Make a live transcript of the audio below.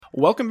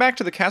Welcome back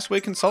to the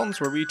Castaway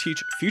Consultants, where we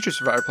teach future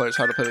Survivor players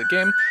how to play the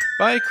game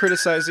by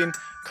criticizing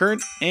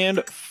current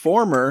and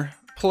former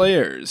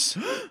players.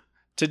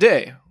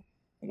 Today,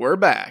 we're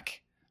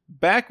back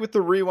with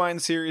the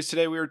Rewind series.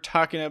 Today we are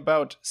talking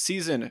about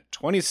Season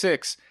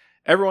 26,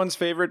 everyone's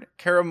favorite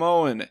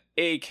Caramoan,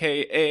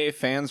 aka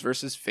Fans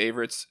vs.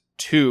 Favorites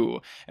 2,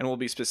 and we'll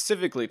be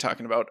specifically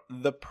talking about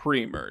the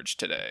Premerge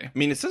today. I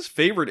mean, it says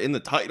favorite in the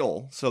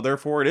title, so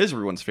therefore it is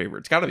everyone's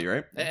favorite. It's got to be,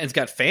 right? And it's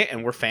got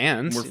and we're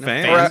fans. We're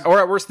fans. Or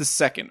at worst, the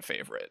second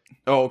favorite.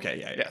 Oh, okay,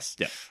 yeah. Yes.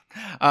 Yeah.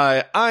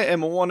 I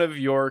am one of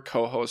your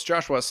co-hosts,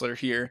 Josh Wessler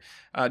here,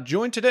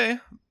 joined today,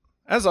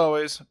 as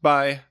always,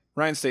 by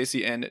Ryan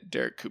Stacy and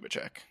Derek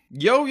Kubicek.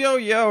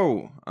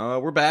 Yo.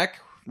 We're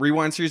back.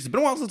 Rewind series. It's been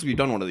a while since we've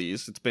done one of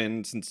these. It's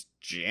been since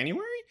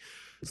January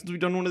since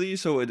we've done one of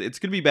these, so it's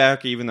going to be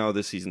back even though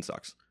this season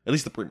sucks. At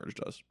least the Premerge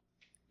does.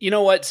 You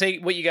know what? Say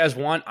what you guys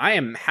want. I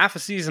am half a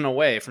season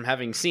away from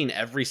having seen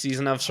every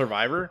season of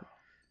Survivor.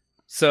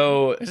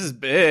 So this is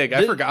big.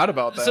 I forgot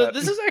about that. So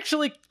this is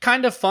actually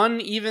kind of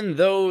fun, even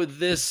though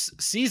this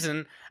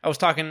season, I was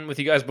talking with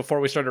you guys before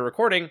we started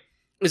recording,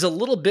 is a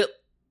little bit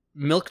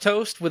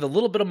milquetoast with a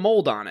little bit of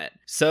mold on it.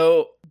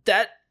 So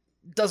that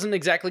doesn't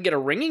exactly get a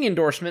ringing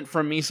endorsement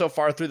from me so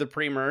far through the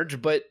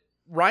Premerge, but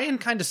Ryan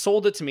kind of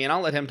sold it to me, and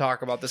I'll let him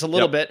talk about this a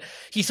little bit.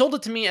 He sold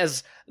it to me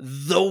as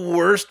the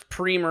worst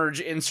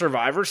Premerge in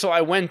Survivor, so I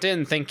went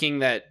in thinking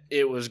that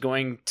it was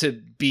going to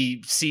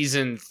be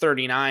season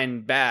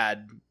 39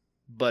 bad,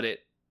 but it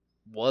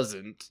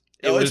wasn't.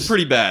 It's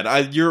pretty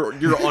bad. You're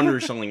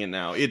underselling it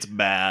now. It's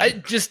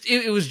bad.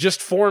 It was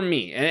just for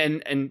me,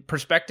 and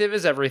perspective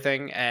is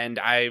everything, and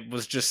I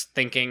was just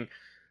thinking,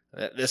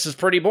 this is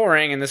pretty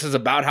boring, and this is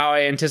about how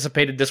I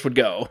anticipated this would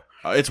go.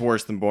 It's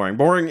worse than boring.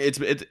 Boring, it's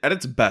at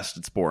its best,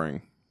 it's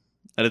boring.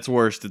 At its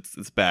worst,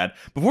 it's bad.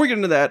 Before we get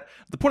into that,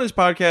 the point of this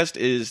podcast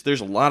is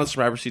there's a lot of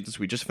Survivor seasons.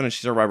 We just finished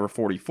Survivor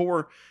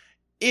 44.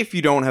 If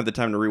you don't have the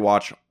time to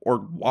rewatch or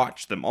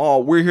watch them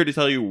all, we're here to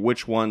tell you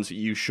which ones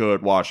you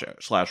should watch /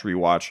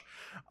 rewatch.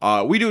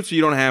 We do it so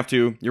you don't have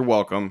to. You're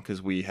welcome,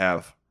 because we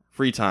have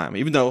free time,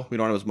 even though we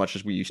don't have as much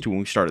as we used to when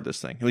we started this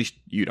thing. At least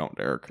you don't,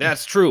 Derek.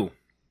 That's true.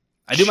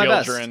 I do my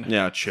best.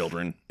 Yeah,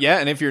 children. Yeah,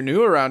 and if you're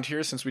new around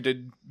here, since we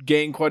did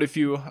gain quite a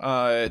few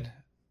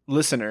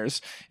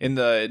listeners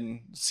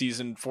in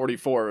season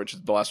 44, which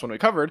is the last one we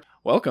covered,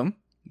 welcome.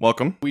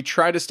 We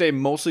try to stay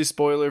mostly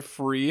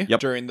spoiler-free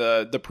during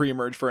the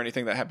pre-merge for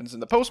anything that happens in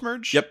the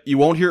post-merge. Yep, you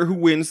won't hear who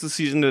wins the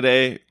season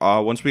today.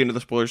 Once we get into the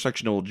spoiler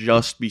section, it will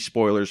just be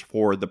spoilers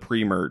for the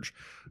pre-merge.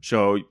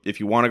 So if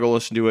you want to go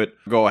listen to it,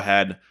 go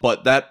ahead.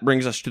 But that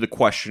brings us to the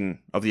question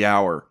of the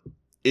hour.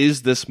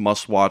 Is this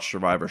must-watch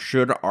Survivor?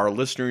 Should our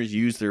listeners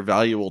use their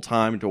valuable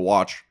time to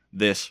watch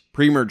this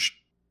pre-merge?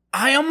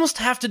 I almost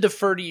have to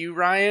defer to you,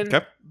 Ryan.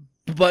 Okay.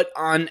 But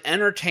on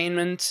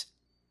entertainment,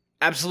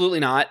 absolutely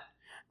not.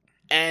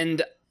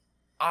 And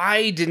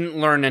I didn't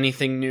learn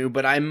anything new,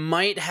 but I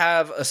might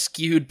have a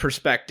skewed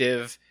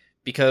perspective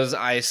because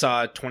I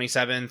saw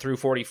 27 through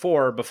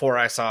 44 before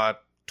I saw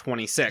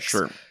 26.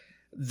 Sure.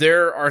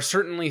 There are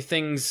certainly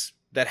things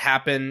that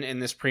happen in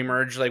this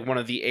pre-merge, like one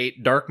of the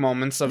 8 dark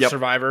moments of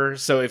Survivor.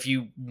 So if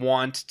you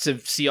want to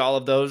see all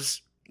of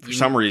those, for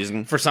some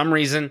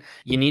reason,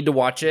 you need to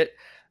watch it.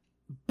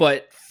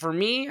 But for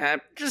me,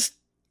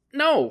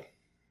 no,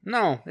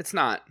 it's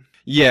not.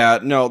 Yeah,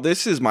 no,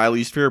 this is my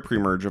least favorite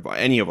pre-merge of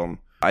any of them.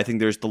 I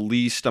think there's the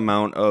least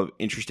amount of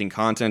interesting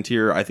content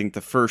here. I think the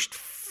first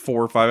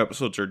 4 or 5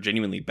 episodes are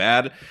genuinely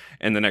bad,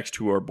 and the next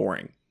 2 are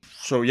boring.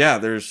 So yeah,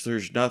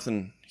 there's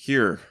nothing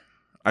here.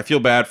 I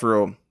feel bad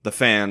for the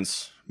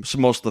fans,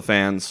 most of the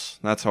fans.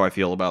 That's how I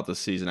feel about this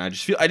season. I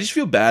just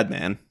feel bad,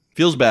 man.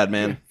 Feels bad,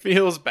 man.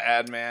 Feels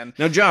bad, man.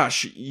 Now,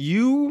 Josh,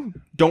 you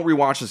don't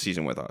rewatch the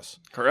season with us.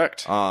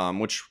 Correct.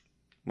 Which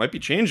might be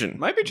changing.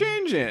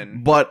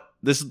 But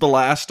this is the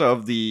last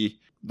of the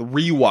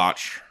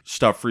rewatch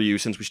stuff for you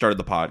since we started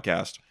the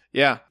podcast.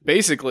 Yeah,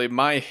 basically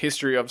my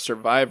history of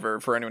Survivor,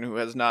 for anyone who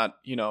has not,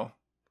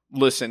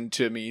 listened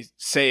to me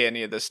say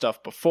any of this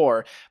stuff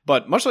before.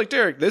 But much like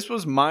Derek, this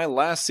was my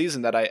last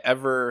season that I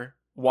ever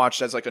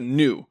watched as like a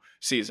new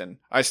season.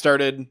 I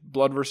started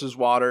Blood vs.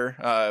 Water.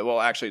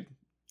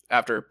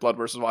 After Blood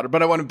vs. Water,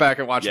 but I went back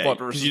and watched Blood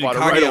vs. Water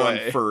right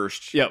away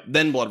first. Yep.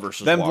 Then Blood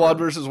vs. Water. Then Blood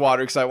vs.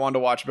 Water, because I wanted to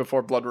watch it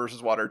before Blood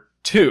vs. Water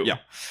 2. Yeah.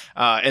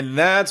 And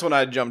that's when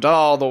I jumped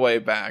all the way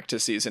back to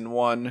season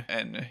 1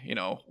 and,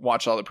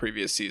 watched all the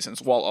previous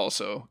seasons while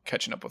also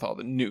catching up with all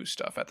the new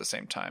stuff at the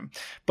same time.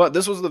 But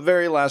this was the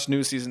very last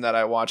new season that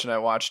I watched, and I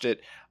watched it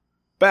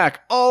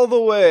back all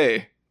the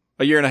way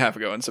a year and a half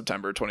ago in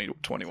September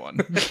 2021.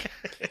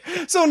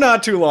 So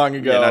not too long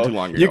ago. Yeah, not too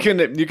long ago. You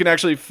can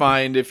actually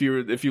find, if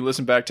you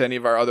listen back to any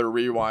of our other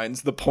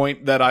rewinds, the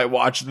point that I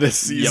watched this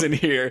season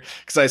here,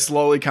 because I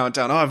slowly count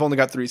down. Oh, I've only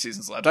got 3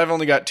 seasons left. I've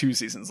only got 2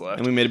 seasons left.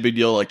 And we made a big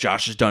deal like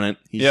Josh has done it.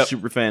 He's a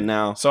super fan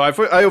now. So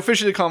I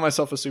officially call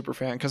myself a super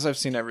fan because I've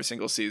seen every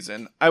single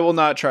season. I will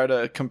not try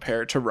to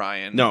compare to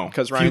Ryan. No,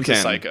 because Ryan's a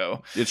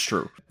psycho. It's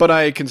true. But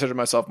I consider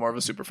myself more of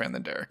a super fan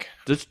than Derek.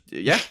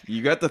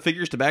 You got the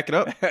figures to back it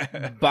up.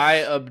 By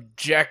by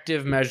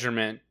objective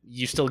measurement,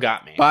 you still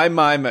got me. By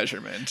my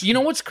measurement. You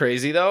know what's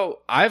crazy, though?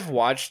 I've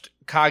watched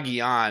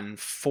Kagian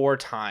 4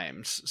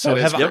 times. So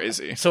That is have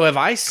crazy. So have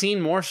I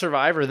seen more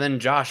Survivor than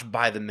Josh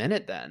by the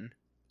minute then?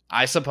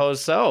 I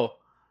suppose so.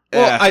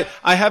 Well,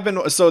 I have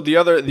been. So the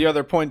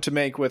other point to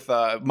make with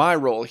my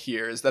role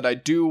here is that I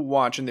do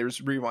watch in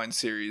this Rewind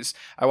series.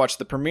 I watch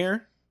the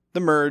premiere, the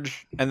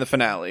merge, and the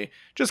finale.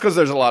 Just because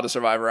there's a lot of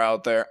Survivor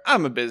out there.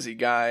 I'm a busy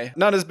guy,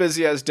 not as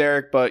busy as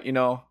Derek, but you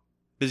know,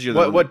 Busier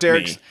than what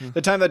Derek's me.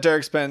 the time that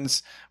Derek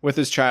spends with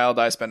his child,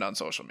 I spend on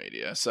social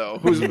media. So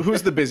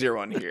who's the busier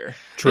one here?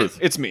 Truth.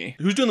 It's me.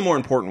 Who's doing the more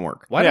important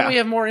work? Why Yeah. don't we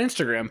have more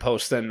Instagram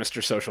posts then,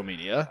 Mr. Social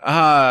Media?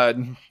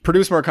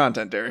 Produce more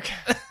content, Derek.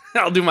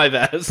 I'll do my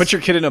best. Put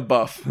your kid in a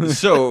buff.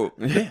 So,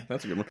 yeah,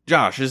 that's a good one.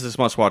 Josh, is this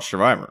must-watch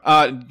Survivor?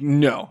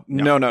 No.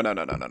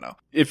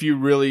 If you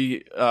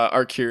really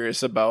are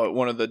curious about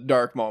one of the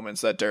dark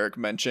moments that Derek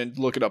mentioned,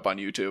 look it up on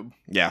YouTube.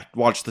 Yeah,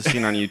 watch the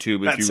scene on YouTube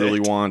if That's you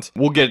really it. want.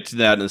 We'll get to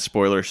that in the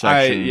spoiler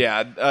section.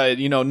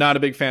 Not a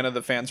big fan of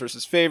the fans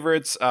versus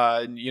favorites.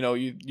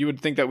 You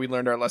would think that we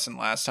learned our lesson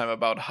last time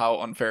about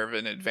how unfair of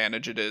an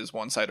advantage it is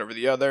one side over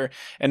the other,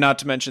 and not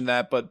to mention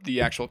that, but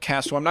the actual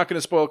cast, who I'm not going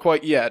to spoil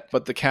quite yet,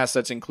 but the cast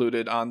that's included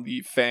on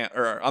the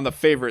on the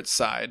favorite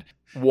side.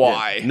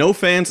 Why? Yeah, no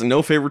fans and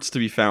no favorites to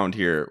be found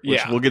here, which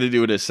Yeah. we'll get to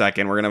do in a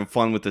second. We're going to have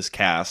fun with this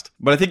cast.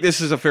 But I think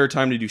this is a fair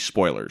time to do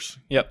spoilers.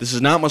 Yep. This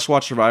is not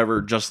must-watch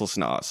Survivor, just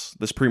listen to us.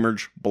 This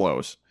pre-merge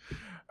blows.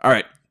 All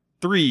right,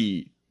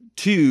 3,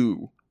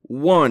 2,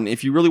 1.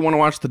 If you really want to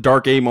watch the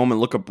Dark A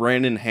moment, look up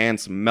Brandon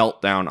Hant's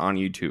meltdown on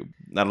YouTube.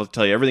 That'll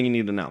tell you everything you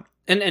need to know.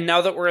 And now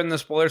that we're in the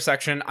spoiler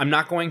section, I'm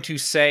not going to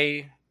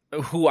say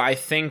who I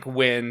think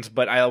wins,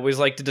 but I always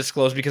like to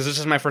disclose because this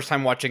is my first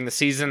time watching the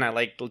season. I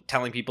like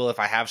telling people if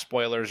I have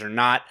spoilers or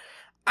not.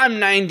 I'm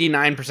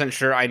 99%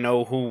 sure I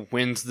know who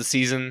wins the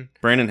season.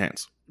 Brandon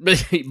Hant's.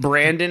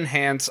 Brandon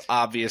Hantz,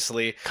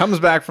 obviously.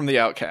 Comes back from the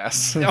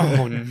outcasts.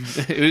 Oh,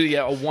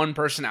 yeah, a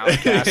one-person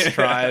outcast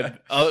tribe.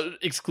 Because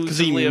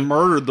Exclusively he of...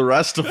 murdered the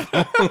rest of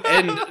them.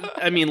 And,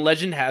 I mean,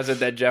 legend has it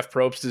that Jeff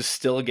Probst is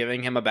still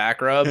giving him a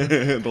back rub.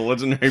 The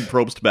legendary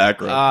Probst back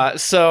rub.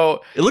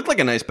 So... It looked like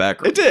a nice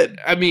back rub. It did.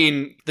 I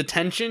mean, the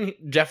tension,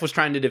 Jeff was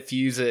trying to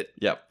diffuse it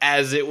Yep.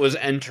 as it was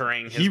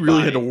entering his He really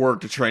body. had to work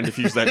to try and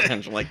diffuse that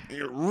tension. Like,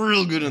 you're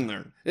real good in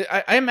there.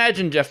 I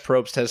imagine Jeff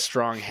Probst has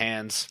strong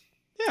hands.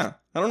 Yeah.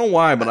 I don't know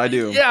why, but I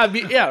do.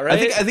 Yeah,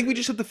 right? I think we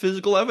just have the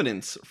physical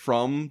evidence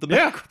from the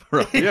back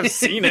rub. We have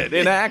seen it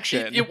in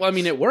action.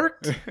 It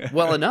worked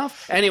well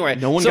enough. Anyway,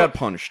 No one so got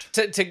punched.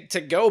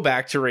 To go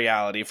back to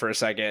reality for a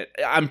second,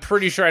 I'm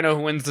pretty sure I know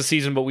who wins the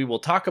season, but we will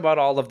talk about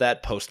all of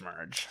that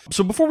post-merge.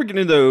 So before we get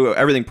into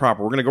everything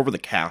proper, we're going to go over the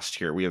cast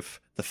here. We have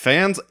the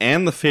fans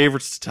and the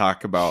favorites to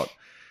talk about.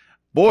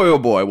 Boy, oh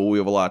boy, will we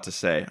have a lot to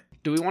say.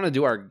 Do we want to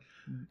do our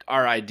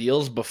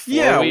ideals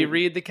before we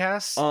read the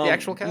cast, the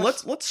actual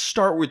cast? Let's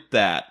start with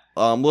that.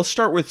 Let's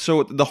start with,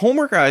 so the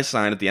homework I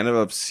assigned at the end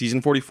of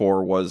season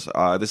 44 was,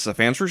 this is a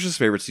fans versus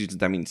favorite season.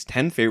 That means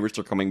 10 favorites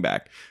are coming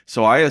back.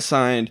 So I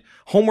assigned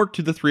homework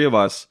to the 3 of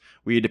us.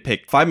 We had to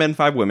pick 5 men,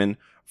 5 women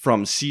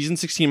from season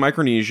 16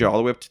 Micronesia all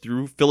the way up to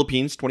through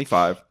Philippines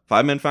 25.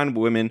 5 men, 5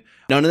 women.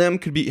 None of them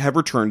could have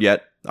returned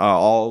yet.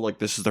 All like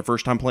this is their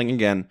first time playing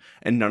again,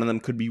 and none of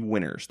them could be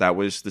winners. That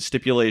was the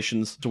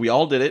stipulations. So we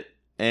all did it.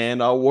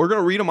 And we're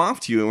going to read them off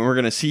to you, and we're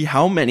going to see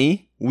how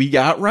many we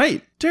got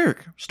right.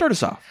 Derek, start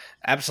us off.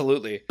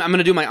 Absolutely. I'm going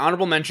to do my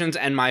honorable mentions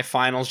and my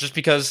finals just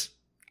because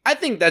I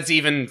think that's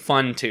even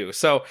fun too.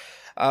 So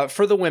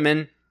for the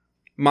women,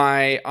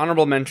 my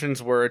honorable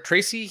mentions were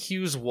Tracy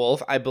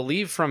Hughes-Wolf, I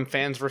believe from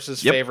Fans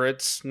vs.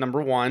 Favorites,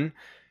 number 1.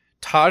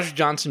 Taj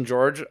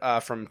Johnson-George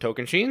from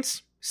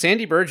Tocantins.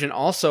 Sandy Burgeon,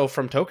 also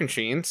from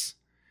Tocantins.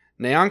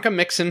 Nyanka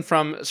Mixon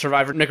from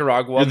Survivor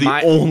Nicaragua. You're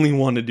the only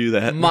one to do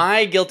that.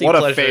 My guilty What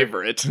pleasure. a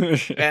favorite.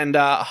 And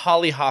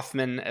Holly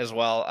Hoffman as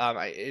well.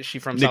 Is she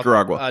from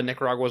Nicaragua?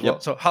 Nicaragua as well.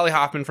 So Holly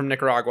Hoffman from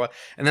Nicaragua.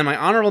 And then my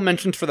honorable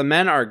mentions for the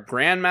men are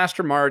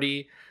Grandmaster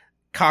Marty,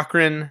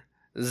 Cochran,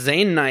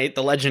 Zane Knight,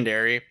 the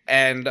legendary,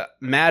 and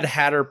Mad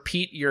Hatter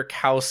Pete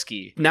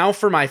Yurkowski. Now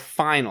for my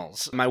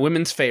finals, my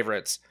women's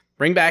favorites.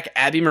 Bring back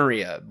Abby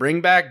Maria.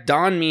 Bring back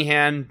Dawn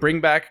Meehan.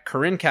 Bring back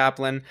Corinne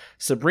Kaplan,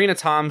 Sabrina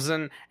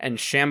Thompson, and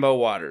Shambo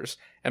Waters.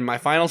 And my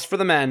finals for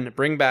the men,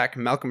 bring back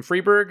Malcolm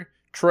Freeberg,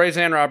 Troy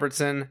Zan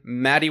Robertson,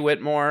 Maddie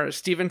Whitmore,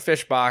 Stephen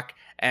Fishbach,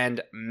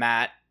 and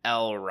Matt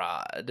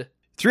Elrod.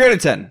 3 out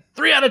of 10.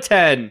 3 out of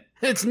 10.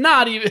 It's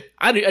not even...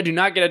 I do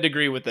not get a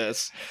degree with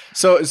this.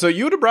 So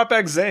you would have brought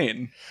back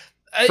Zane.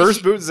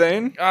 First boot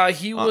Zane?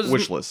 He was...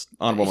 Wish list.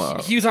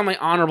 Honorable. He was on my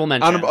honorable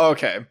mention.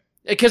 Okay.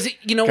 Because,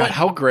 you know God, what?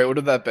 how great would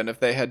have that been if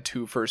they had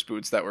 2 first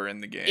boots that were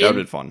in the game? That would have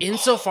been fun.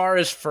 Insofar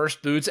as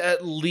first boots,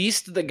 at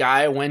least the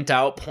guy went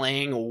out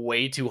playing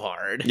way too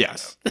hard.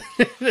 Yes.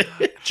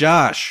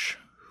 Josh,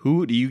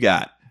 who do you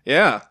got?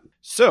 Yeah.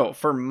 So,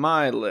 for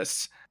my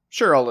lists,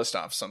 sure, I'll list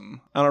off some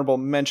honorable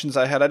mentions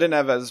I had. I didn't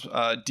have as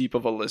deep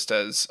of a list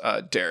as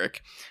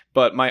Derek,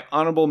 but my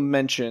honorable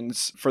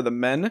mentions for the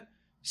men,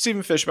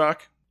 Stephen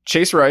Fishbach,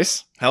 Chase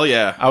Rice. Hell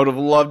yeah. I would have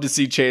loved to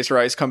see Chase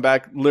Rice come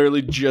back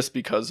literally just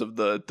because of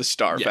the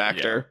star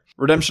factor. Yeah.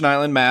 Redemption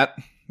Island, Matt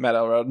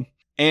Elrod,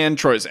 and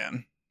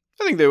Troyzan.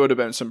 I think they would have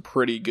been some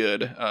pretty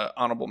good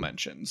honorable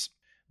mentions.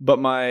 But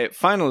my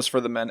finalists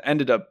for the men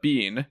ended up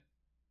being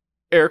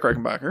Eric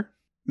Reichenbacher,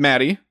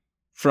 Maddie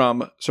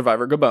from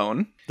Survivor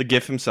Gabon. The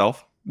GIF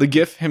himself. The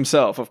GIF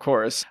himself, of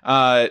course.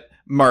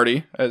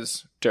 Marty,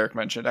 as Derek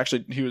mentioned.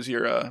 Actually, he was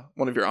your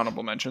one of your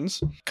honorable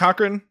mentions.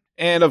 Cochran,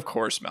 and of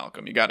course,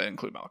 Malcolm. You got to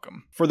include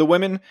Malcolm. For the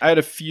women, I had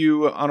a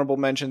few honorable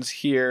mentions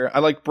here. I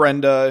like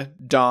Brenda,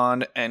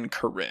 Dawn, and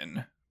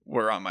Corinne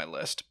were on my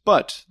list.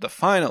 But the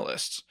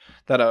finalists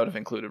that I would have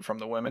included from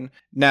the women,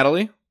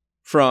 Natalie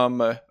from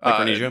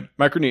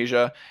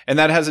Micronesia. And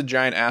that has a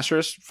giant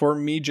asterisk for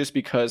me just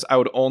because I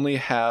would only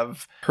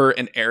have her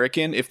and Eric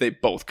in if they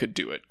both could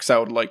do it. Because I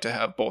would like to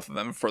have both of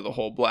them for the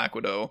whole Black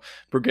Widow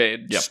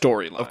Brigade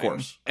storyline. Of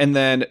course. And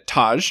then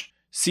Taj,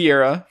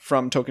 Sierra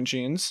from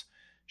Tocantins,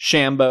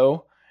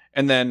 Shambo,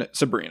 and then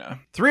Sabrina.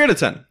 3 out of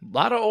 10. A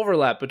lot of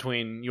overlap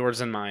between yours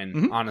and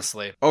mine,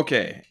 honestly.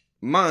 Okay,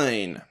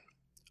 mine.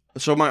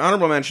 So my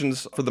honorable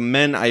mentions for the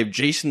men, I have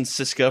Jason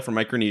Siska from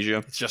Micronesia.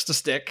 It's just a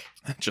stick.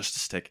 Just a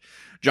stick.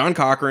 John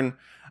Cochran,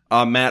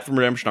 Matt from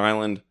Redemption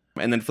Island.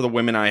 And then for the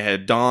women, I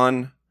had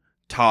Dawn,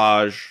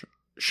 Taj,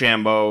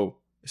 Shambo,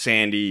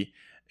 Sandy,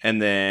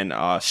 and then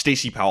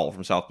Stacy Powell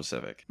from South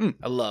Pacific.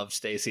 I love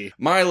Stacy.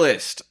 My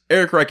list,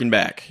 Eric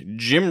Reichenbach,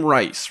 Jim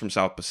Rice from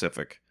South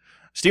Pacific,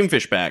 Stephen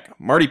Fishback,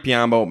 Marty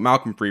Piambo,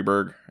 Malcolm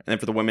Freeberg, and then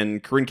for the women,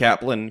 Corinne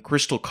Kaplan,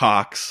 Crystal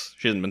Cox,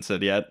 she hasn't been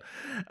said yet,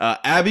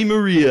 Abby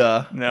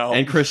Maria,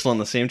 and Crystal in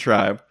the same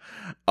tribe,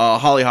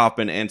 Holly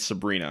Hoffman, and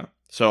Sabrina.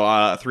 So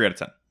 3 out of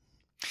 10.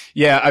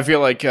 Yeah, I feel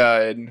like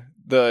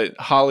the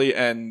Holly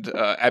and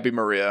Abby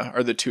Maria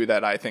are the two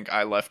that I think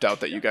I left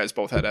out that you guys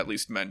both had at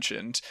least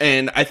mentioned.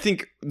 And I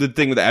think the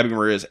thing with Abby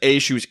Maria is, A,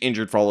 she was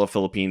injured for all of the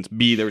Philippines.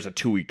 B, there was a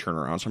 2-week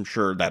turnaround, so I'm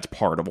sure that's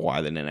part of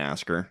why they didn't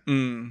ask her.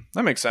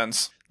 That makes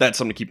sense. That's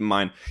something to keep in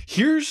mind.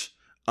 Here's,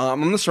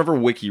 I'm on the server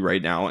wiki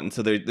right now, and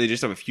so they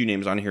just have a few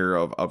names on here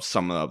of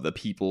some of the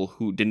people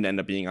who didn't end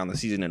up being on the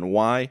season and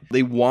why.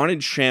 They wanted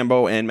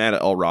Shambo and Matt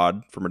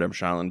Elrod from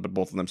Redemption Island, but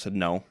both of them said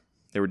no.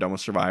 They were done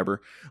with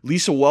Survivor.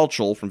 Lisa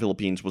Welchel from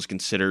Philippines was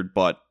considered,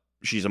 but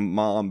she's a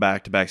mom.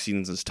 Back-to-back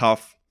seasons is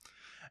tough.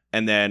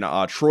 And then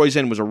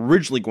Troyzan was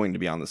originally going to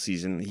be on the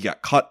season. He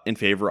got cut in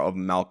favor of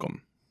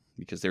Malcolm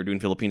because they were doing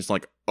Philippines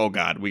like, oh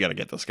God, we got to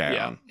get this guy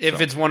on. If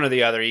it's one or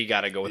the other, you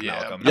got to go with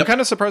Malcolm. I'm kind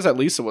of surprised that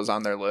Lisa was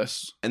on their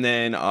list. And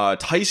then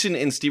Tyson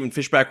and Stephen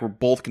Fishback were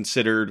both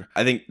considered.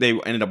 I think they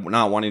ended up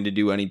not wanting to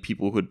do any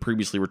people who had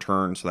previously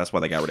returned, so that's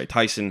why they got rid of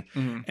Tyson.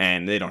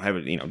 And they don't have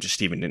it, just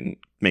Stephen didn't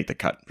make the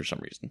cut for some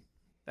reason.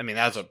 I mean,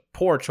 that's a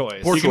poor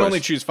choice. You can only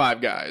choose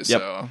 5 guys.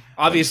 Yep. So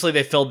obviously,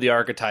 they filled the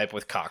archetype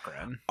with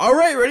Cochran. All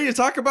right, ready to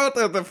talk about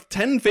the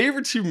 10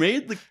 favorites who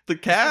made the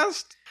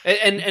cast?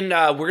 And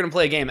we're going to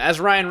play a game. As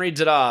Ryan reads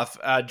it off,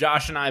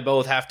 Josh and I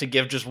both have to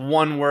give just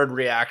one-word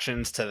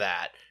reactions to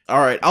that.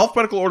 All right,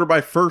 alphabetical order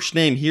by first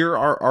name. Here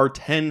are our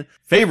 10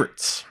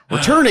 favorites.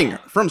 Returning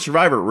from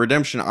Survivor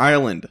Redemption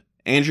Island,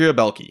 Andrea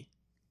Belke.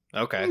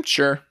 Okay.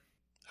 Sure.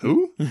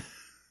 Who?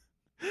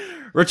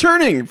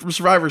 Returning from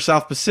Survivor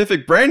South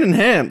Pacific, Brandon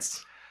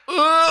Hance.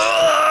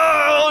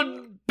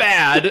 Oh,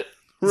 bad.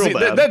 Real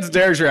bad. That's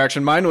Derek's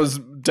reaction. Mine was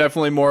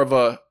definitely more of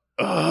a,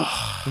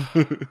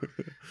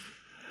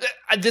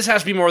 This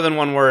has to be more than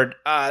one word.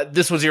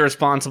 This was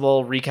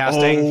irresponsible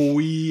recasting. Oh,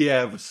 we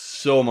have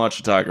so much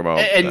to talk about.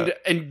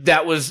 And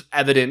that was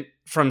evident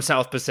from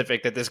South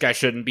Pacific that this guy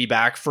shouldn't be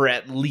back for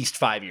at least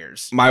 5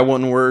 years. My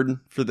one word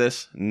for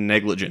this,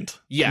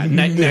 negligent. Yeah,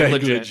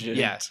 negligent.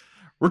 Yes.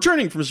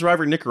 Returning from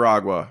Survivor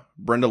Nicaragua,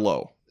 Brenda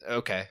Lowe.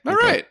 Okay. All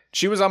right.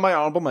 She was on my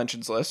honorable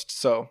mentions list,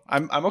 so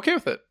I'm okay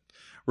with it.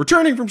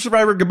 Returning from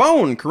Survivor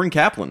Gabon, Corinne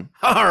Kaplan.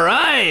 All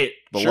right.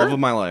 The love of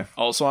my life.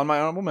 Also on my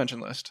honorable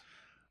mention list.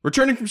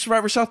 Returning from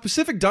Survivor South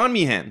Pacific, Don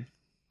Meehan.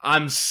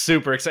 I'm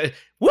super excited.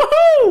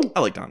 Woohoo!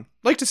 I like Don.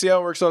 Like to see how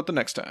it works out the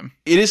next time.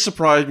 It is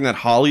surprising that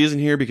Holly isn't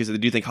here because I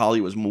do think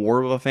Holly was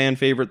more of a fan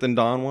favorite than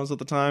Don was at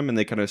the time, and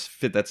they kind of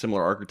fit that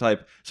similar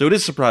archetype. So it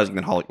is surprising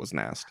that Holly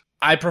wasn't asked.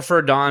 I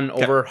prefer Dawn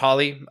over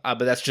Holly, but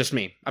that's just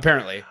me,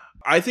 apparently.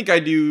 I think I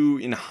do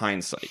in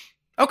hindsight.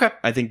 Okay.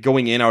 I think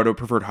going in, I would have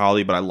preferred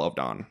Holly, but I love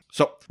Dawn.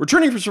 So,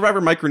 returning from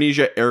Survivor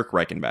Micronesia, Eric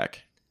Reichenbach.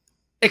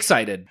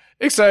 Excited.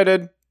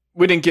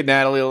 We didn't get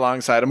Natalie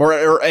alongside him,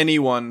 or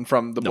anyone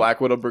from the Black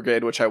Widow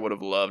Brigade, which I would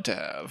have loved to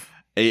have.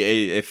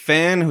 A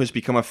fan who has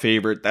become a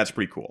favorite, that's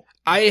pretty cool.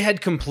 I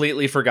had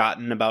completely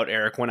forgotten about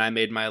Eric when I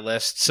made my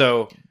list,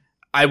 so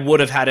I would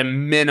have had a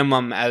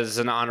minimum as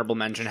an honorable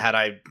mention had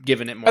I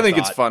given it more I think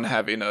thought. it's fun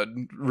having a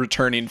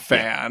returning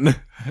fan.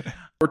 Yeah.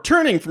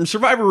 Returning from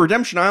Survivor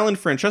Redemption Island,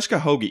 Francesca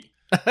Hoagie.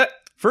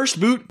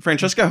 First boot,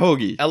 Francesca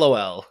Hoagie.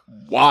 LOL.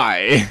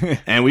 Why?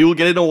 And we will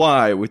get into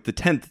why with the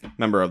 10th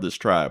member of this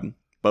tribe.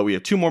 But we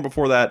have 2 more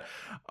before that.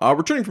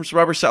 Returning from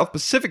Survivor South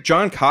Pacific,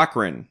 John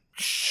Cochran.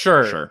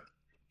 Sure.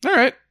 All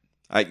right.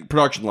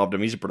 Production loved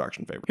him. He's a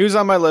production favorite. He was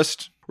on my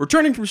list.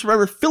 Returning from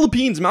Survivor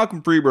Philippines,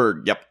 Malcolm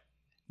Freeberg. Yep.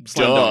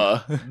 Slam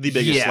Duh. dunk. The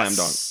biggest Yes. slam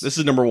dunk. This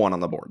is number 1 on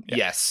the board. Yeah.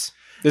 Yes.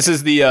 This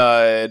is the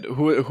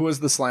who was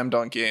the slam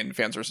dunk in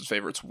Fans vs.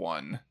 Favorites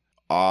 1?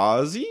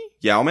 Ozzy?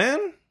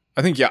 Yowman?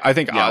 I think Yowman.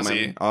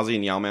 Ozzy. Ozzy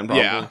and Yowman,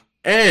 probably. Yeah.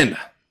 And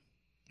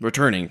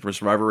returning for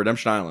Survivor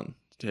Redemption Island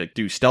to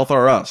do Stealth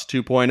R Us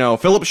 2.0,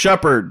 Philip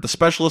Shepard, the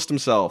specialist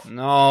himself.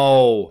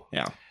 No.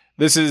 Yeah.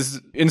 This is,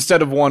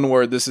 instead of one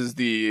word, this is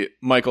the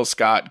Michael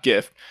Scott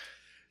gif.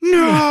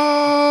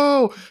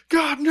 No!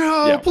 God,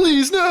 no! Yeah.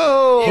 Please,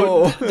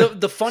 no!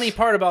 The funny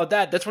part about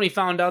that's when he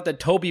found out that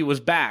Toby was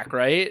back,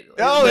 right?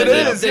 Oh, it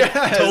That- is, that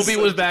yes!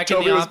 Toby was back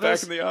Toby in the was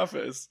office. back in the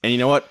office. And you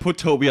know what? Put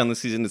Toby on the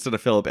season instead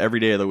of Philip every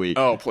day of the week.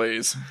 Oh,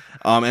 please.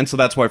 And so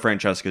that's why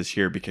Francesca's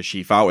here, because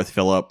she fought with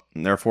Philip,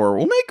 and therefore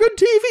we'll make good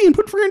TV and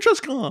put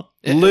Francesca on.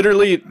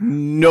 Literally,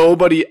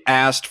 nobody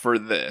asked for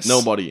this.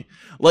 Nobody.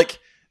 Like,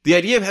 the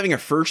idea of having a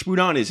first boot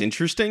on is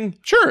interesting,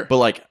 Sure. but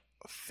like,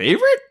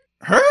 favorite?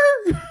 Her?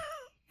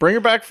 Bring her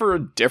back for a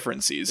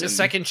different season. Just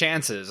second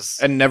chances.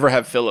 And never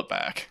have Philip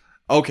back.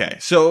 Okay,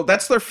 so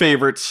that's their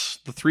favorites,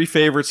 the 3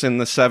 favorites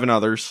and the 7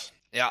 others.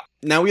 Yeah.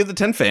 Now we have the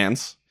 10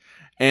 fans,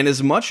 and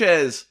as much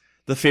as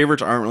the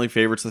favorites aren't really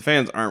favorites, the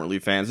fans aren't really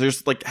fans.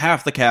 There's like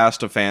half the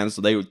cast of fans,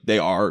 so they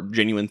are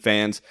genuine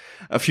fans.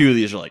 A few of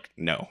these are like,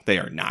 no, they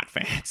are not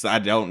fans. I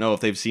don't know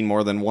if they've seen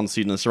more than one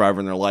season of Survivor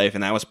in their life,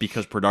 and that was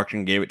because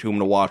production gave it to them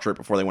to watch right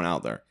before they went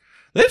out there.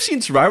 They've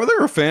seen Survivor,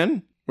 they're a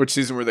fan. Which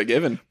season were they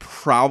given?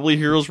 Probably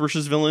Heroes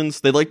versus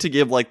Villains. They like to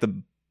give like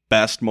the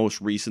best,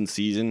 most recent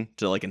season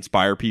to like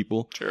inspire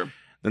people. Sure.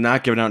 They're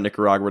not giving out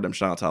Nicaragua,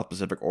 Redemption Island, South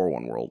Pacific, or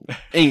One World.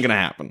 Ain't gonna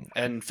happen.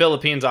 And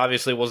Philippines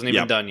obviously wasn't even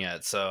Yep. done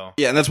yet, so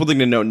Yeah, and that's one thing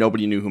to note.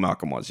 Nobody knew who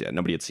Malcolm was yet.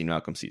 Nobody had seen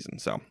Malcolm's season,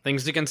 so.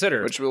 things to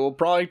consider. Which we'll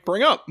probably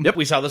bring up. Yep.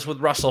 We saw this with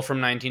Russell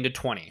from 19 to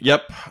 20.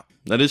 Yep,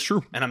 that is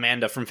true. And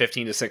Amanda from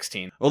 15 to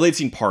 16. Well, they'd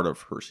seen part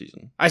of her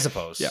season. I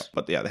suppose. Yeah,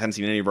 but yeah, they hadn't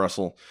seen any of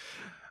Russell.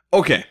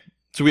 Okay,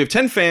 so we have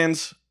 10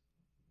 fans.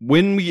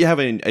 When we have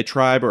a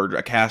tribe or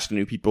a cast of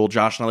new people,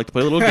 Josh and I like to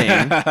play a little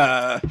game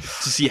to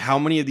see how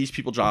many of these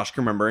people Josh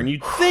can remember. And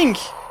you'd think,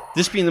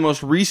 this being the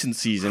most recent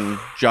season,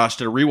 Josh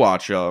did a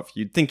rewatch of,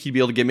 you'd think he'd be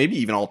able to get maybe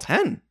even all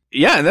 10.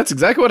 Yeah, and that's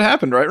exactly what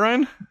happened, right,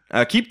 Ryan?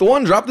 Keep the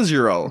 1, drop the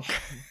 0.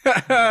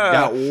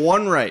 Got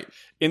 1 right.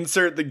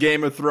 Insert the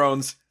Game of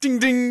Thrones. Ding,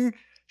 ding.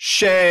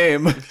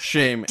 Shame.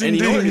 Shame. Ding, And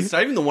you know what? ding. It's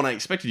not even the one I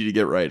expected you to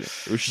get right.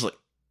 It was just like,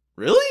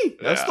 really?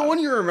 That's Yeah. the one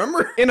you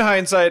remember? In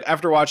hindsight,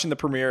 after watching the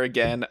premiere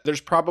again,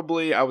 there's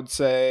probably, I would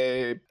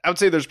say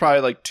there's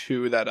probably like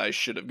 2 that I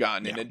should have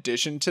gotten in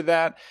addition to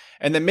that.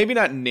 And then maybe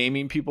not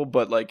naming people,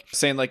 but like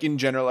saying like in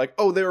general, like,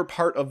 oh, they were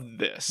part of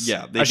this.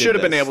 Yeah, they I did should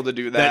have been this. able to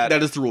do that.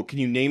 That is the rule. Can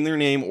you name their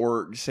name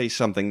or say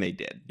something they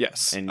did?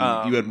 Yes. And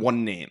you had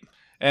 1 name.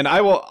 And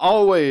I will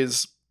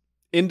always,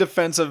 in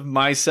defense of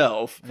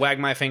myself, Wag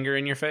my finger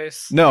in your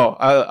face. no,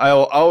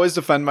 I'll always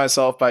defend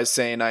myself by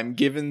saying I'm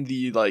given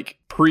the like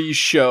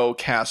pre-show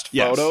cast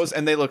Yes. photos,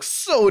 and they look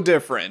so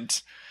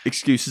different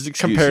Excuses.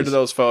 compared to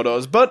those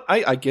photos. But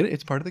I get it;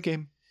 it's part of the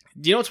game.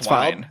 Do you know what's It's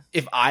wild? fine.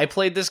 If I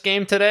played this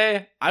game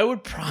today, I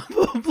would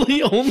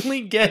probably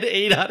only get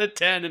 8 out of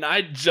 10, and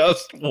I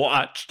just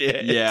watched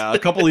it. Yeah, a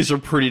couple of these are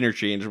pretty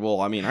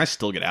interchangeable. I mean, I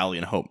still get Allie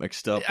and Hope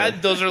mixed up.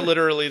 Those are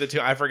literally the 2.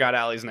 I forgot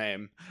Allie's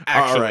name.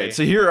 Actually, All right,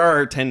 so here are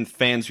our 10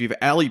 fans. We have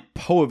Allie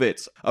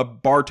Povitz, a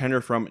bartender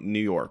from New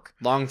York,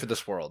 long for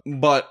this world.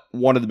 but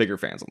one of the bigger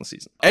fans on the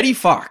season. Eddie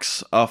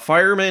Fox, a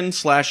fireman /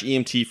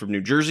 EMT from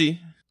New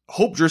Jersey.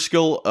 Hope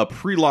Driscoll, a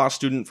pre-law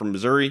student from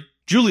Missouri.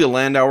 Julia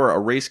Landauer, a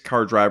race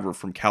car driver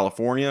from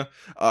California.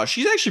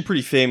 She's actually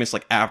pretty famous,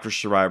 like, after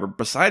Survivor.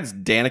 Besides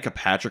Danica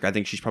Patrick, I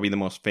think she's probably the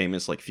most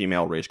famous, like,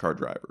 female race car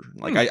driver.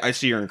 Like, I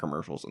see her in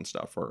commercials and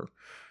stuff, or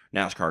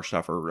NASCAR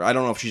stuff, or I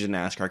don't know if she's in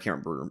NASCAR, I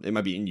can't remember. It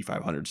might be Indy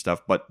 500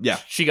 stuff, but yeah.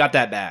 She got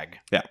that bag.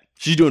 Yeah,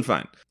 she's doing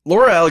fine.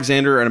 Laura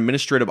Alexander, an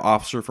administrative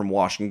officer from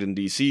Washington,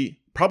 D.C.,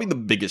 probably the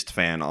biggest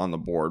fan on the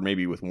board,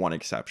 maybe with one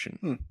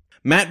exception.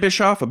 Matt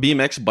Bischoff, a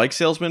BMX bike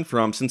salesman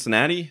from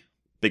Cincinnati,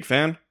 big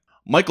fan.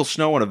 Michael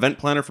Snow, an event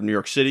planner from New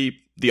York City,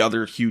 the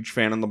other huge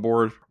fan on the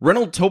board.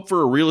 Reynold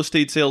Topfer, a real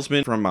estate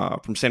salesman from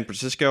San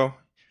Francisco.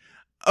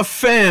 A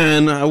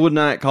fan, I would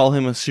not call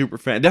him a super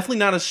fan. Definitely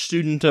not a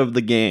student of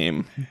the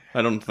game,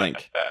 I don't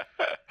think.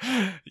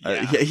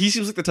 He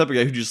seems like the type of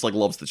guy who just like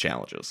loves the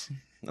challenges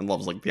and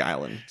loves like the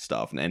island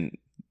stuff. And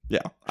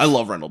yeah, I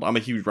love Reynold. I'm a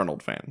huge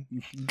Reynold fan.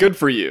 Good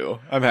for you.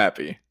 I'm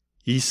happy.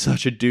 He's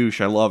such a douche.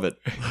 I love it.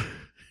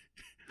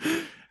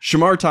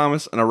 Shamar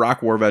Thomas, an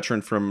Iraq War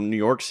veteran from New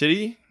York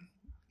City.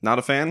 Not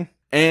a fan.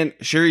 And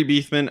Sherry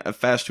Beethman, a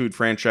fast food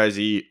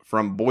franchisee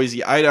from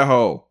Boise,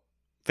 Idaho.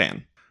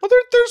 Fan. Well,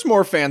 there's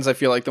more fans, I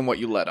feel like, than what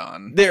you let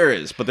on. There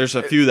is, but there's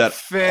a few that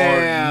Fan,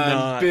 are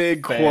not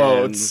big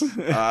fans. quotes.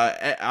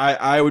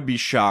 I would be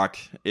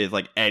shocked if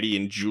like Eddie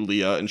and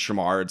Julia and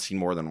Shamar had seen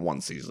more than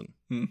one season.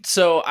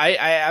 So I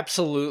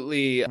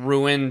absolutely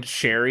ruined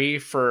Sherry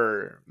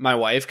for my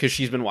wife because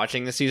she's been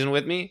watching the season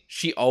with me.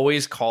 She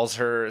always calls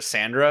her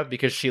Sandra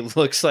because she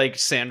looks like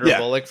Sandra Yeah.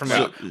 Bullock from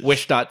So-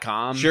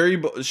 Wish.com.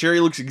 Sherry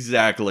looks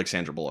exactly like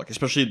Sandra Bullock,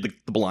 especially the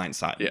blind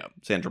side. Yeah.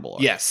 Sandra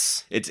Bullock.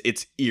 Yes.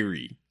 It's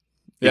eerie.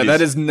 Yeah,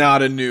 that is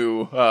not a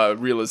new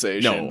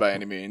realization No. by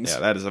any means. Yeah,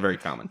 that is a very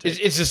common take.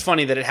 It's just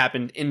funny that it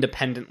happened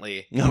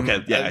independently.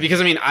 Okay, yeah.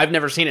 Because I mean, I've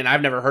never seen it and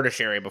I've never heard of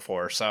Sherry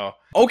before, so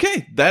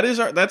Okay,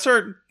 that's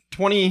our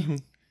 20.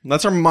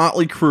 That's our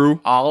motley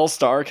crew.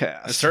 All-star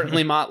cast.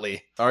 certainly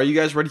motley. Are you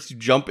guys ready to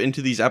jump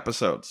into these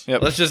episodes?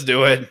 Yep. Let's just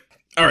do it.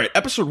 All right,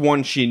 episode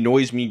 1, She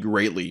Annoys Me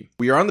Greatly.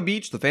 We are on the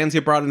beach, the fans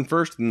get brought in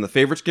first, and the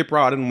favorites get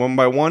brought in one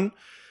by one.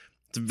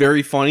 It's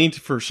very funny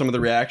for some of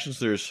the reactions.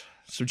 There's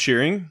some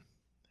cheering,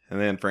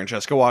 and then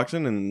Francesca walks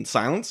in and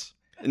silence.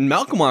 And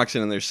Malcolm walks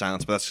in and there's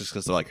silence, but that's just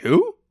because they're like,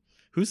 who?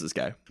 Who's this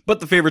guy? But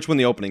the favorites win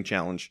the opening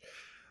challenge.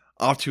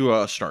 Off to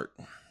a start.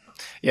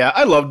 Yeah,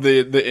 I love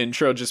the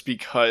intro just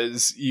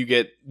because you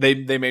get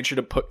they made sure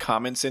to put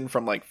comments in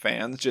from like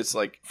fans, just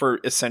like for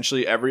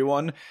essentially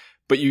everyone,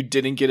 but you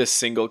didn't get a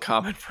single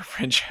comment for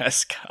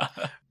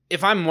Francesca.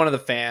 If I'm one of the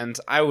fans,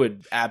 I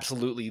would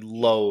absolutely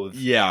loathe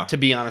to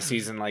be on a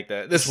season like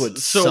that. This would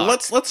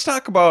suck. let's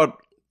talk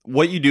about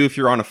what you do if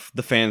you're on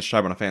the fans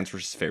tribe on a fans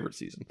versus favorite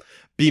season.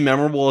 Be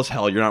memorable as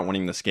hell. You're not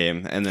winning this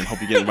game, and then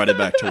hope you get invited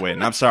back to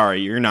win. I'm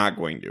sorry, you're not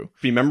going to.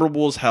 Be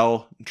memorable as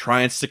hell.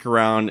 Try and stick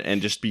around and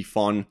just be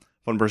fun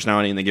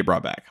personality, and then get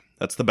brought back.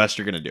 That's the best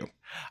you're gonna do.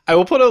 I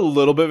will put a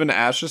little bit of an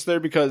asterisk there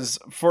because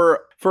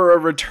for a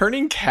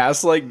returning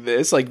cast like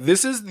this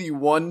is the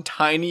one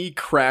tiny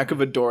crack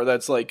of a door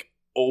that's like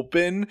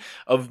open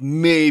of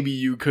maybe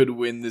you could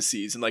win the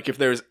season. Like if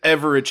there's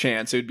ever a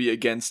chance, it would be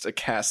against a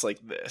cast like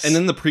this. And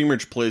then the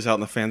pre-merge plays out,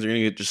 and the fans are gonna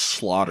get just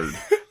slaughtered.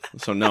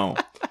 So no.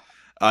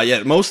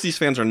 Yeah, most of these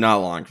fans are not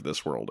long for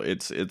this world.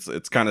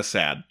 It's kind of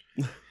sad.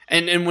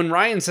 And when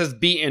Ryan says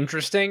be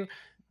interesting,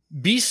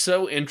 be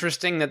so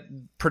interesting that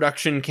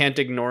production can't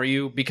ignore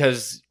you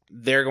because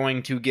they're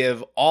going to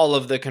give all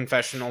of the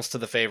confessionals to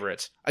the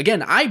favorites.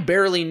 Again, I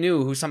barely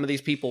knew who some of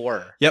these people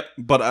were. Yep,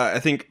 but I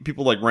think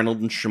people like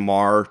Reynolds and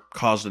Shamar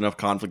caused enough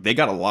conflict. They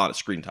got a lot of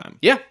screen time.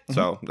 Yeah.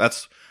 So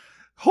that's...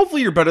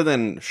 Hopefully you're better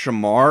than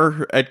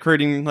Shamar at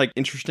creating like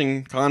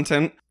interesting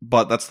content,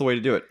 but that's the way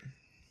to do it.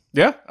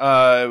 Yeah,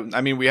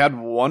 I mean, we had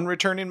one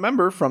returning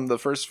member from the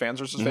first fans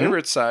versus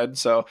favorites side,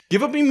 so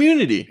give up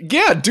immunity.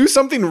 Yeah, do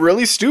something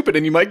really stupid,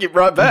 and you might get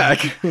brought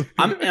back.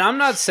 I'm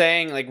not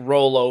saying like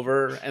roll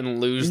over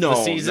and lose the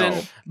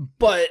season,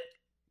 but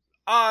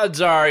odds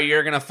are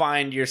you're gonna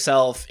find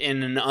yourself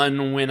in an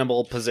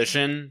unwinnable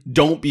position.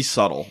 Don't be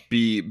subtle.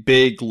 Be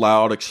big,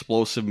 loud,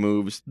 explosive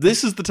moves.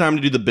 This is the time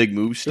to do the big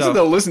move stuff. This is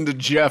the listen to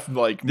Jeff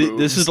moves.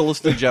 This is the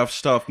listen to Jeff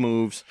stuff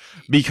moves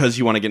because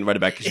you want to get invited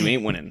back because you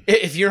ain't winning.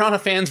 If you're on a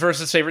fans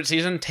versus favorite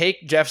season,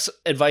 take Jeff's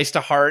advice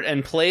to heart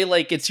and play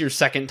like it's your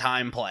second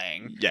time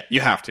playing. Yeah, you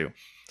have to.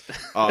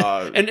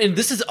 And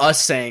this is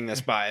us saying this,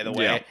 by the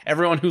way. Yeah.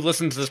 Everyone who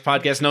listens to this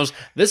podcast knows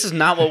this is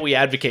not what we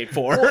advocate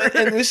for. Well,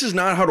 and this is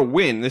not how to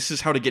win. This is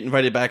how to get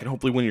invited back and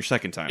hopefully win your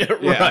second time.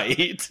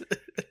 Right.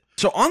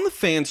 So on the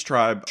fans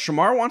tribe,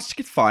 Shamar wants to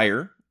get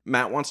fire.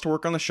 Matt wants to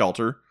work on the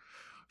shelter.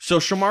 So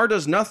Shamar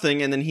does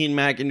nothing, and then he and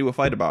Matt get into a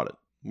fight about it.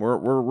 We're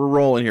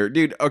rolling here.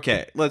 Dude,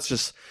 okay, let's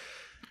just...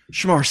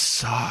 Shamar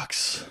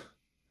sucks.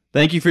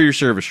 Thank you for your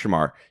service,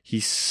 Shamar. He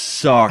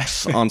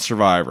sucks on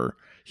Survivor.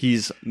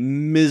 He's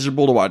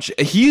miserable to watch.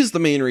 He's the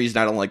main reason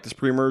I don't like this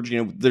pre-merge.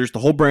 You know, there's the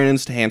whole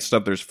Brandon's to hand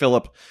stuff. There's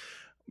Philip.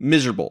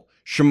 Miserable.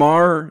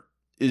 Shamar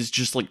is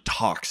just like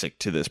toxic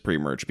to this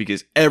pre-merge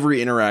because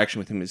every interaction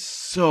with him is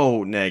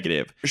so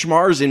negative.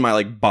 Shamar is in my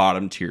like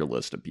bottom tier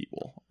list of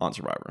people on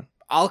Survivor.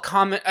 I'll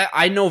comment.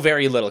 I know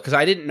very little because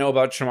I didn't know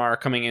about Shamar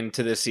coming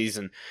into this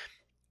season.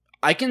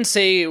 I can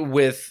say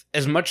with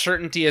as much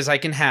certainty as I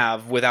can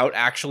have without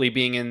actually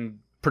being in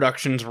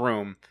production's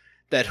room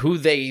that who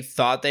they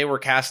thought they were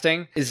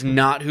casting is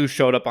not who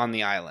showed up on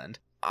the island.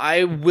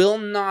 I will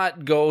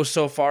not go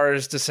so far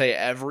as to say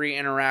every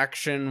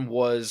interaction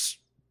was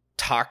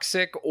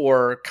toxic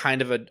or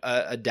kind of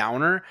a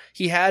downer.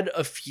 He had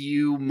a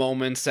few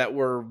moments that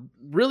were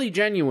really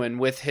genuine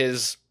with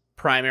his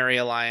primary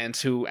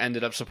alliance who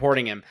ended up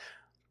supporting him.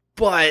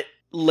 But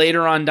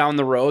later on down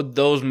the road,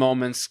 those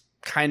moments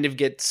kind of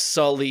get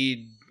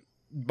sullied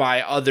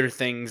by other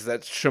things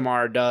that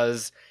Shamar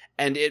does,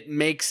 and it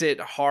makes it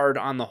hard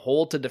on the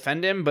whole to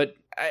defend him, but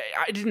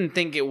I didn't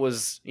think it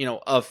was,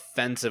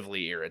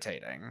 offensively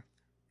irritating.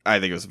 I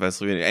think it was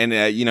offensively, and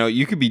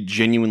you could be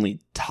genuinely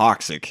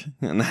toxic,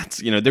 and that's,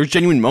 there's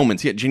genuine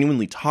moments,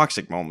 genuinely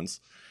toxic moments.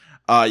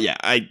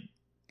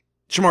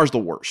 Shamar's the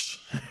worst.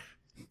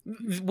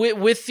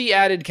 With the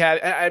added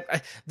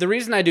caveat, the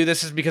reason I do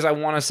this is because I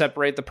want to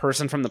separate the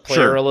person from the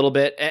player a little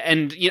bit,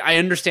 and I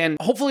understand.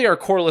 Hopefully, our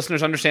core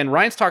listeners understand.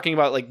 Ryan's talking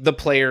about like the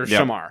player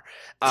Shamar.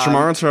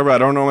 Shamar on Survivor. I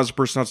don't know him as a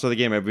person outside the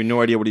game. I have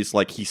no idea what he's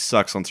like. He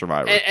sucks on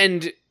Survivor.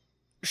 And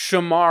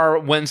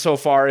Shamar went so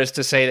far as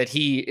to say that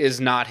he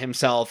is not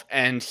himself,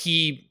 and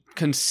he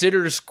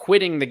considers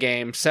quitting the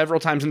game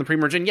several times in the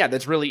pre-merge. And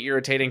that's really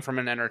irritating from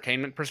an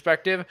entertainment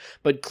perspective.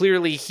 But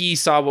clearly, he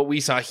saw what we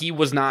saw. He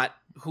was not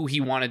who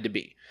he wanted to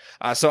be.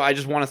 So I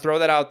just want to throw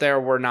that out there.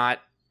 We're not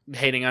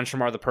hating on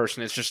Shamar the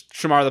person. It's just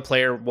Shamar the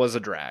player was a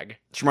drag.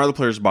 Shamar the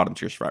player is a bottom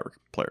tier Survivor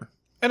player.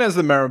 And as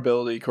the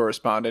memorability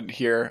correspondent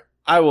here,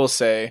 I will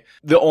say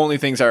the only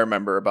things I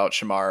remember about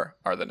Shamar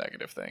are the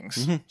negative things.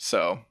 Mm-hmm.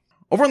 So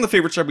over on the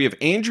favorite side, we have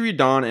Andrea,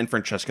 Dawn, and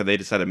Francesca. They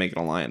decided to make an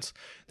alliance.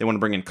 They want to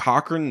bring in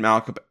Cochrane,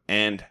 Malcolm,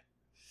 and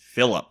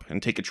Philip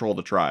and take control of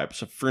the tribe.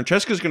 So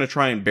Francesca's going to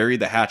try and bury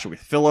the hatchet with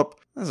Philip.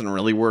 Doesn't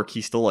really work.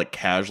 He still like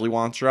casually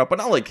wants her out, but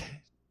not like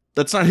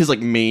that's not his like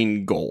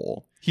main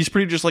goal. He's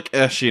pretty just like,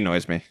 she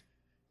annoys me.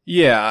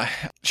 yeah,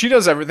 she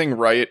does everything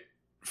right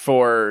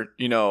for,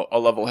 you know, a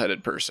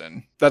level-headed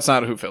person. That's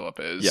not who Philip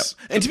is. Yep.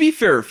 And to be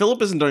fair, Philip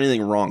hasn't done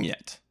anything wrong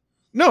yet.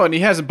 No, and he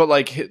hasn't, but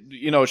like,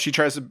 you know, she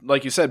tries to,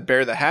 like you said,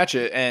 bear the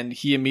hatchet, and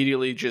he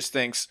immediately just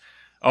thinks,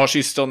 oh,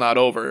 she's still not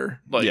over,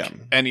 like,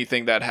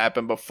 anything that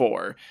happened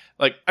before.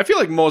 Like, I feel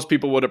like most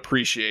people would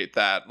appreciate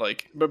that,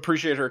 like,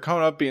 appreciate her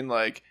coming up, being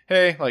like,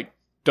 hey, like,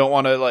 don't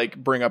want to, like,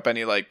 bring up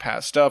any, like,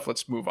 past stuff,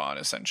 let's move on,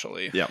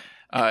 essentially. Yeah.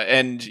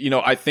 And, you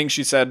know, I think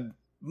she said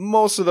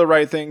most of the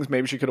right things.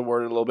 Maybe she could have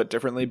worded it a little bit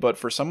differently, but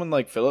for someone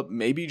like Philip,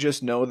 maybe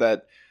just know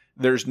that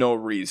there's no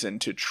reason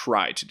to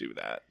try to do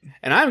that.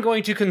 And I'm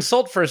going to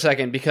consult for a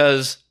second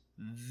because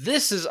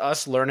this is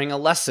us learning a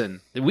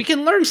lesson. We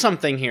can learn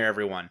something here,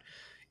 everyone.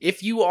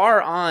 If you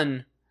are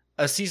on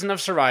a season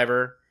of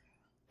Survivor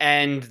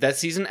and that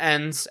season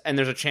ends and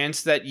there's a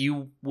chance that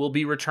you will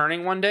be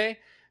returning one day,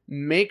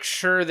 make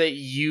sure that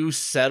you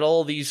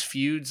settle these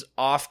feuds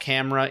off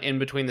camera in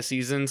between the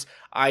seasons.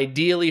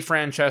 Ideally,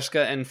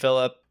 Francesca and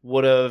Philip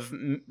would have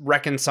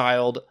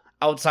reconciled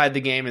outside the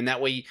game, and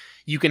that way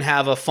you can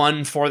have a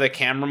fun for the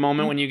camera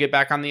moment when you get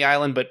back on the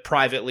island, but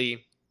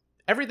privately,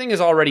 everything is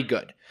already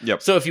good.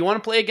 Yep. So if you want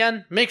to play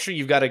again, make sure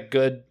you've got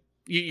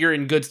you're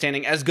in good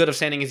standing, as good of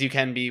standing as you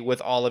can be with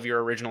all of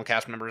your original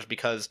cast members,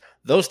 because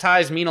those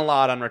ties mean a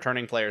lot on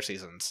returning player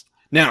seasons.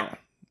 Now,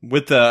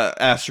 with the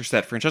asterisk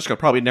that Francesca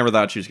probably never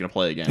thought she was going to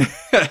play again.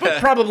 But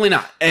probably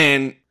not.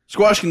 And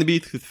squashing the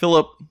beef with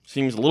Philip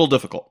seems a little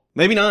difficult.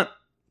 Maybe not,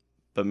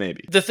 but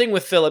maybe. The thing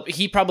with Philip,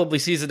 he probably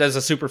sees it as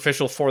a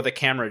superficial for the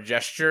camera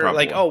gesture.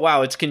 Probably. Like, oh,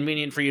 wow, it's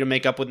convenient for you to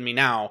make up with me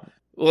now.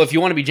 Well, if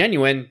you want to be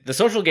genuine, the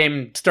social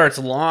game starts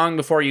long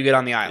before you get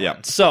on the island. Yeah.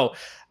 So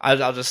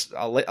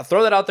I'll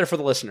throw that out there for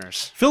the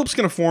listeners. Philip's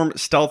going to form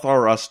Stealth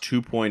R Us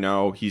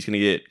 2.0. He's going to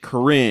get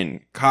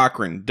Corinne,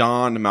 Cochrane,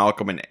 Dawn,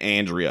 Malcolm, and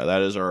Andrea.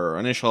 That is our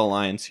initial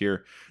alliance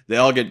here. They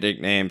all get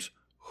nicknames.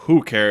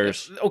 Who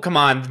cares? Oh, come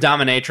on,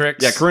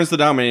 Dominatrix. Yeah, Corinne's the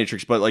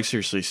Dominatrix, but like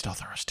seriously,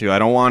 Stealth R Us 2. I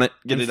don't want it.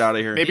 Get it out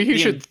of here. Maybe he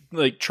should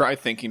like try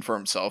thinking for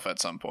himself at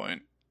some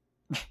point.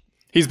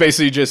 He's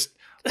basically just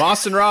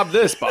Boston Rob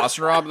this,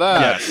 Boston Rob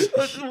that.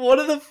 Yes. One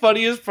of the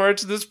funniest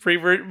parts of this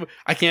Premerge,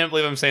 I can't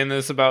believe I'm saying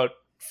this about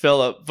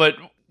Philip, but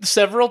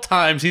several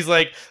times he's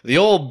like, the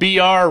old BR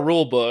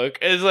rulebook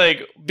is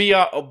like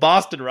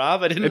Boston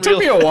Rob. It took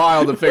me a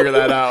while to figure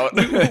that out.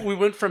 We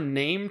went from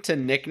name to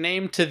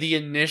nickname to the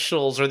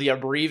initials or the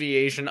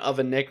abbreviation of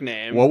a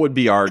nickname. What would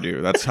BR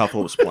do? That's how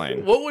Philip's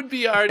playing. What would BR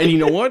do? And you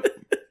know what?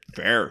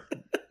 Fair.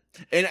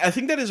 And I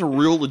think that is a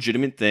real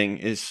legitimate thing,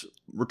 is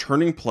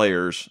returning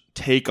players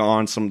take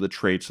on some of the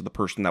traits of the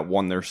person that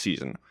won their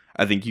season.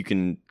 I think you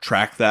can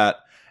track that,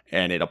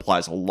 and it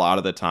applies a lot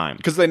of the time.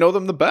 Because they know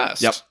them the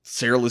best. Yep.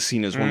 Sarah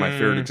Lucina is one of my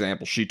favorite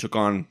examples. She took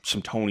on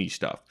some Tony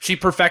stuff. She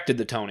perfected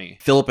the Tony.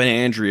 Philip and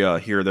Andrea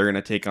here, they're going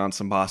to take on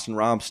some Boston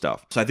Rob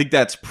stuff. So I think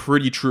that's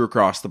pretty true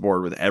across the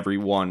board with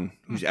everyone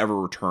who's ever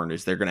returned,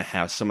 is they're going to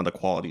have some of the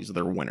qualities of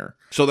their winner.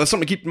 So that's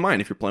something to keep in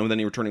mind. If you're playing with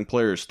any returning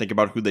players, think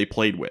about who they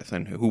played with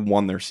and who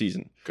won their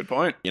season. Good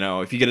point. You know,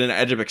 if you get an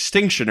Edge of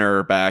Extinction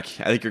error back,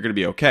 I think you're going to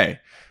be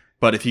okay.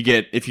 But if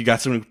you got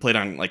someone who played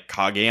on like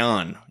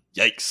Cagayan,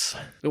 yikes.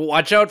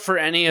 Watch out for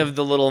any of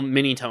the little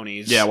mini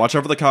Tonys. Yeah, watch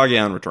out for the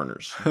Cagayan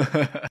returners.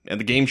 And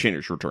the Game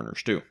Changers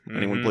returners, too.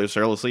 Anyone who plays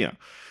Sarah Lucina.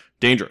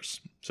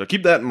 Dangerous. So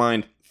keep that in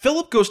mind.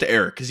 Philip goes to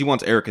Eric, because he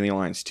wants Eric in the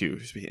alliance, too.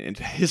 And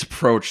his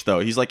approach, though,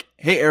 he's like,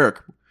 hey,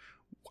 Eric,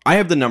 I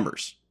have the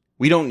numbers.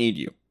 We don't need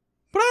you.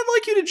 But I'd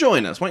like you to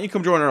join us. Why don't you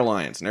come join our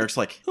alliance? And Eric's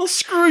like, oh,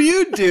 screw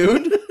you,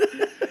 dude.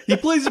 He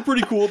plays it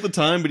pretty cool at the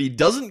time, but he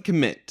doesn't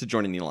commit to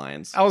joining the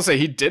alliance. I will say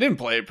he didn't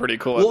play it pretty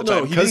cool at the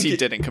time because he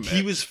didn't commit.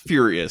 He was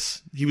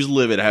furious. He was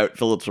livid at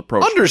Philip's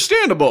approach.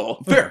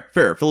 Understandable.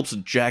 Fair. Philip's a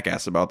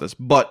jackass about this,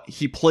 but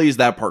he plays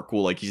that part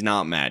cool. Like, he's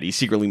not mad. He's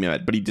secretly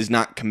mad, but he does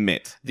not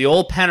commit. The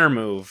old Penner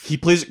move. He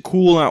plays it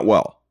cool, not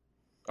well.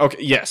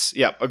 Okay, yes.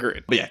 Yep,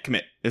 agreed. But yeah,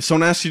 commit. If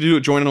someone asks you to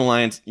join an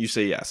alliance, you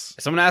say yes.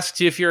 If someone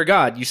asks you if you're a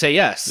god, you say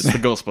yes. It's the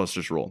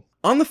Ghostbusters rule.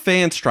 On the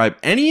fans tribe,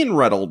 Annie and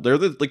Rettel, they're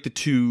the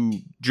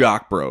two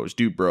jock bros,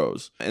 dude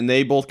bros. And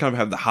they both kind of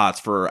have the hots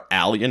for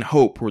Allie and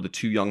Hope, who are the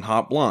two young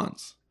hot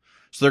blondes.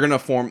 So they're going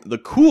to form the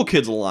Cool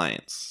Kids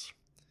Alliance.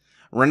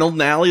 Reynolds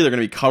and Allie, they're going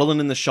to be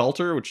cuddling in the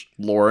shelter, which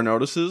Laura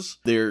notices.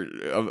 They're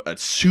a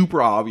super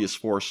obvious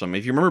foursome.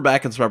 If you remember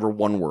back in Survivor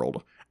One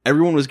World,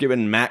 everyone was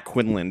giving Matt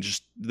Quinlan,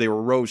 they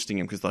were roasting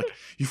him because, like,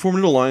 you formed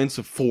an alliance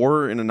of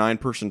 4 in a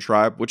 9-person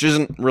tribe, which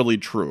isn't really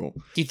true.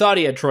 He thought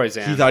he had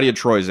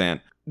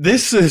Troyzan.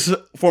 This is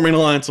forming an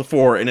alliance of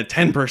 4 in a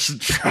 10-person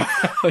tribe.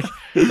 Like,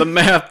 the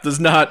math does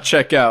not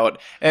check out.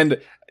 And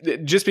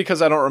just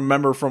because I don't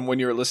remember from when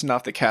you were listing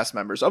off the cast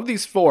members, of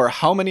these 4,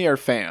 how many are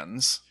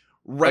fans?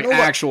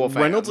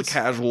 Reynolds a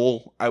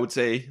casual, I would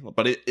say,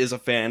 but it is a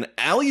fan.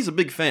 Allie's a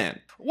big fan.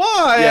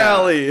 Why,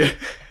 Allie?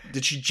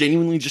 Did she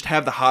genuinely just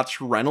have the hots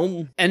for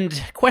Reynolds?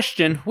 And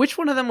question, which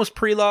one of them was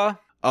pre-law?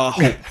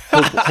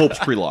 Hope's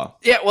pre-law.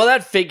 Yeah, well,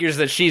 that figures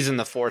that she's in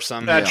the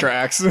foursome. That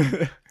tracks.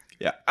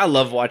 Yeah. I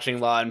love watching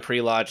Law and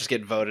pre-law just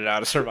get voted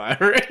out of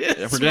Survivor.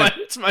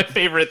 It's my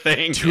favorite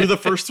thing. 2 of the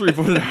first 3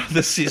 voted out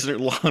this season are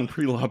Law and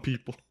pre-law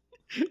people.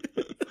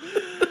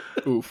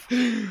 Oof.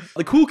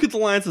 The Cool Kids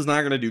Alliance is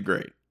not going to do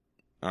great.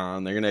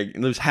 They're going to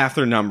lose half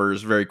their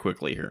numbers very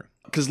quickly here.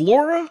 Because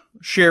Laura,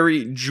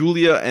 Sherry,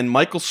 Julia, and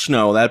Michael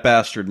Snow, that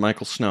bastard,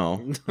 Michael Snow.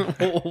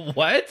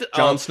 What?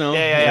 Jon Snow?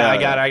 Yeah, I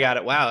got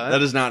it. Wow.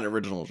 That is not an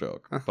original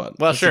joke, but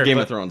well, it's sure, a Game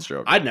of Thrones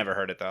joke. I'd never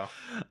heard it, though.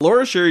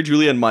 Laura, Sherry,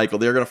 Julia, and Michael,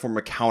 they're going to form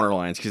a counter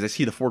alliance because I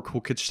see the 4 cool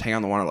kids just hang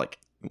on the water like,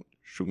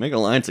 should we make an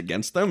alliance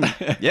against them?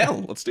 Yeah,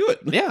 let's do it.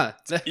 Yeah.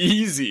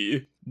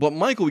 Easy. But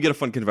Michael, we get a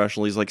fun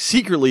confessional. He's like,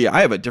 secretly,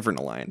 I have a different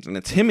alliance, and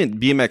it's him and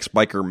BMX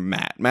biker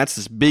Matt. Matt's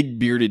this big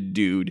bearded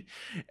dude,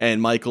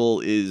 and Michael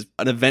is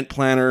an event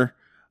planner.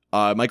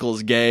 Michael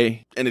is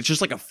gay, and it's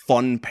just like a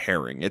fun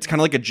pairing. It's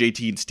kind of like a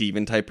JT and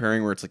Steven type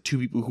pairing where it's like 2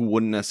 people who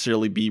wouldn't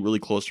necessarily be really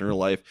close in real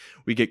life.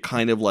 We get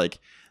kind of like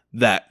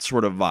that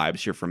sort of vibes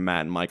here from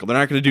Matt and Michael. They're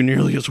not going to do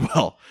nearly as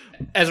well.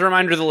 As a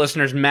reminder to the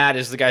listeners, Matt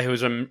is the guy who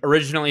was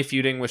originally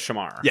feuding with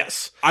Shamar.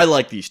 Yes. I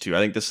like these 2. I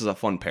think this is a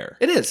fun pair.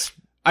 It is.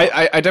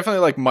 I definitely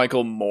like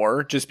Michael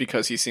more just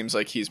because he seems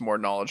like he's more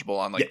knowledgeable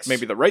on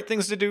maybe the right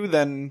things to do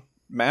than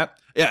Matt.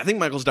 Yeah, I think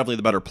Michael's definitely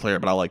the better player,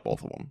 but I like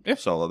both of them. Yeah.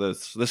 So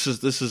this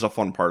is a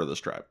fun part of this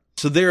tribe.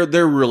 So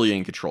they're really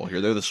in control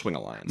here. They're the Swing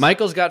Alliance.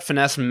 Michael's got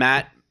finesse.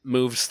 Matt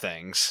moves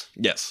things.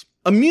 Yes.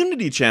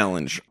 Immunity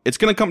challenge. It's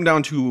going to come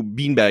down to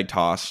beanbag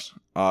toss,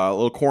 a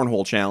little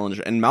cornhole challenge,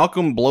 and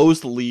Malcolm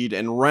blows the lead,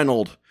 and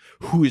Reynolds,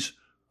 who is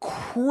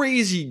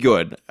crazy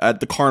good at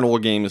the carnival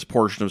games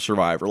portion of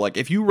Survivor. Like,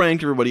 if you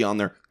ranked everybody on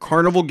their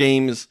carnival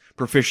games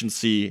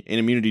proficiency in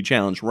immunity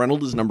challenge,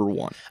 Reynolds is number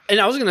 1.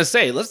 And I was going to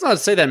say, let's not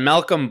say that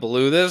Malcolm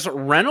blew this.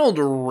 Reynolds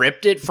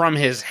ripped it from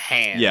his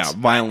hands. Yeah,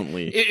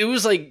 violently. It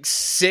was like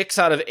 6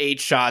 out of 8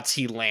 shots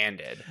he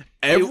landed.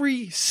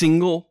 Every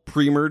single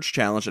pre-merge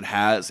challenge that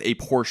has a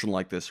portion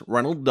like this,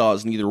 Reynolds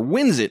does and either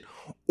wins it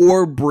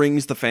or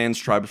brings the fans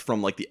tribe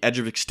from like the edge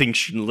of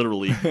extinction,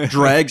 literally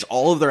drags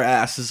all of their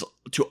asses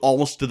to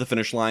almost to the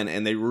finish line,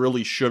 and they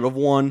really should have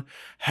won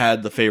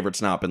had the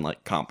favorites not been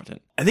like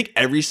competent. I think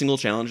every single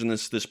challenge in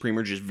this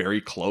pre-merge is very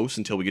close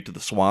until we get to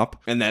the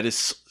swap, and that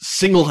is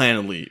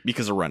single-handedly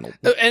because of Reynolds.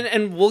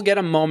 And we'll get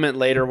a moment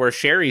later where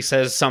Sherry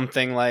says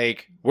something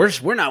like,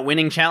 we're not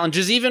winning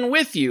challenges even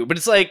with you, but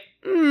it's like,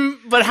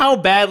 but how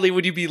badly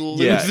would you be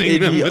losing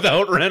them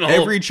without Reynolds?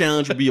 Every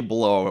challenge would be a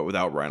blowout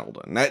without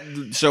Reynolds.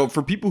 And so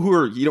for people who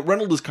are,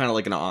 Reynolds is kind of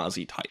like an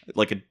Aussie type,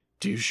 like a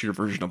douchier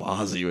version of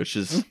Aussie, which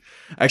is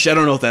actually, I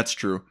don't know if that's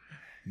true.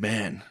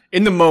 Man,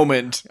 in the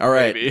moment. All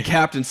right, maybe.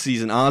 Captain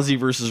season, Aussie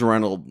versus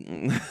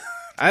Reynolds.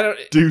 I don't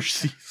douche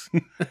season.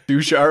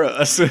 Douchara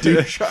us.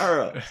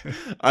 Douchara.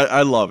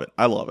 I love it.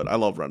 I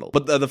love Reynolds.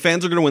 But the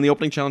fans are going to win the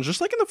opening challenge just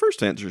like in the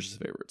first Answers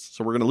Favorites.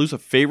 So we're going to lose a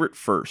favorite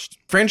first.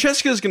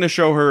 Francesca is going to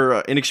show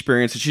her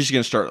inexperience, and she's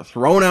going to start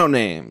throwing out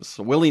names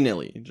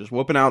willy-nilly, just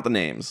whooping out the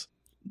names.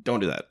 Don't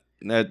do that.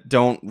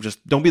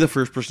 Don't be the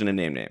first person to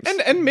name names.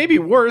 And maybe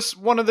worse,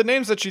 one of the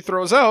names that she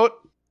throws out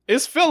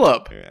is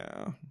Philip.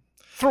 Yeah.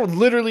 Throw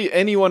literally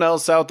anyone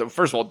else out there.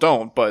 First of all,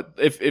 don't. But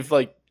if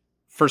like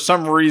for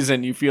some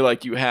reason you feel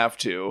like you have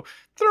to,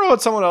 throw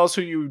out someone else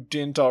who you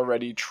didn't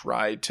already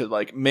try to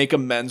like make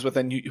amends with,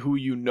 and who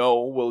you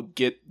know will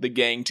get the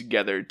gang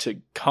together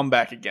to come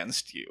back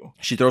against you.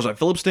 She throws out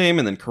Philip's name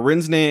and then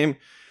Corinne's name.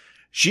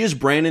 She has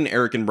Brandon,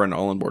 Eric, and Brenda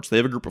all on board. So they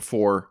have a group of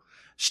 4.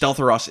 Stealth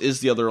or Us is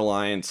the other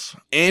alliance.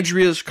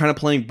 Andrea's kind of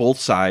playing both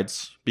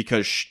sides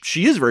because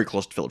she is very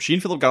close to Philip. She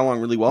and Philip got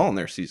along really well in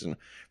their season.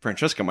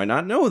 Francesca might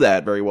not know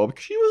that very well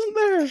because she wasn't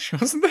there. She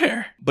wasn't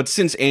there. But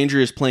since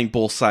Andrea is playing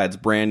both sides,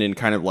 Brandon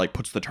kind of like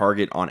puts the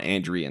target on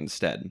Andrea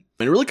instead.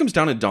 And it really comes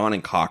down to Dawn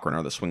and Cochran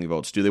are the swing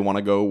votes. Do they want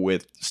to go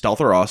with Stealth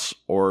or Us,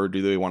 or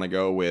do they want to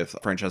go with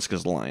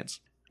Francesca's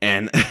alliance?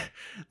 And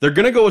they're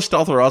going to go with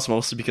Stealth or Us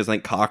mostly because I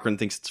think Cochran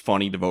thinks it's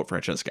funny to vote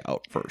Francesca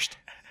out first.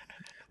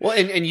 Well,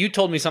 and you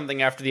told me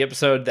something after the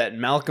episode that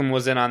Malcolm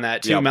was in on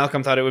that too. Yep.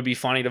 Malcolm thought it would be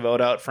funny to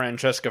vote out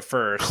Francesca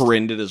first.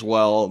 Corinne did as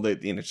well.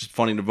 It's just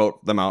funny to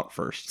vote them out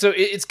first. So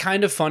it's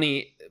kind of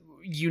funny.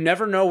 You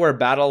never know where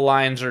battle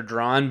lines are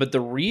drawn, but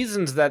the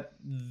reasons that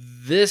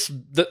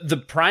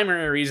the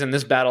primary reason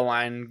this battle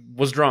line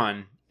was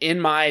drawn,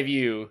 in my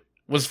view,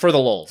 was for the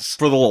lulz.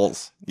 For the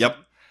lulz. Yep.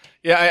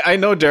 Yeah, I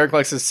know Derek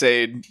likes to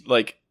say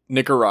like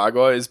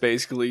Nicaragua is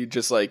basically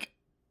just like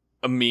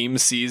a meme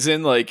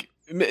season. Like,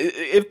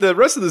 if the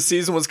rest of the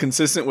season was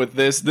consistent with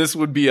this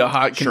would be a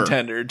hot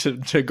contender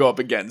to go up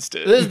against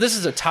it. This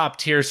is a top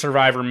tier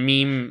Survivor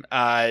meme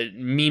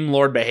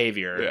lord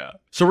behavior. Yeah.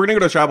 So we're gonna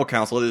go to Tribal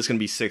Council. It is gonna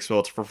be 6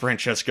 votes for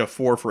Francesca,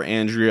 4 for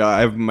Andrea.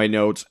 I have my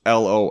notes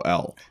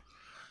LOL.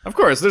 Of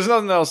course, there's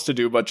nothing else to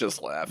do but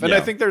just laugh. And yeah.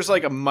 I think there's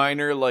like a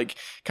minor, like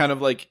kind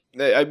of like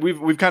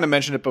we've kind of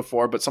mentioned it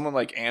before, but someone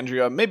like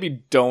Andrea, maybe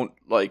don't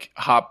like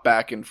hop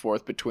back and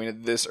forth between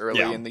it this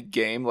early in the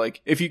game.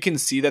 Like if you can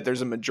see that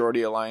there's a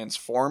majority alliance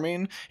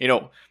forming,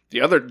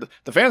 the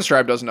fans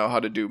tribe doesn't know how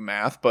to do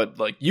math, but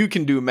like you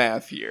can do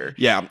math here.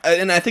 Yeah,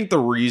 and I think the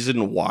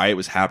reason why it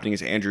was happening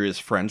is Andrea is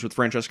friends with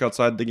Francesca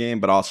outside the game,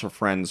 but also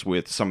friends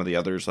with some of the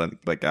others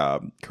like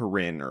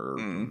Corinne or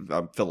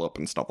Philip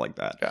and stuff like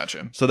that.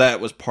 Gotcha. So that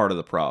was part of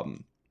the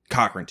problem.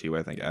 Cochran too,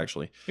 I think,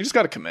 actually. You just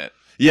got to commit.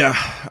 Yeah,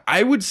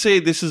 I would say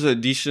this is a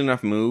decent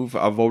enough move.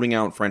 Voting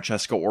out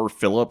Francesca or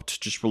Philip to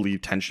just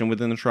relieve tension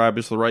within the tribe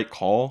is the right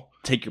call.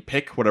 Take your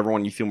pick, whatever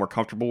one you feel more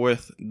comfortable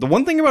with. The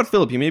one thing about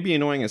Philip, he may be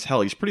annoying as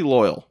hell. He's pretty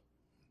loyal.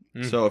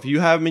 So if you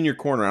have him in your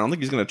corner, I don't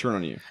think he's going to turn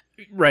on you.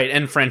 Right,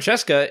 and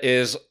Francesca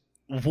is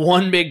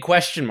one big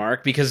question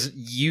mark because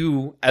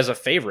you, as a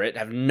favorite,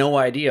 have no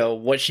idea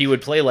what she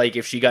would play like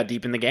if she got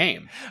deep in the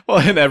game. Well,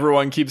 and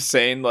everyone keeps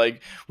saying,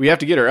 like, we have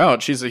to get her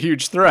out. She's a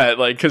huge threat,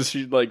 like, because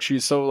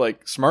she's so,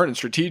 like, smart and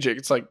strategic.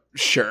 It's like,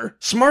 sure.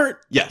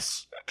 Smart?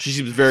 Yes. She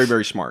seems very,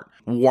 very smart.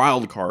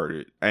 Wild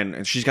card.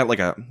 And she's got, like,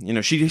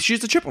 she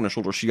has a chip on her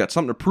shoulder. She got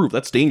something to prove.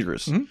 That's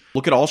dangerous. Mm-hmm.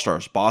 Look at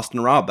All-Stars. Boston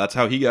Rob. That's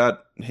how he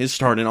got his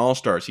start in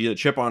All-Stars. He had a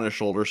chip on his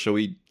shoulder, so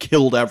he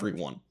killed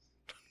everyone.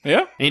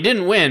 Yeah. And he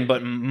didn't win,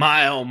 but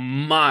my, oh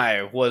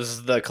my,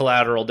 was the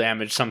collateral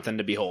damage something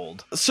to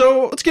behold.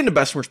 So let's get into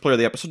best and worst player of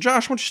the episode.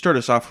 Josh, why don't you start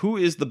us off? Who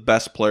is the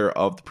best player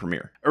of the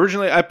premiere?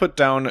 Originally, I put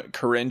down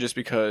Corinne just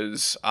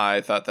because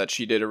I thought that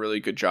she did a really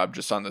good job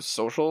just on the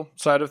social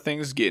side of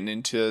things, getting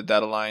into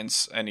that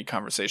alliance, any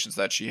conversations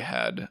that she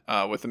had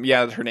with them.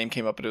 Yeah, her name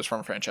came up, but it was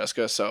from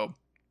Francesca, so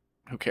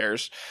who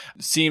cares?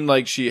 It seemed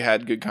like she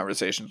had good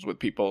conversations with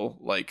people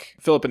like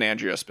Philip and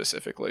Andrea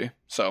specifically.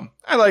 So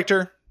I liked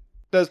her.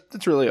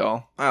 That's really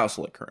all. I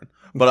also like Corinne.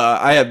 But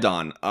I have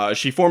Dawn.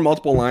 She formed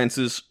multiple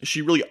alliances.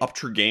 She really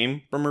upped her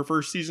game from her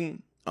first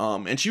season.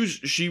 And she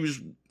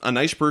was a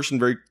nice person,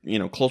 very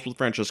close with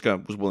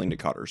Francesca, was willing to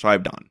cut her. So I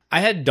have Dawn. I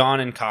had Dawn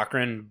and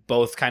Cochran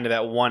both kind of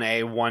at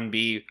 1A,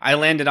 1B. I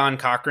landed on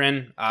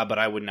Cochran, but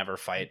I would never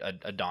fight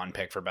a Dawn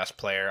pick for best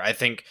player. I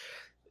think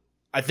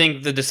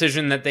the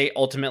decision that they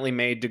ultimately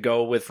made to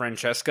go with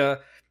Francesca,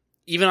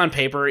 even on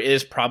paper,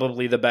 is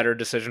probably the better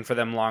decision for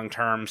them long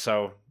term.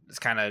 So it's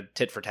kind of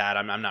tit for tat.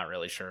 I'm not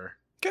really sure.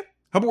 Okay.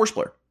 How about worst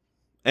player?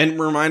 And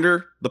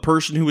reminder, the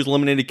person who was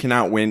eliminated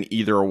cannot win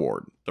either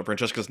award. So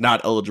Francesca's not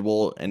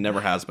eligible and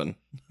never has been.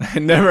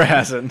 Never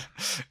hasn't.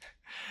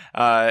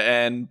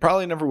 And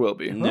probably never will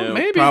be. No, well,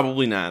 maybe.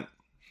 Probably not.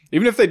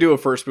 Even if they do a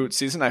first boot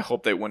season, I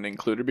hope they wouldn't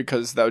include her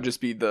because that would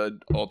just be the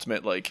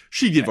ultimate, like...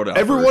 She'd get voted out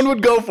everyone first.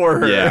 Would go for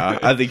her. Yeah,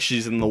 I think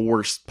she's in the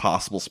worst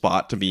possible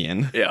spot to be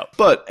in. Yeah.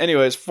 But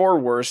anyways, for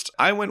worst,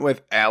 I went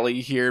with Allie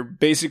here.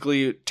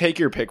 Basically, take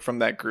your pick from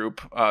that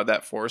group,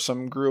 that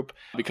foursome group,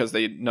 because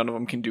none of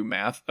them can do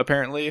math,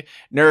 apparently.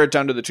 Narrow it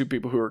down to the two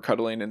people who are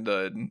cuddling in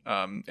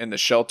the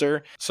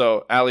shelter.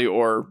 So Allie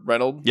or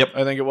Reynold, yep.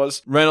 I think it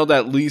was. Reynold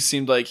at least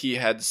seemed like he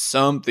had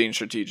something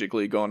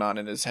strategically going on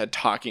in his head,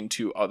 talking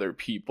to other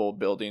people,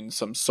 building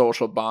some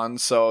social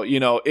bonds. So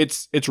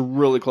it's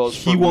really close.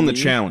 He won the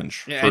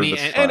challenge. Yeah,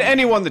 and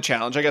he won the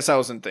challenge. I guess I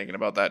wasn't thinking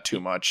about that too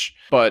much,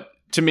 but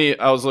to me,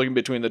 I was looking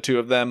between the two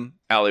of them.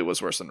 Allie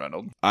was worse than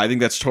Reynold. I think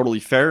that's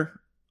totally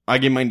fair. I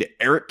give mine to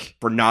Eric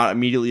for not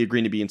immediately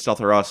agreeing to be in Stealth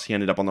or Us. He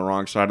ended up on the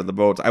wrong side of the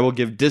boat. I will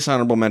give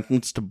dishonorable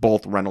mentions to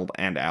both Reynold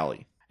and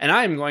Allie. And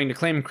I am going to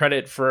claim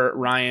credit for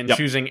Ryan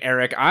choosing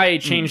Eric. I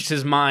changed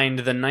his mind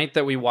the night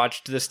that we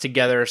watched this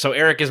together, so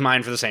Eric is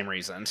mine for the same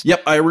reasons.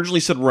 Yep, I originally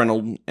said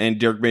Reynold, and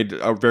Derek made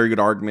a very good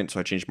argument,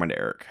 so I changed mine to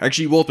Eric.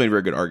 Actually, you both made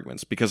very good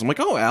arguments, because I'm like,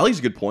 oh, Allie's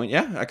a good point.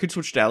 Yeah, I could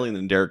switch to Allie, and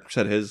then Derek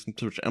said his.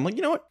 And I'm like,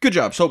 you know what? Good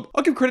job. So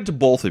I'll give credit to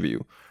both of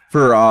you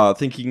for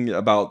thinking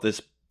about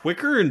this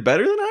quicker and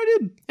better than I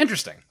did.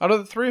 Interesting. Out of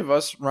the three of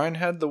us, Ryan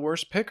had the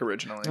worst pick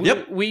originally.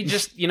 Yep. We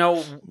just,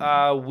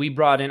 we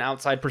brought in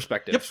outside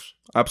perspectives. Yep.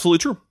 Absolutely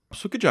true.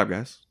 So good job,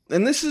 guys.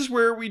 And this is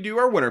where we do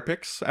our winner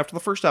picks after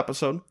the first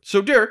episode.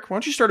 So Derek, why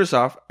don't you start us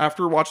off?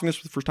 After watching this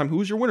for the first time, who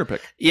was your winner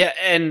pick? Yeah,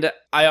 and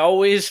I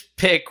always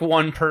pick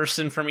one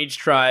person from each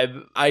tribe.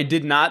 I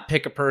did not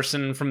pick a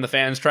person from the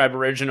fans tribe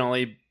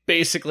originally,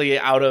 basically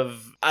out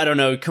of,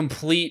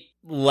 complete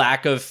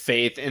lack of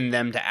faith in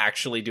them to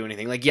actually do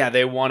anything. Like, yeah,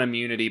 they won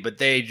immunity, but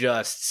they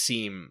just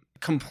seem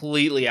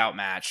completely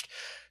outmatched.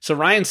 So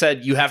Ryan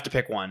said, you have to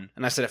pick one.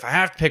 And I said, if I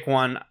have to pick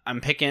one,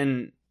 I'm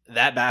picking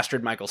that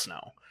bastard Michael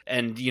Snow.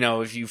 And,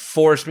 if you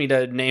force me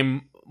to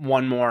name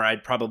one more,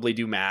 I'd probably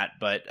do Matt,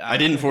 but... I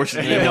didn't force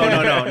you.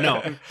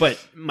 No.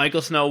 But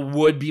Michael Snow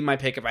would be my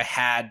pick if I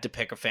had to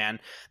pick a fan.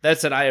 That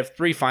said, I have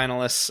 3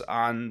 finalists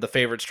on the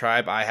favorites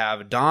tribe. I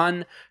have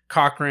Dawn,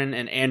 Cochran,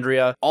 and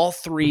Andrea. All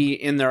 3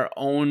 in their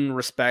own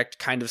respect,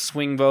 kind of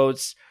swing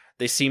votes.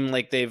 They seem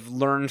like they've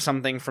learned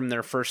something from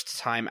their first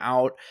time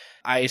out.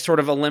 I sort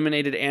of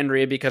eliminated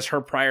Andrea because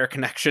her prior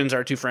connections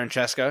are to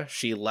Francesca.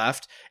 She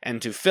left.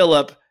 And to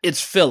Philip,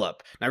 it's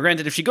Philip. Now,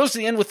 granted, if she goes to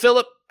the end with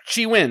Philip,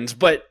 she wins.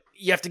 But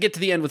you have to get to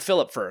the end with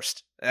Philip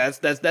first.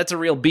 That's a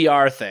real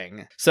BR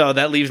thing. So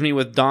that leaves me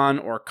with Dawn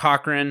or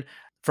Cochran.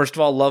 First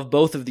of all, love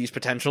both of these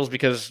potentials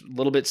because a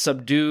little bit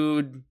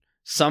subdued,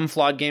 some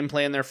flawed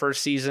gameplay in their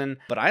first season.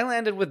 But I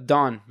landed with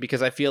Dawn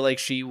because I feel like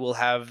she will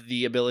have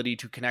the ability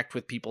to connect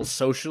with people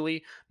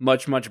socially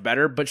much, much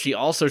better. But she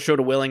also showed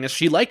a willingness.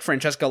 She liked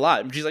Francesca a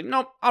lot. And she's like,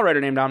 nope, I'll write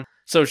her name down.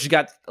 So she's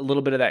got a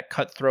little bit of that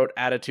cutthroat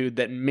attitude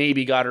that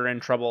maybe got her in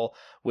trouble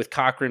with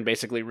Cochran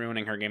basically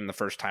ruining her game the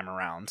first time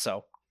around.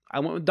 So I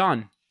went with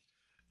Dawn.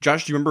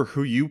 Josh, do you remember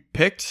who you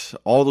picked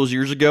all those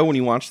years ago when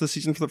you watched the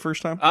season for the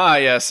first time?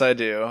 Yes, I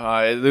do.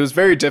 It was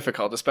very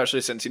difficult,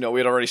 especially since, we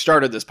had already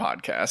started this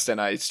podcast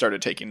and I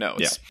started taking notes.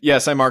 Yeah.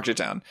 Yes, I marked it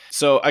down.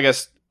 So I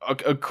guess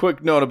a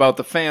quick note about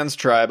the fans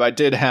tribe. I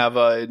did have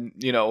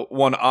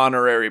one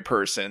honorary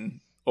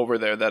person over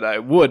there that I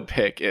would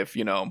pick if,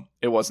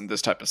 it wasn't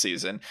this type of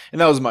season.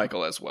 And that was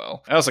Michael as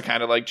well. I also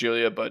kind of like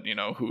Julia, but,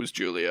 who's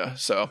Julia?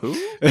 So Who?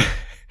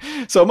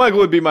 So Michael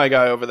would be my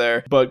guy over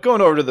there. But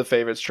going over to the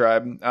favorites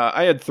tribe,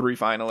 I had 3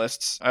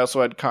 finalists. I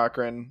also had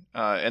Cochran,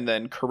 and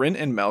then Corinne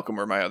and Malcolm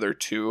were my other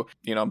 2.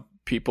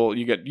 People,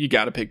 you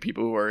got to pick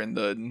people who are in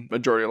the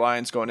majority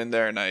alliance going in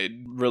there. And I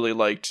really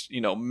liked,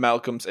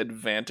 Malcolm's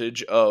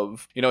advantage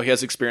of, he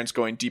has experience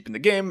going deep in the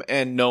game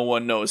and no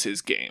one knows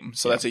his game.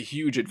 So that's a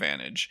huge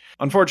advantage.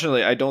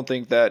 Unfortunately, I don't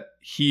think that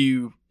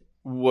he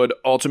would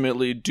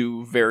ultimately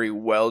do very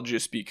well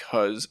just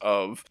because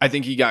of, I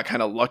think he got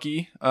kind of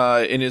lucky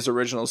in his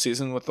original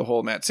season with the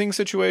whole Matt Singh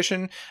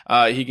situation.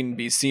 He can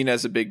be seen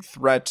as a big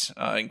threat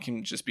and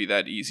can just be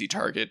that easy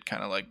target,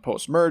 kind of like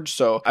post-merge.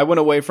 So I went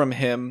away from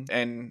him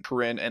and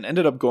Corinne and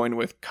ended up going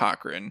with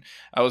Cochran.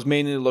 I was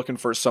mainly looking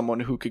for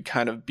someone who could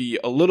kind of be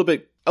a little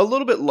bit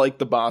like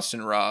the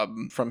Boston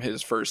Rob from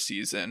his first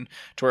season,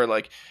 to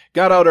where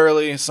got out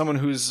early, someone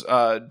who's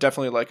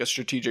definitely a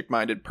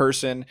strategic-minded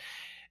person.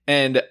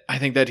 And I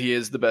think that he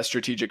is the best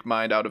strategic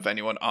mind out of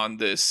anyone on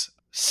this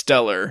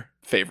stellar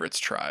favorites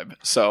tribe.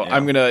 So yeah.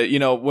 I'm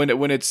gonna,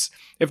 when it's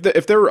if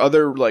there were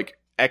other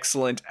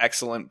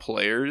excellent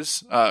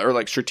players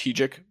or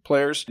strategic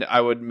players,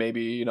 I would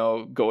maybe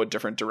go a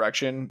different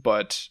direction.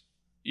 But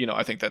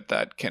I think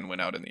that can win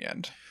out in the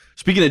end.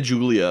 Speaking of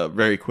Julia,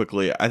 very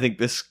quickly, I think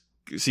this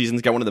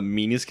season's got one of the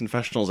meanest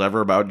confessionals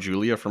ever about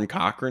Julia from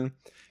Cochran,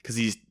 because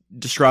he's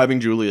describing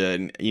Julia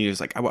and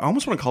he's like, I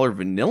almost want to call her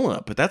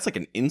vanilla, but that's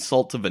an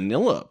insult to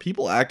vanilla.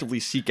 People actively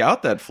seek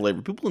out that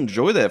flavor. People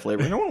enjoy that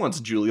flavor. No one wants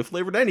Julia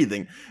flavored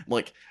anything. I'm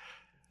like,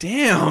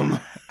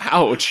 damn,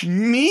 ouch,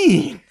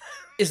 mean.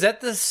 Is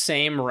that the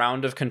same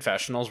round of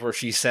confessionals where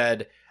she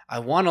said, I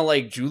want to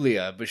like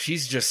Julia, but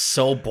she's just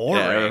so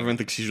boring? Yeah, everyone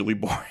thinks she's really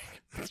boring.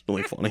 It's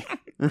really funny.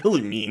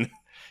 Really mean.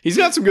 He's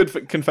got some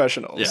good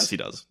confessionals. Yes, he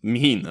does.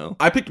 Mean, though.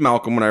 I picked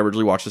Malcolm when I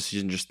originally watched the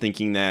season, just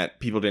thinking that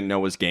people didn't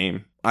know his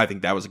game. I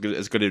think that was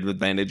as good an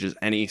advantage as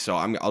any, so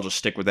I'll just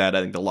stick with that. I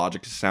think the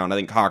logic is sound. I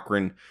think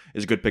Cochran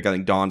is a good pick. I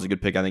think Dawn's a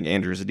good pick. I think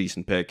Andrew's a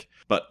decent pick.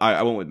 But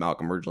I went with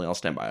Malcolm originally. I'll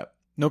stand by it.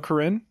 No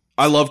Corinne?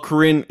 I love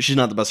Corinne. She's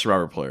not the best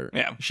Survivor player.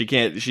 Yeah. She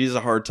has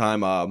a hard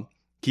time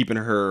keeping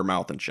her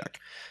mouth in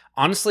check.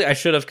 Honestly, I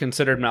should have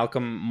considered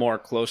Malcolm more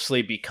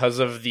closely because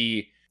of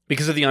the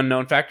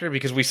unknown factor,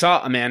 because we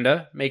saw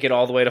Amanda make it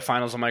all the way to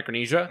finals of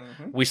Micronesia.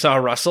 Mm-hmm. We saw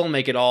Russell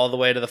make it all the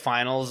way to the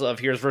finals of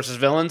Heroes vs.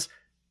 Villains.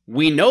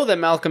 We know that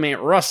Malcolm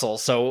ain't Russell,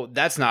 so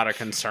that's not a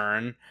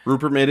concern.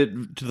 Rupert made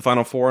it to the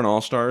Final Four in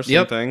All-Stars,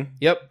 same thing.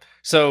 Yep.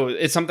 So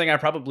it's something I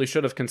probably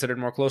should have considered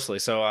more closely.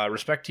 So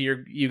respect to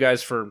you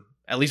guys for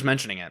at least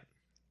mentioning it.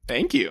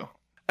 Thank you.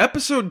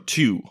 Episode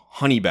 2,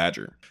 Honey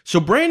Badger. So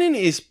Brandon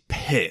is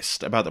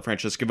pissed about the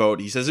Francesca vote.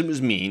 He says it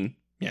was mean.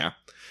 Yeah.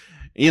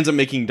 He ends up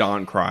making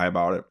Dawn cry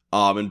about it.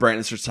 And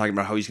Brandon starts talking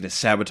about how he's going to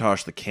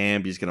sabotage the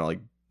camp. He's going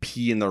to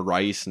pee in the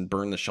rice and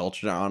burn the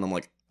shelter down. I'm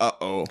like,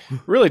 uh-oh.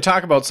 Really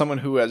talk about someone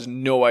who has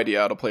no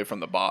idea how to play from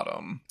the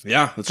bottom.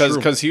 Yeah, that's true.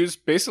 Because he was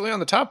basically on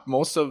the top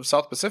most of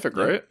South Pacific,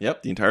 right?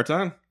 Yep, the entire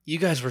time. You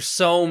guys were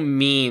so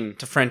mean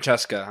to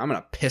Francesca. I'm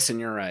going to piss in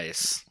your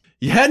rice.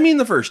 You had me in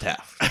the first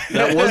half.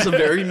 That was a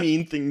very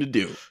mean thing to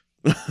do.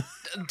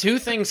 Two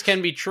things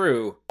can be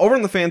true. Over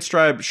in the fans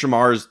tribe,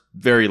 Shamar is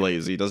very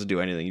lazy. He doesn't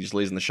do anything. He just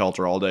lays in the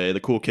shelter all day.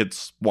 The cool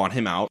kids want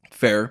him out.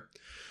 Fair.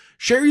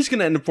 Sherry's going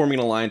to end up forming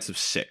an alliance of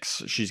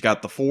 6. She's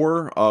got the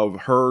 4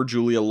 of her,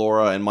 Julia,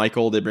 Laura, and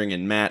Michael. They bring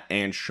in Matt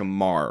and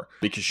Shamar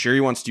because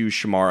Sherry wants to use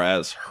Shamar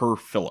as her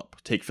Philip.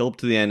 Take Philip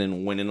to the end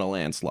and win in a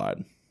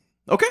landslide.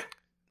 Okay.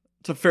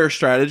 It's a fair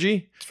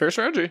strategy. It's a fair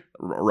strategy.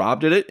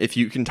 Rob did it. If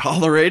you can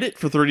tolerate it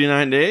for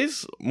 39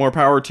 days, more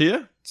power to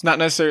you. It's not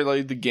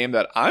necessarily the game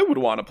that I would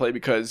want to play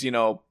because,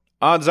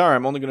 odds are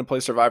I'm only going to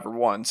play Survivor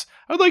once.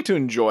 I would like to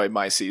enjoy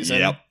my season.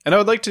 Yep. And I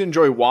would like to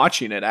enjoy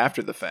watching it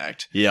after the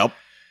fact. Yep.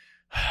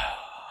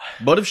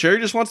 But if Sherry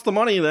just wants the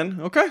money,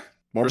 then okay.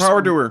 More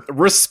power to her.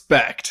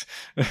 Respect.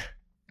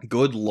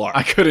 Good luck.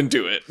 I couldn't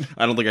do it.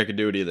 I don't think I could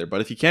do it either.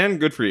 But if you can,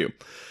 good for you.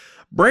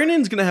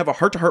 Brandon's going to have a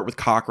heart-to-heart with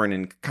Cochran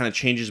and kind of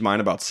change his mind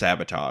about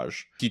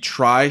sabotage. He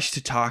tries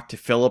to talk to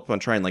Philip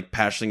and try and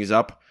patch things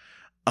up.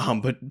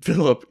 But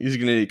Philip is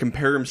going to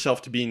compare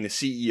himself to being the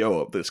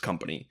CEO of this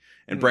company.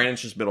 And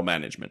Brandon's just middle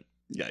management.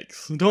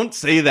 Yikes. Don't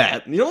say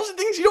that. Those are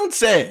things you don't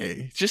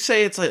say. Just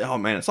say it's oh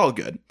man, it's all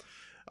good.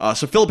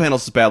 So Philip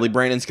handles this badly.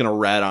 Brandon's going to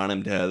rat on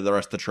him to the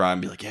rest of the tribe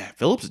and be like, yeah,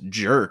 Philip's a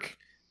jerk.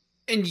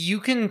 And you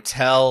can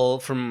tell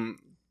from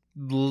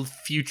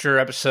future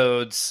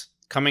episodes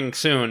coming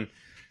soon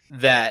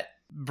that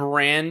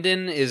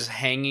Brandon is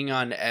hanging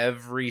on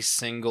every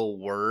single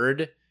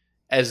word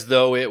as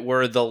though it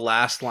were the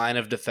last line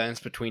of defense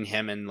between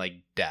him and like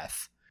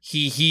death.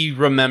 He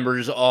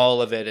remembers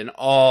all of it, and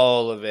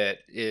all of it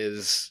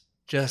is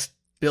just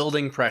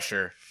building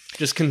pressure,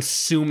 just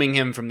consuming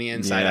him from the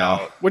inside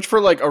out. Which for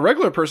like a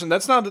regular person,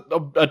 that's not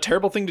a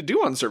terrible thing to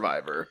do on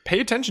Survivor. Pay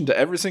attention to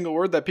every single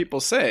word that people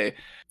say.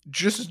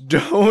 Just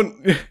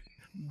don't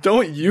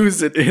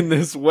use it in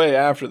this way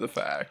after the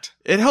fact.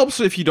 It helps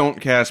if you don't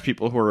cast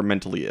people who are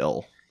mentally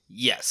ill.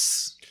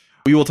 Yes.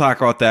 We will talk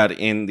about that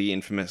in the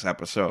infamous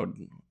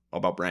episode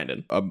about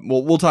Brandon.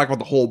 We'll talk about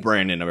the whole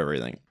Brandon of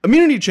everything.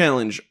 Immunity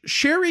challenge.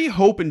 Sherry,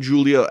 Hope, and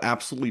Julia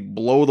absolutely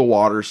blow the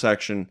water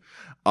section,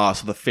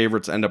 so the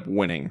favorites end up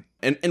winning.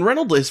 And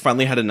Reynolds has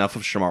finally had enough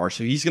of Shamar,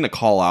 so he's going to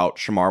call out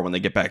Shamar when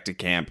they get back to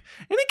camp.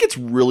 And it gets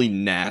really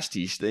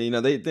nasty.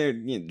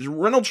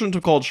 Reynolds shouldn't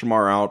have called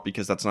Shamar out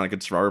because that's not a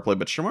good Survivor play,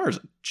 but Shamar is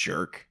a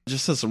jerk.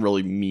 Just says some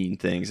really mean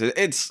things.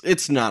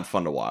 It's not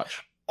fun to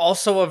watch.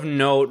 Also of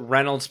note,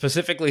 Reynolds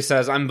specifically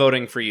says, I'm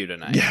voting for you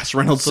tonight. Yes,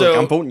 Reynolds says,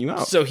 I'm voting you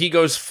out. So he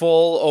goes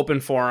full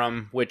open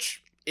forum,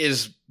 which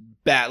is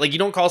bad. Like, you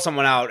don't call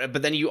someone out,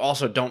 but then you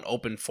also don't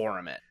open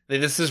forum it.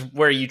 This is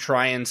where you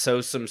try and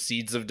sow some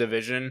seeds of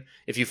division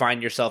if you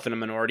find yourself in a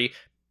minority.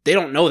 They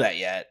don't know that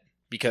yet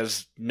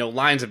because no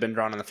lines have been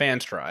drawn on the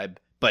fans tribe.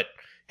 But,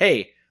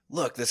 hey,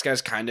 look, this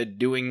guy's kind of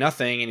doing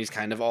nothing, and he's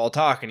kind of all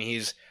talk, and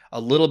he's a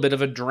little bit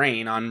of a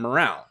drain on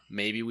morale.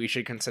 Maybe we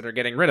should consider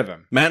getting rid of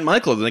him. Matt and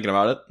Michael are thinking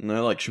about it, and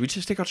they're like, should we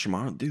just take out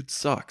Shamar? Dude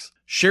sucks.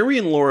 Sherry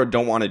and Laura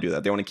don't want to do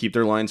that. They want to keep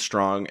their line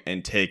strong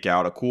and take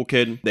out a cool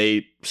kid.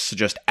 They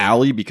suggest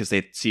Allie because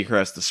they see her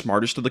as the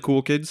smartest of the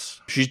cool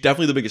kids. She's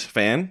definitely the biggest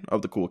fan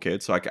of the cool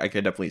kids, so I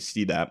could definitely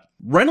see that.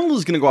 Reynolds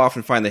is going to go off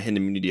and find the hidden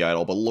immunity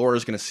idol, but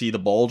Laura's going to see the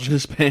bulge in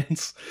his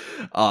pants.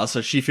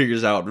 So she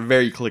figures out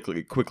very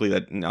quickly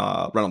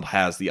that Reynolds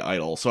has the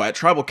idol. So at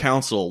Tribal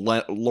Council,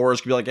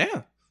 Laura's going to be like,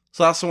 yeah,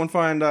 saw someone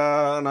find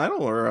an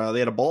idol, or they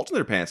had a bulge in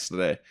their pants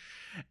today.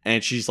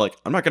 And she's like,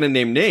 I'm not going to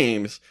name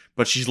names,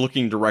 but she's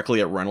looking directly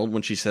at Reynolds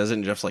when she says it,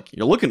 and Jeff's like,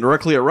 you're looking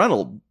directly at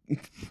Reynolds.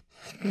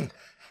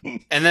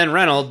 And then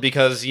Reynolds,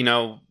 because,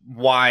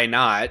 why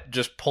not,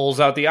 just pulls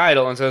out the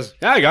idol and says,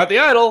 yeah, I got the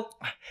idol.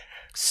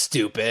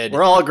 Stupid.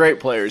 We're all great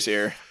players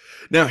here.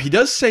 Now, he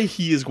does say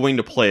he is going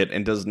to play it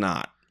and does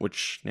not,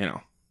 which,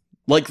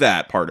 like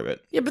that part of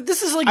it. Yeah, but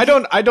this is like...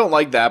 I don't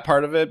like that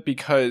part of it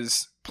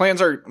because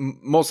plans aren't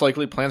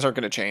going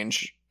to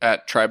change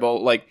at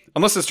tribal, like,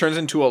 unless this turns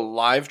into a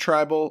live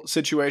tribal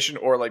situation,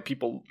 or like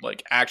people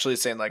like actually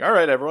saying like, all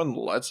right, everyone,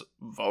 let's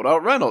vote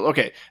out Reynolds.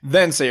 Okay,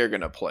 then say you're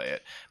going to play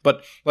it.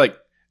 But like,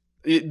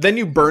 then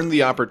you burn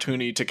the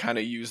opportunity to kind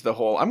of use the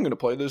whole, I'm going to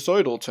play this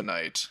idol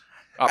tonight.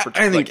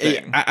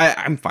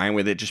 I'm fine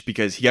with it just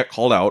because he got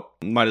called out.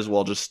 Might as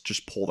well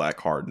just pull that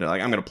card.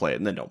 Like, I'm going to play it,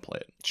 and then don't play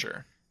it.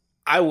 Sure.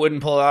 I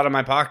wouldn't pull it out of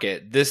my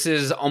pocket. This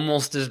is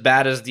almost as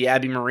bad as the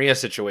Abby Maria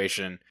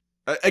situation.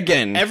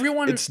 Again,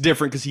 it's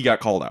different because he got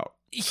called out.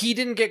 He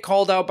didn't get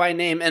called out by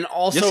name, and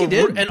also... Yes, he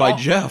did, by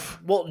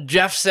Jeff. Well,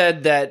 Jeff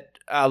said that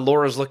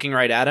Laura's looking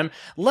right at him,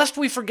 lest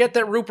we forget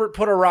that Rupert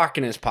put a rock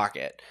in his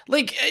pocket.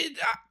 Like,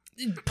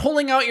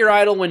 pulling out your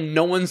idol when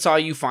no one saw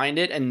you find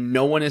it and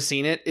no one has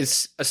seen it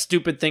is a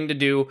stupid thing to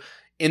do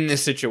in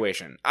this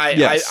situation.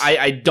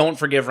 I don't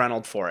forgive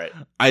Reynolds for it.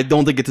 I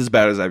don't think it's as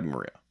bad as Abby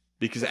Maria.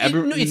 Because Abby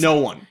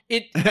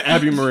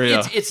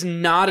Maria. It's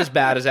not as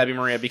bad as Abby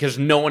Maria because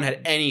no one had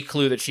any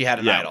clue that she had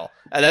an idol.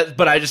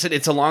 But I just said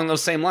it's along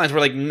those same lines where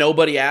like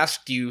nobody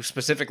asked you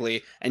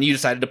specifically and you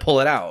decided to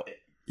pull it out.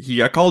 He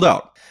got called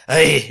out.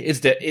 Hey, it's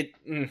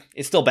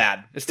still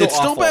bad. It's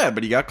still bad,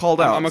 but he got called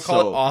out. I'm gonna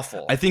call it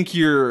awful. I think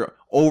you're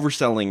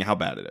overselling how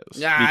bad it is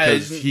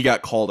because he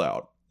got called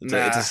out.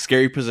 It's a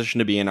scary position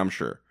to be in, I'm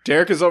sure.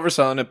 Derek is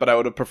overselling it, but I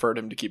would have preferred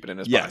him to keep it in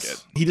his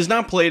pocket. He does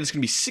not play it. It's going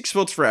to be 6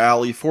 votes for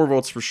Allie, 4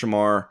 votes for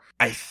Shamar.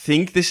 I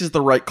think this is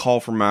the right call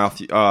for Matt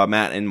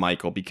and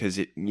Michael because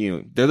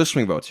they're the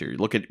swing votes here. You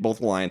look at both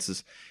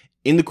alliances.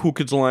 In the Cool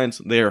Kids Alliance,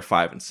 they are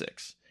 5 and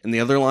 6. In the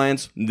other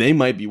alliance, they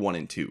might be 1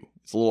 and 2.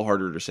 It's a little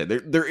harder to say.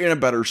 They're in a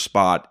better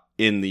spot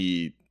in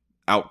the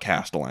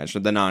Outcast Alliance, or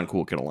the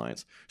non-Cool Kid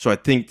Alliance. So I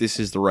think this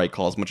is the right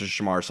call. As much as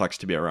Shamar sucks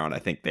to be around, I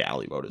think the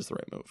Allie vote is the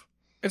right move.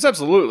 It's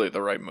absolutely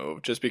the right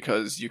move, just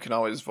because you can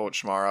always vote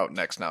Shamar out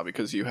next now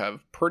because you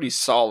have pretty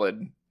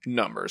solid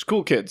numbers.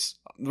 Cool Kids,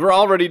 we're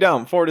already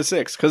down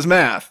 4-6 because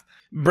math.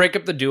 Break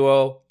up the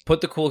duo,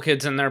 put the Cool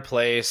Kids in their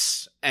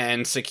place,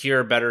 and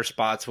secure better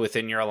spots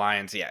within your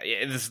alliance. Yeah,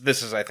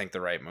 this is, I think,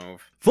 the right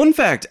move. Fun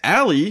fact,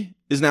 Allie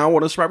is now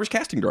one of Survivor's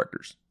casting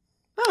directors.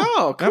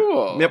 Oh,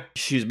 cool. Yep,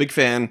 she's a big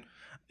fan.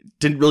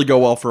 Didn't really go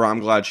well for her. I'm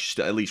glad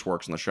she at least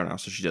works on the show now,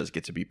 so she does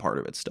get to be part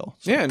of it still.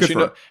 So yeah,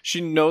 and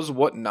she knows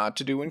what not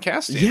to do in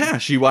casting. Yeah,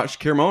 she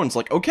watched Caramoan. It's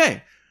like,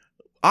 okay,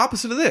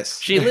 opposite of this.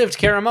 She lived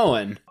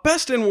Caramoan.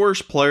 Best and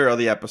worst player of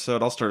the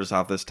episode. I'll start us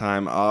off this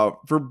time.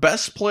 For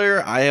best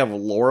player, I have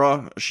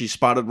Laura. She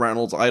spotted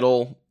Reynolds'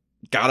 idol,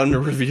 got him to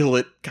reveal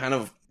it kind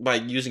of by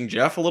using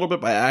Jeff a little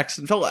bit by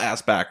accident, fell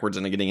ass backwards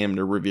into getting him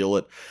to reveal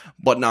it,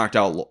 but knocked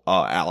out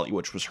Allie,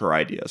 which was her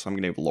idea. So I'm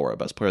going to give Laura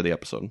best player of the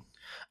episode.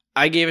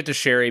 I gave it to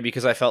Sherry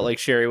because I felt like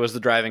Sherry was the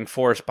driving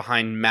force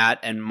behind Matt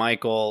and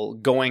Michael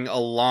going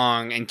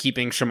along and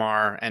keeping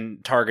Shamar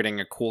and targeting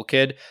a cool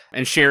kid.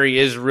 And Sherry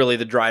is really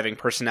the driving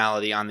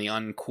personality on the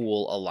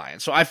uncool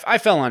alliance. So I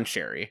fell on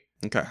Sherry.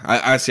 Okay.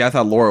 I see. I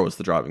thought Laura was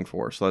the driving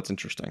force, so that's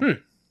interesting.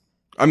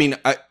 I mean,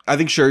 I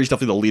think Sherry's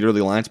definitely the leader of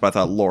the alliance, but I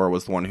thought Laura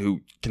was the one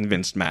who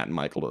convinced Matt and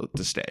Michael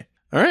to stay.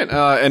 All right,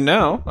 and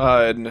now,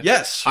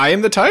 yes, I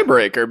am the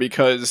tiebreaker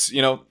because,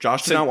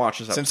 Josh did not watch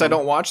this episode. Since I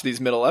don't watch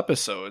these middle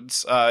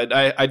episodes,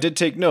 I did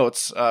take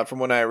notes from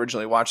when I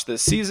originally watched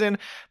this season,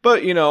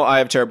 but, I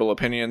have terrible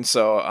opinions,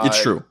 so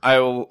it's true. I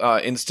will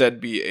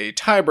instead be a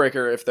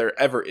tiebreaker if there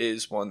ever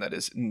is one that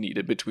is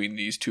needed between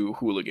these two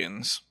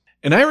hooligans.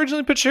 And I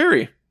originally put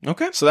Sherry.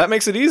 Okay. So that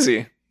makes it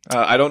easy.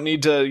 I don't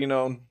need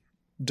to,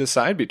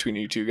 decide between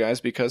you two guys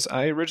because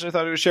I originally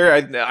thought it was Sherry.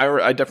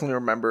 I definitely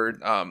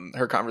remembered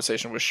her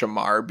conversation with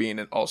Shamar being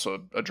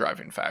also a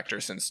driving factor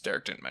since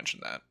Derek didn't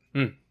mention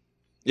that.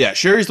 Yeah,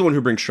 Sherry's the one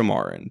who brings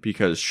Shamar in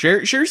because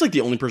Sherry's like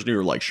the only person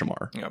who likes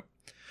Shamar. Yep.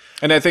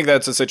 And I think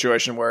that's a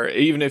situation where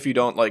even if you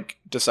don't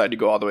decide to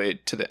go all the way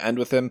to the end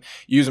with him,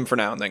 use him for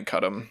now and then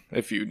cut him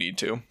if you need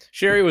to.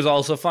 Sherry was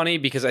also funny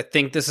because I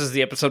think this is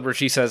the episode where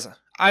she says,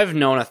 I've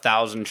known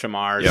 1,000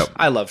 Shamars. Yep.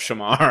 I love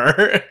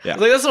Shamar. Yeah.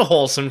 That's a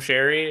wholesome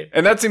Sherry.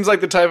 And that seems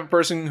like the type of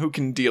person who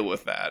can deal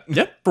with that.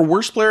 Yep. For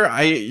worst player,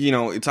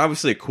 it's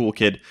obviously a cool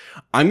kid.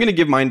 I'm going to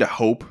give mine to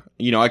Hope.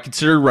 I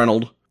considered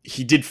Reynolds.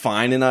 He did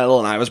fine in Idol,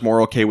 and I was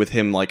more okay with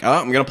him, I'm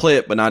going to play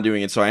it, but not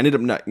doing it. So I ended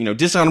up not,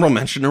 dishonorable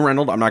mention to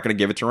Reynolds. I'm not going to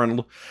give it to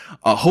Reynolds.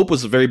 Hope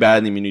was very bad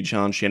in the immunity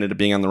challenge. She ended up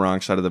being on the wrong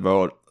side of the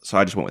vote, so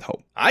I just went with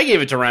Hope. I gave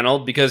it to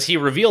Reynolds because he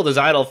revealed his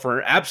idol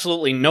for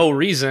absolutely no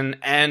reason,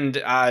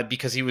 and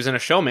because he was in a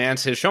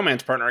showmance, his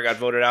showmance partner got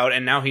voted out,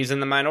 and now he's in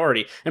the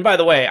minority. And by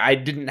the way, I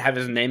didn't have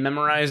his name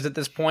memorized at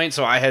this point,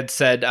 so I had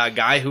said a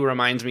guy who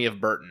reminds me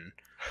of Burton.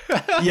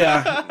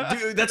 Yeah,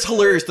 dude, that's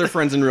hilarious. They're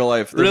friends in real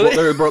life. Really?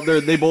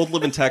 They both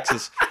live in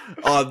Texas.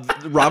 Rob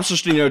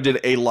Sestino did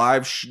a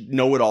live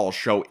know-it-all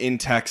show in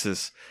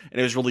Texas, and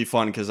it was really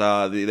fun because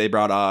they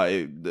brought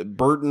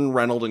Burton,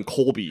 Reynolds, and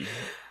Colby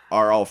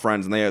are all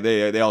friends, and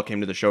they all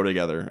came to the show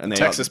together. And the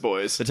Texas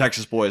boys,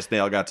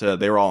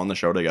 they were all on the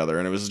show together,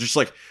 and it was just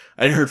like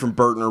I hadn't heard from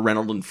Burton or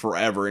Reynolds in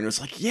forever, and it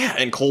was like, yeah,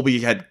 and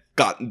Colby had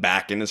gotten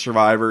back into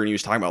Survivor, and he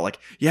was talking about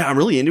yeah, I'm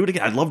really into it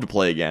again. I'd love to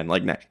play again,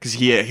 because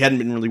he hadn't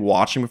been really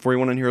watching before he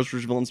went on Heroes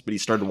vs. Villains, but he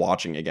started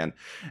watching again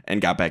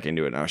and got back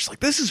into it. And I was just like,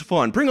 this is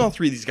fun. Bring all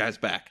three of these guys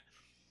back.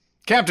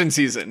 Captain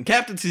season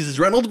is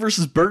Reynolds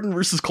versus Burton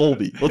versus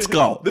Colby. Let's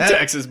go.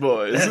 Texas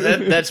boys.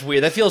 That's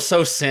weird. That feels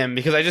so sim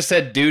because I just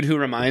said dude who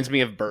reminds me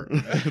of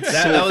Burton.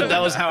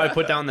 That was how I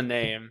put down the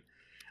name.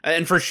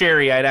 And for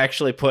Sherry, I'd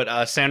actually put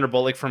Sandra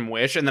Bullock from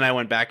Wish, and then I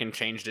went back and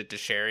changed it to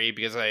Sherry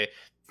because I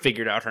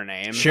figured out her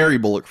name. Sherry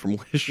Bullock from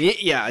Wish.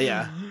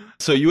 Yeah.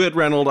 So you had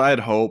Reynolds, I had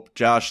Hope.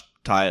 Josh,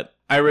 tie it.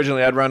 I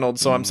originally had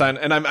Reynolds, so I'm signed,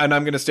 and I'm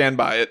going to stand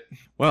by it.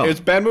 Well, it's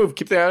a bad move.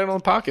 Keep the idol in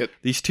the pocket.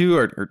 These two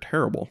are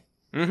terrible.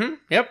 Mm-hmm.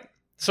 Yep.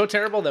 So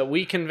terrible that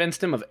we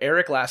convinced him of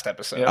Eric last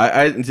episode.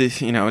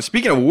 Yep.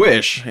 Speaking of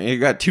Wish, you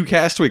got two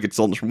Castaway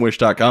Consultants from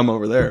Wish.com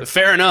over there.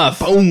 Fair enough.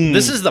 Boom.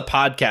 This is the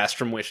podcast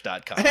from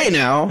Wish.com. Hey,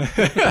 now.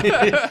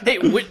 Hey,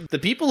 the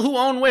people who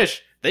own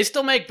Wish, they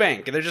still make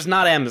bank. They're just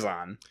not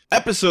Amazon.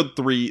 Episode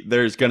 3,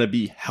 there's going to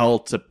be hell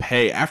to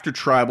pay. After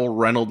Tribal,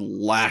 Reynolds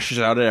lashes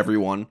out at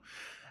everyone,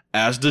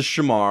 as does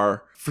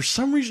Shamar. For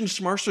some reason,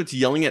 Shamar starts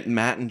yelling at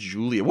Matt and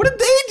Julia. What did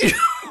they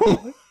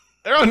do?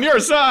 They're on your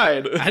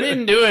side. I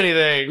didn't do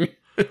anything.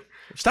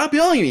 Stop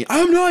yelling at me.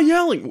 I'm not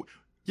yelling.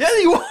 Yeah,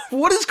 you are.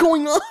 What is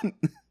going on?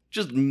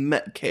 Just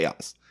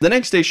chaos. The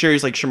next day,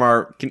 Sherry's like,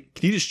 Shamar, can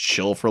you just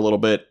chill for a little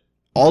bit?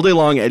 All day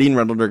long, Eddie and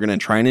Reynolds are going to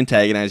try and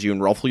antagonize you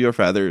and ruffle your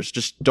feathers.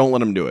 Just don't let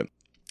them do it.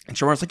 And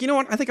Shamar's like, you know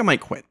what? I think I might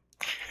quit.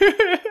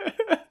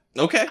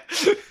 Okay.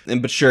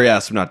 But Sherry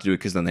asked him not to do it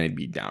because then they'd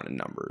be down in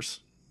numbers.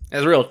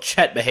 That's real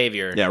Chet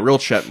behavior. Yeah, real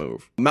Chet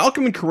move.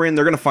 Malcolm and Corinne,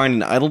 they're going to find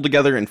an idol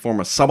together and form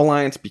a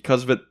sub-alliance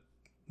because of it.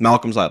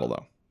 Malcolm's idol,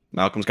 though.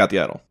 Malcolm's got the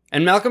idol.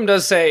 And Malcolm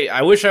does say,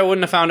 I wish I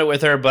wouldn't have found it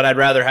with her, but I'd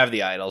rather have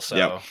the idol, so.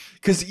 Yeah.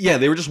 Because,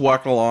 they were just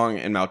walking along,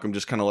 and Malcolm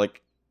just kind of,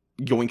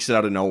 yoinks it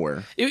out of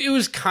nowhere. It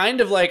was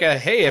kind of like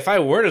hey, if I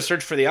were to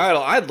search for the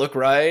idol, I'd look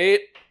right.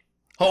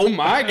 Oh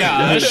my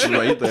gosh.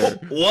 Right there.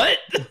 What?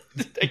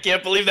 I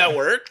can't believe that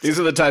worked. These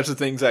are the types of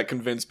things that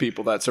convince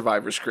people that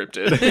Survivor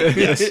scripted.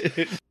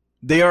 Yes.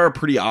 They are a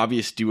pretty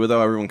obvious duo,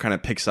 though. Everyone kind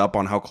of picks up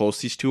on how close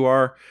these two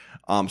are.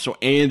 So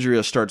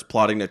Andrea starts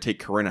plotting to take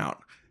Corinne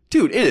out.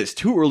 Dude, it is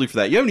too early for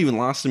that. You haven't even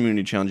lost the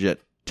immunity challenge yet.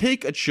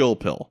 Take a chill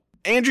pill.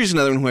 Andrea's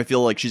another one who I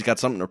feel like she's got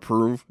something to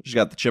prove. She's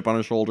got the chip on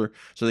her shoulder,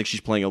 so I think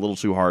she's playing a little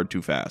too hard,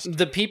 too fast.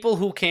 The people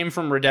who came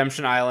from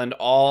Redemption Island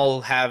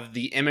all have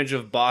the image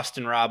of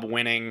Boston Rob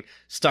winning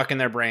stuck in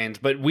their brains,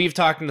 but we've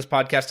talked in this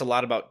podcast a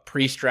lot about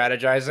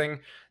pre-strategizing.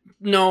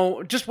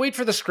 No, just wait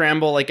for the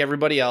scramble like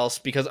everybody else,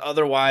 because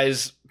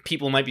otherwise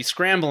people might be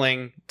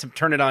scrambling to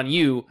turn it on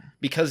you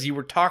because you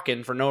were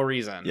talking for no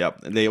reason.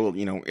 Yep, they will,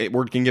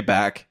 word can get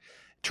back,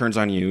 turns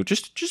on you.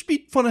 Just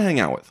be fun to hang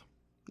out with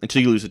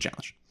until you lose the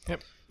challenge.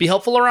 Yep. Be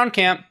helpful around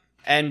camp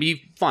and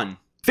be fun.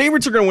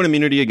 Favorites are going to win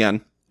immunity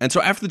again. And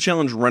so after the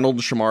challenge,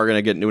 Reynolds and Shamar are going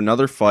to get into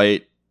another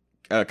fight.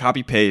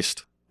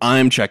 Copy-paste.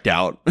 I'm checked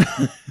out.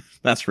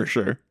 That's for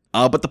sure.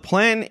 But the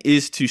plan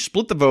is to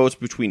split the votes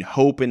between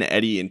Hope and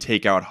Eddie and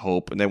take out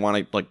Hope. And they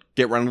want to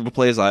get Reynolds to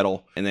play as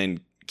idol and then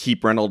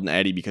keep Reynolds and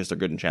Eddie because they're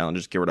good in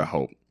challenges. Get rid of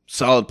Hope.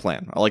 Solid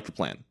plan. I like the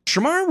plan.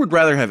 Shamar would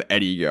rather have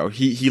Eddie go.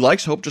 He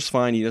likes Hope just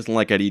fine. He doesn't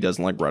like Eddie. He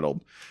doesn't like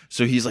Reynolds.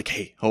 So he's like,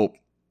 hey, Hope,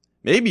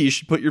 maybe you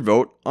should put your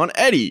vote on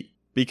Eddie.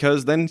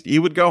 Because then he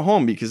would go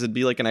home because it'd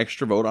be like an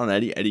extra vote on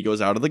Eddie. Eddie goes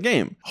out of the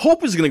game.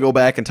 Hope is going to go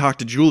back and talk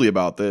to Julie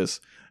about this,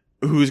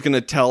 who's going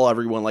to tell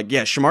everyone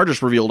yeah, Shamar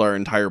just revealed our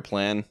entire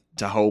plan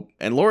to Hope.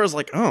 And Laura's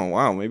like, oh,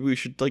 wow, maybe we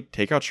should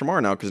take out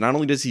Shamar now because not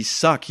only does he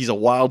suck, he's a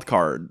wild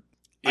card.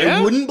 Yeah.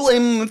 I wouldn't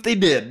blame him if they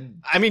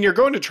did. I mean, you're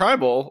going to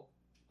tribal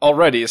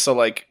already, so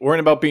worrying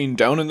about being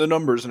down in the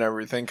numbers and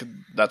everything, 'cause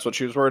that's what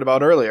she was worried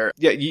about earlier.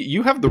 Yeah,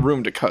 you have the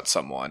room to cut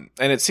someone.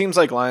 And it seems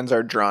like lines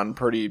are drawn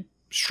pretty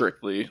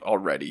strictly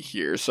already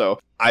here, so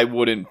I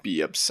wouldn't be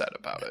upset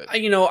about it.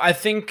 I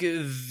think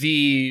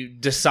the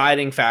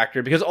deciding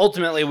factor, because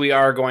ultimately we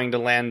are going to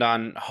land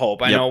on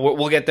Hope. I know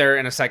we'll get there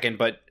in a second,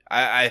 but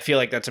I feel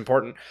like that's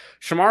important.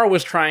 Shamar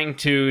was trying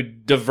to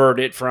divert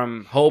it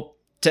from Hope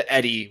to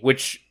Eddie,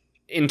 which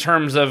in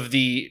terms of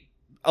the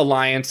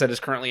alliance that is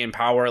currently in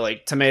power,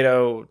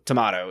 tomato,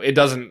 it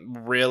doesn't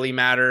really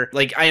matter.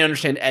 I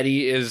understand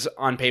Eddie is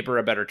on paper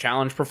a better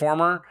challenge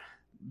performer,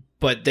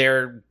 but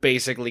they're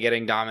basically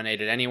getting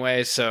dominated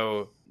anyway,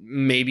 so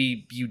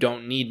maybe you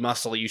don't need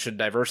muscle, you should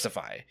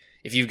diversify.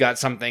 If you've got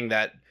something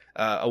that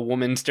a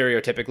woman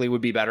stereotypically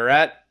would be better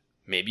at,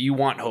 maybe you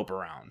want Hope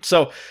around.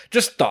 So,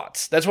 just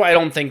thoughts. That's why I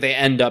don't think they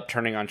end up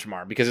turning on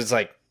Shamar, because it's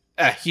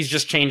he's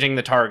just changing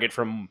the target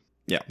from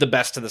the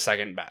best to the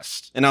second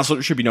best. And also,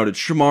 it should be noted,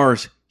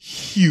 Shamar's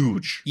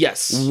huge.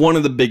 Yes. One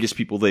of the biggest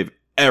people they've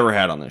ever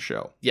had on this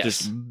show. Yes.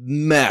 Just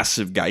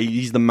massive guy.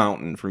 He's the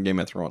mountain from Game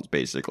of Thrones,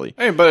 basically.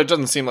 But it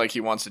doesn't seem like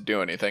he wants to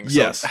do anything. So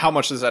yes. How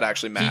much does that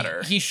actually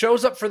matter? He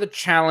shows up for the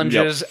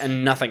challenges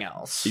and nothing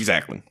else.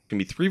 Exactly. It can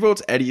be 3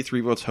 votes Eddie, 3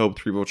 votes Hope,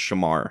 3 votes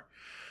Shamar.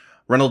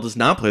 Reynolds does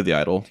not play the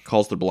idol.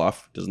 Calls their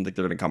bluff. Doesn't think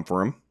they're going to come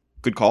for him.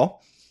 Good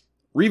call.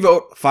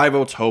 Revote, 5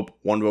 votes Hope,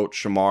 1 vote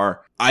Shamar.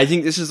 I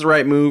think this is the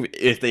right move.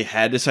 If they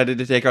had decided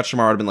to take out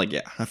Shamar, I would have been like,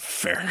 yeah,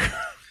 fair.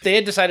 If they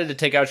had decided to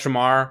take out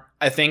Shamar,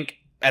 I think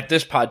at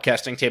this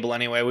podcasting table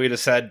anyway, we would have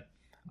said,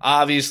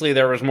 obviously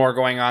there was more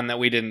going on that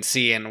we didn't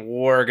see, and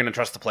we're going to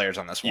trust the players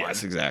on this one.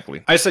 Yes,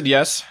 exactly. I said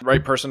yes,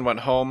 right person went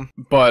home,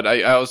 but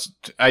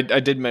I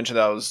did mention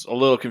that I was a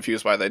little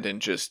confused why they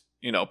didn't just,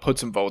 put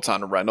some votes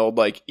on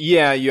Reynolds.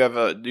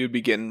 You'd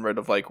be getting rid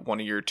of one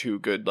of your 2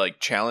 good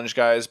challenge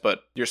guys,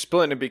 but you're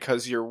splitting it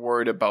because you're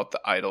worried about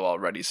the idol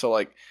already.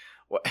 So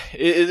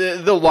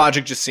the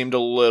logic just seemed a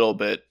little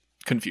bit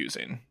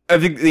confusing. I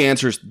think the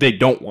answer is they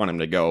don't want him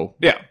to go.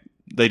 Yeah.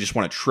 They just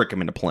want to trick him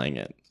into playing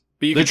it.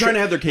 But they're trying to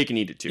have their cake and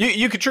eat it too.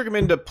 You could trick him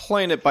into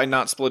playing it by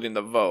not splitting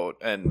the vote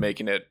and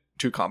making it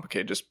too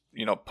complicated. Just,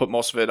 put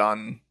most of it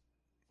on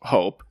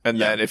Hope,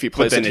 and then if he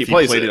plays it, he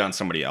plays it on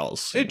somebody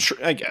else. I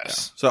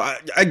guess. Yeah. So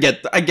I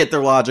get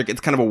their logic. It's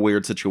kind of a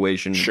weird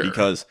situation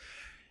because,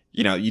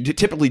 you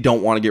typically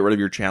don't want to get rid of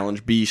your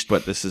challenge beast,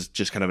 but this is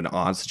just kind of an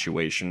odd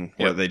situation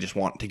where they just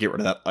want to get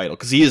rid of that idol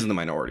because he is in the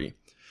minority.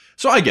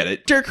 So I get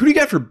it. Derek, who do you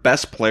got for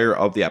best player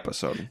of the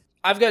episode?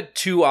 I've got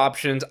 2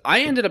 options.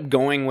 I ended up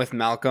going with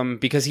Malcolm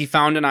because he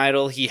found an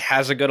idol, he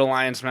has a good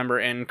alliance member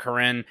in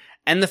Corinne,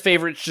 and the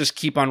favorites just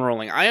keep on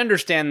rolling. I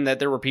understand that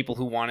there were people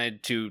who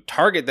wanted to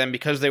target them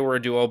because they were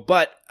a duo,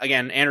 but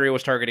again, Andrea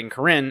was targeting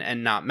Corinne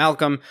and not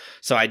Malcolm,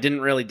 so I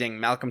didn't really ding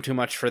Malcolm too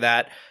much for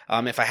that.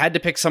 If I had to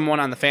pick someone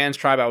on the fans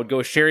tribe, I would go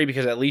with Sherry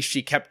because at least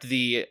she kept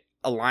the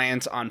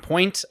alliance on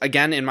point,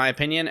 again, in my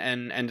opinion,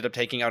 and ended up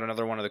taking out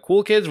another one of the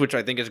cool kids, which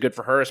I think is good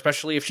for her,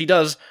 especially if she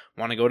does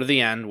want to go to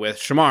the end with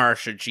Shamar,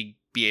 should she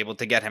be able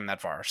to get him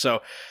that far.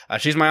 So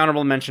she's my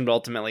honorable mention, but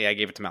ultimately I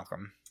gave it to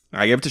Malcolm.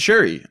 I gave it to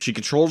Sherry. She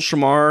controlled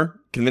Shamar,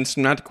 convinced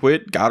him not to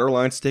quit, got her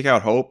alliance to take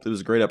out Hope. It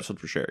was a great episode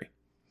for Sherry.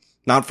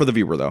 Not for the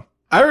viewer, though.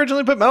 I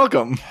originally put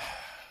Malcolm.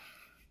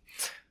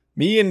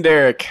 Me and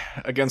Derek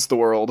against the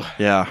world.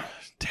 Yeah,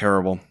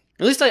 terrible.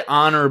 At least I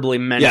honorably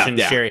mentioned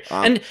Sherry.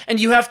 And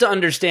you have to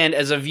understand,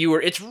 as a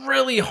viewer, it's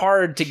really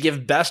hard to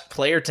give best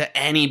player to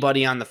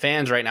anybody on the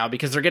fans right now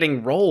because they're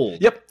getting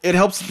rolled. Yep, it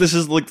helps. This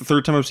is the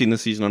 3rd time I've seen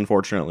this season,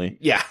 unfortunately.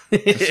 Yeah.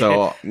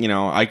 So,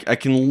 I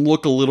can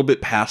look a little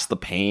bit past the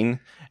pain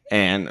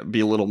and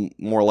be a little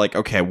more like,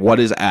 okay, what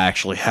is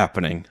actually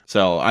happening?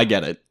 So, I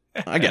get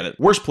it.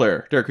 Worst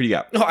player. Derek, who do you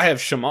got? No, I have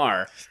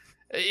Shamar.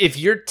 If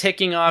you're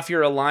ticking off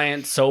your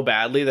alliance so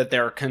badly that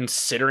they're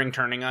considering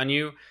turning on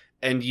you,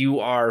 and you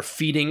are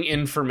feeding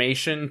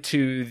information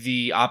to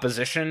the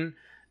opposition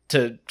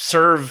to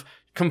serve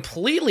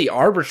completely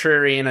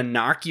arbitrary and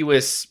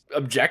innocuous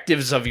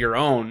objectives of your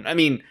own, I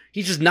mean,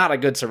 he's just not a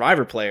good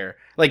Survivor player.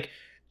 Like,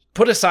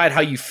 put aside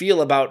how you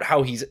feel about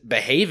how he's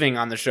behaving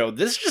on the show,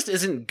 this just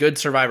isn't good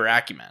Survivor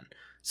acumen.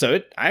 So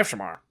I have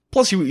Shamar.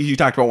 Plus, you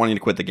talked about wanting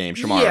to quit the game,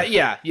 Shamar.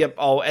 Yep.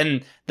 Oh,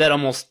 and that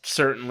almost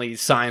certainly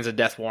signs a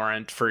death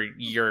warrant for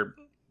your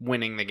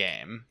winning the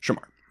game.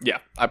 Shamar. Yeah,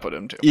 I put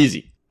him too.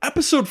 Easy.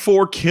 Episode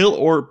 4, Kill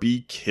or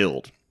Be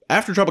Killed.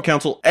 After Tribal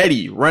Council,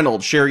 Eddie,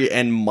 Reynolds, Sherry,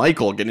 and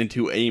Michael get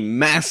into a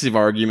massive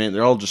argument.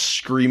 They're all just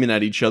screaming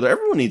at each other.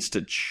 Everyone needs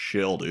to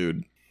chill,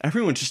 dude.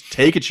 Everyone just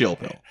take a chill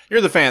pill. You're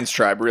the fans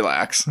tribe.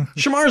 Relax.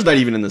 Shamar's not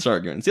even in this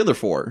argument. It's the other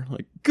 4.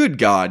 Like, good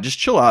God, just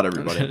chill out,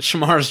 everybody.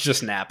 Shamar's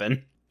just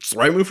napping. It's the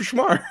right move for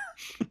Shamar.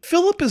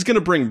 Philip is going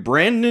to bring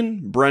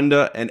Brandon,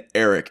 Brenda, and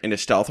Eric into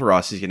Stealth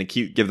Ross. He's going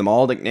to give them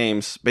all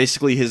nicknames.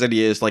 Basically, his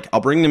idea is, like, I'll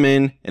bring them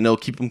in, and it'll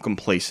keep them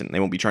complacent. They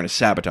won't be trying to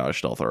sabotage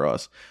Stealth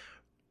Ross.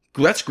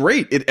 That's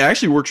great. It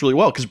actually works really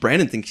well, because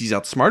Brandon thinks he's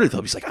outsmarted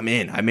Philip. He's like, I'm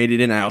in. I made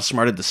it in. I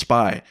outsmarted the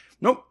spy.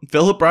 Nope.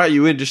 Philip brought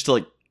you in just to,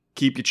 like,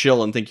 keep you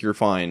chill and think you're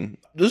fine.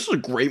 This is a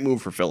great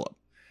move for Philip.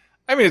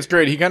 I mean, it's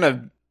great. He kind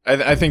of...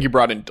 I think he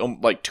brought in,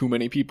 like, too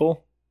many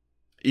people.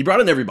 He brought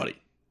in everybody.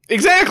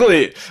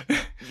 Exactly.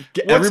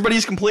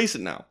 Everybody's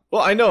complacent now.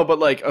 Well, I know, but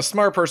like a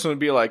smart person would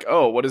be like,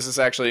 "Oh, what does this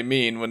actually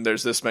mean when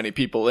there's this many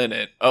people in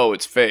it? Oh,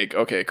 it's fake.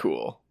 Okay,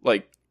 cool."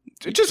 Like,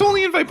 just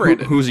only invite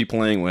Brandon. Who's he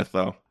playing with,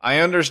 though? I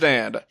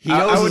understand. He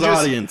knows his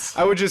audience.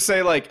 I would just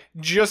say, like,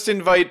 just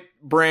invite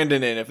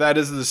Brandon in if that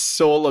is the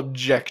sole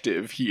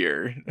objective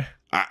here.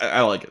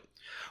 I like it.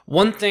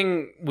 One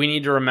thing we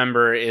need to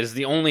remember is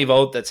the only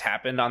vote that's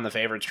happened on the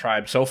favorites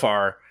tribe so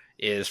far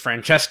is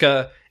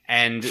Francesca,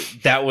 and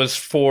that was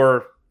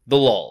for the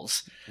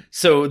lulz.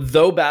 So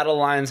though battle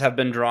lines have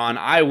been drawn,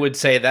 I would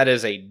say that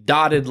is a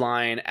dotted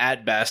line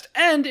at best.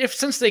 And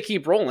since they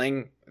keep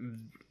rolling,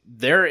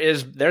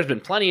 there's been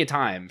plenty of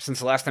time since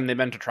the last time they've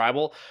been to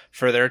tribal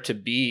for there to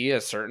be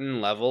a certain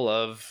level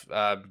of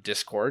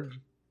discord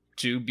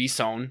to be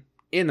sown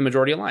in the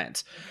majority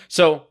alliance.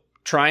 So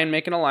try and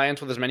make an alliance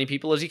with as many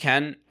people as you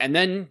can, and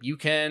then you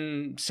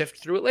can sift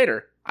through it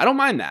later. I don't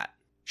mind that.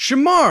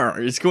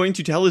 Shamar is going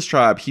to tell his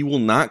tribe he will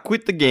not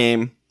quit the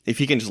game if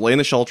he can just lay in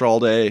the shelter all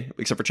day,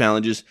 except for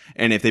challenges,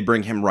 and if they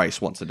bring him rice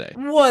once a day.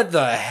 What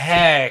the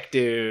heck,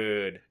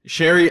 dude?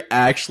 Sherry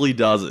actually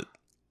does it.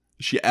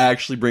 She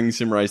actually brings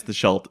him rice to the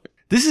shelter.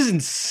 This is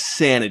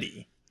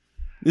insanity.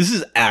 This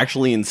is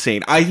actually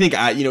insane. I think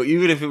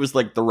even if it was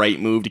like the right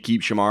move to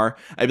keep Shamar,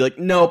 I'd be like,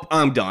 nope,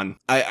 I'm done.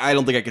 I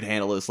don't think I could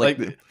handle this. Like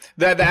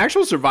the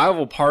actual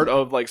survival part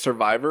of like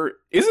Survivor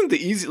isn't the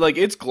easy. Like,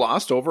 it's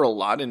glossed over a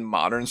lot in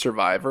modern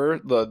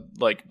Survivor. The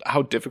like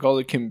how difficult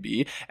it can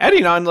be.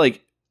 Adding on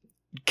like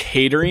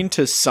catering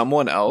to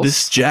someone else.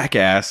 This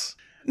jackass.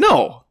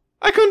 No,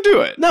 I couldn't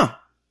do it. No,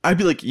 I'd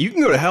be like, you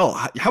can go to hell.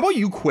 How about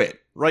you quit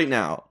right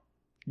now?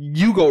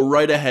 You go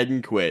right ahead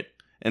and quit,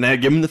 and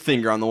I'd give him the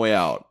finger on the way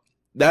out.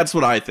 That's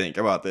what I think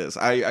about this.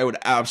 I would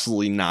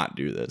absolutely not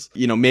do this.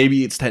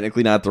 Maybe it's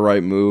technically not the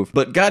right move,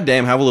 but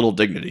goddamn, have a little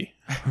dignity.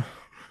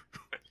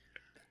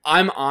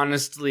 I'm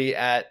honestly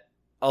at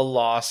a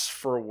loss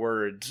for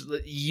words.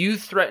 You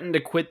threaten to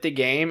quit the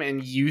game,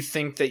 and you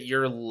think that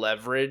your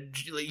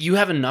leverage, you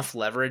have enough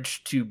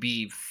leverage to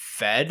be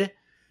fed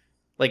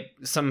like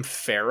some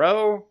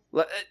pharaoh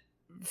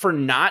for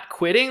not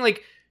quitting.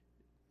 Like,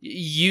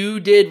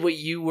 you did what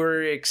you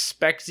were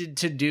expected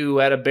to do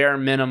at a bare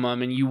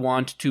minimum, and you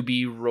want to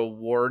be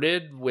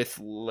rewarded with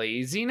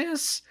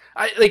laziness?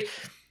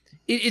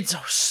 It's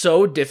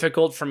so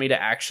difficult for me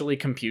to actually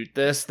compute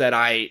this that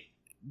I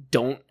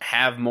don't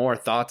have more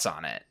thoughts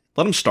on it.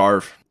 Let him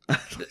starve.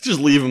 Just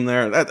leave him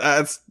there.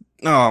 This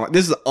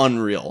is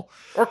unreal.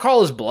 Or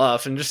call his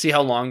bluff and just see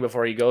how long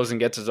before he goes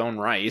and gets his own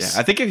rice. Yeah,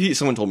 I think if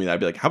someone told me that,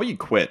 I'd be like, how about you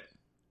quit?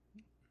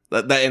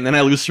 And then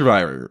I lose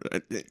Survivor.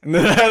 But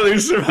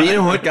you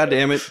know what? God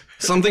damn it.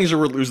 Some things are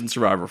worth losing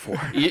Survivor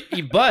for.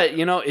 But,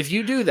 if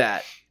you do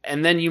that,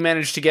 and then you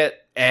manage to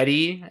get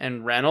Eddie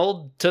and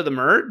Reynolds to the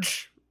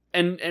merge,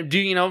 and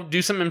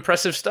do some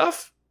impressive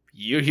stuff,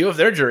 you have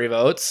their jury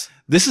votes.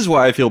 This is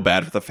why I feel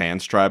bad for the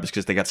fans tribe, is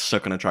because they got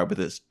stuck on a tribe with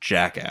this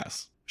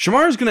jackass.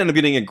 Shamar is going to end up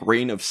getting a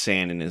grain of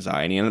sand in his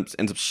eye, and he ends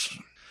up...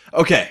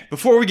 Okay,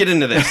 before we get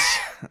into this,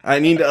 I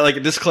need a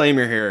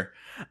disclaimer here.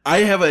 I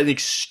have an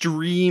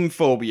extreme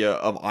phobia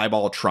of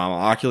eyeball trauma.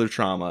 Ocular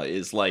trauma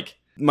is like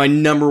my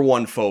number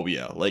one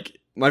phobia. Like,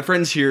 my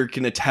friends here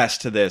can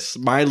attest to this.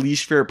 My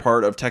least favorite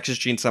part of Texas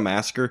Chainsaw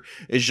Massacre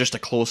is just a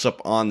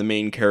close-up on the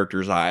main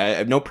character's eye. I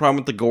have no problem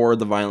with the gore,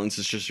 the violence.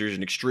 It's just there's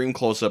an extreme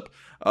close-up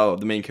of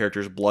the main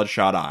character's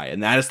bloodshot eye.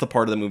 And that is the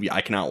part of the movie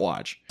I cannot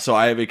watch. So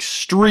I have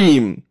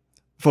extreme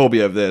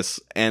phobia of this,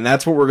 and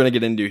that's what we're going to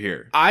get into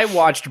here. I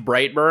watched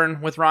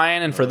Brightburn with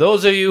Ryan, and for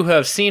those of you who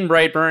have seen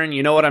Brightburn,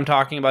 you know what I'm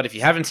talking about. If you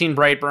haven't seen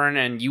Brightburn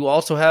and you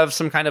also have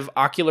some kind of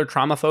ocular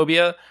trauma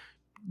phobia,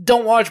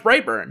 don't watch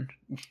Brightburn.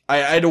 I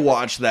had to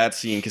watch that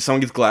scene because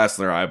someone gets glass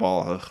in their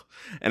eyeball. Ugh.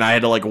 And I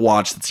had to like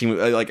watch the scene.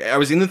 Like I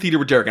was in the theater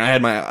with Derek and I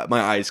had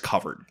my eyes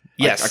covered.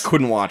 Yes. I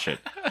couldn't watch it.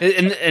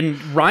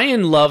 And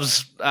Ryan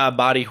loves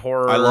body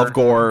horror. I love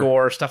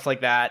gore, stuff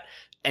like that.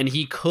 And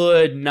he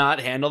could not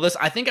handle this.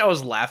 I think I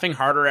was laughing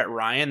harder at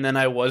Ryan than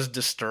I was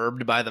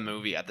disturbed by the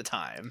movie at the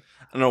time.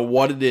 I don't know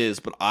what it is,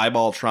 but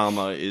eyeball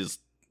trauma is.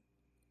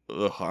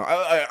 Ugh.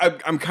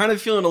 I'm kind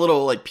of feeling a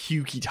little like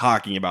pukey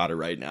talking about it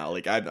right now.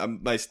 Like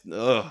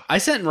I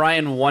sent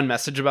Ryan one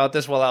message about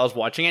this while I was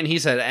watching it, and he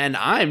said, "And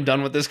I'm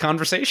done with this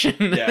conversation."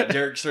 Yeah,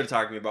 Derek started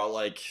talking to me about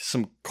like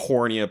some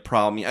cornea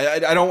problem. I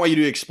don't want you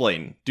to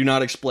explain. Do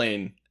not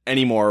explain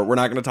anymore. We're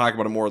not going to talk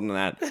about it more than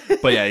that.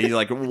 But yeah, he's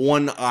like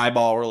one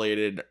eyeball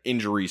related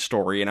injury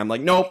story, and I'm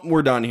like, nope,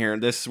 we're done here.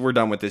 We're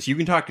done with this. You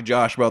can talk to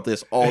Josh about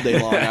this all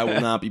day long. I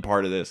will not be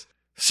part of this.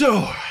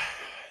 So.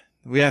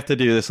 We have to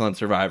do this on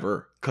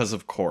Survivor, because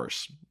of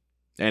course.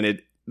 And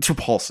it's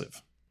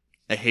repulsive.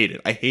 I hate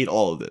it. I hate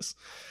all of this.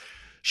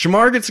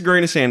 Shamar gets a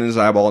grain of sand in his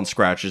eyeball and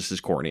scratches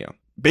his cornea.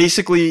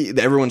 Basically,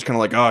 everyone's kind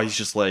of like, oh, he's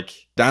just like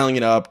dialing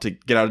it up to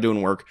get out of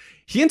doing work.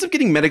 He ends up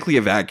getting medically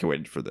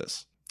evacuated for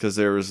this. Because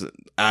there was an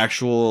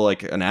actual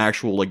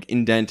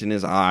indent in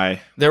his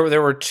eye. There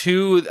were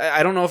two.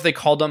 I don't know if they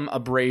called them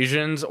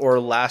abrasions or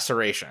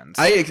lacerations.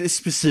 I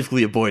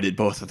specifically avoided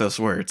both of those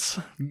words.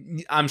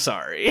 I'm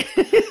sorry.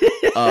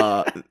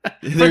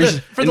 There's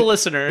for the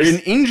listeners, an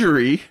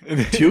injury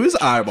to his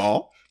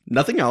eyeball.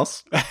 Nothing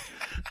else.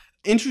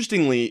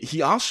 Interestingly,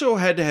 he also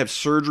had to have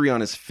surgery on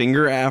his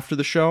finger after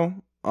the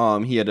show.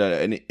 He had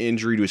an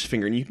injury to his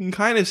finger, and you can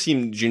kind of see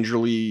him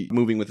gingerly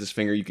moving with his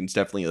finger. You can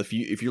definitely,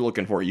 if you're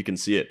looking for it, you can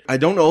see it. I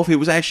don't know if it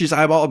was actually his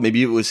eyeball,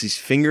 maybe it was his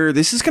finger.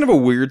 This is kind of a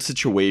weird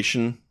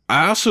situation.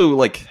 I also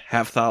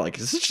have thought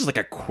is this just like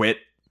a quit?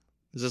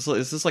 Is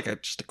this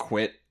like just a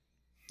quit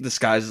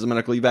disguised as a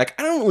medical evac?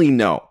 I don't really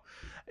know,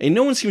 and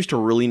no one seems to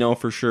really know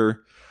for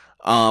sure.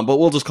 But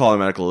we'll just call it a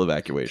medical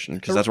evacuation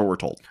because that's what we're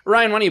told.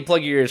 Ryan, why don't you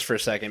plug your ears for a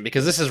second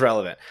because this is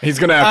relevant. He's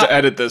gonna have to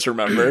edit this.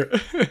 Remember.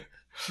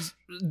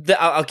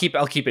 I'll keep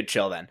it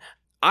chill then.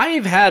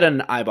 I've had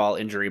an eyeball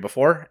injury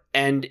before,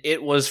 and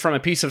it was from a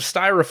piece of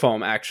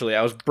styrofoam. Actually,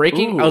 I was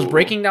breaking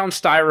down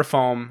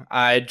styrofoam.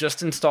 I had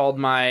just installed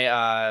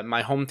my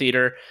my home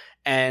theater,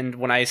 and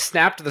when I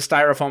snapped the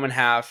styrofoam in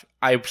half,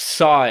 I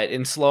saw it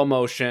in slow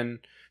motion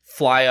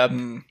fly up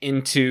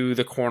into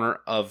the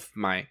corner of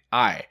my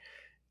eye.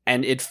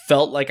 And it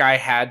felt like I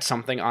had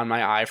something on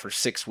my eye for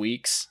 6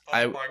 weeks.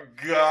 Oh my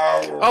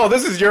god! Oh,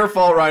 this is your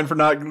fault, Ryan, for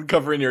not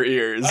covering your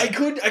ears. I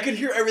could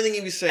hear everything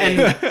he was saying.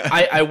 And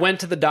I went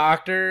to the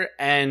doctor,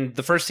 and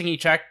the first thing he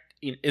checked,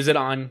 is it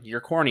on your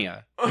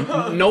cornea?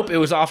 Nope, it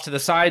was off to the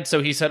side.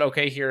 So he said,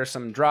 okay, here are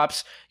some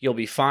drops. You'll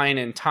be fine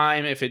in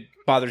time. If it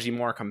bothers you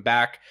more, come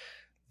back.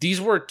 These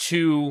were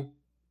 2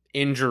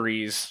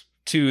 injuries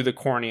to the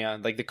cornea,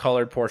 like the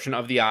colored portion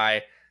of the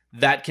eye.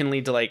 That can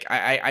lead to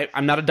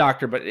I'm not a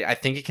doctor, but I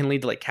think it can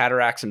lead to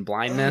cataracts and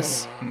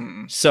blindness.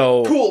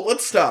 So cool.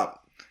 Let's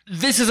stop.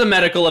 This is a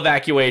medical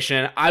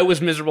evacuation. I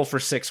was miserable for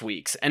 6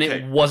 weeks, and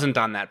it wasn't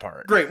on that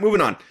part. Great. Moving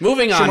on.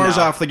 Shamar's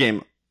off the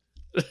game.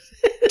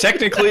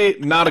 Technically,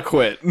 not a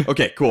quit.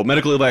 Okay. Cool.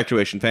 Medical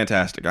evacuation.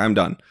 Fantastic. I'm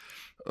done.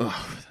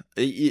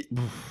 Okay.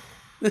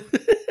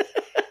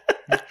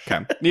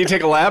 Need to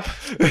take a lap?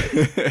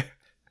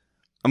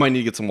 I might need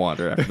to get some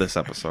water after this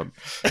episode.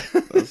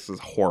 This is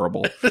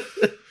horrible.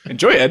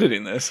 Enjoy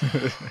editing this.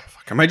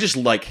 Fuck, I might just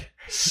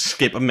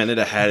skip a minute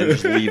ahead and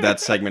just leave that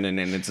segment in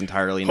its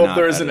entirely. Hope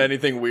there isn't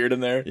anything weird in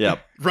there. Yep.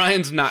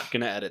 Ryan's not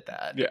going to edit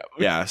that. Yeah.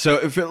 Yeah. So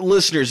if you're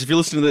listening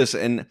to this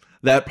and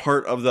that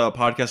part of the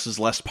podcast is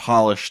less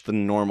polished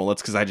than normal,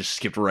 that's because I just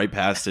skipped right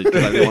past it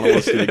because I didn't want to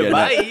listen to it again.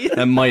 Bye.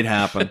 That might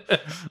happen.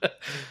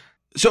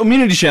 So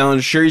immunity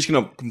challenge, Sherry's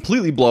going to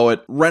completely blow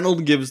it.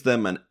 Reynolds gives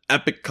them an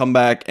epic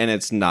comeback, and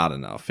it's not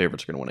enough.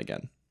 Favorites are going to win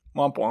again.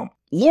 Womp womp.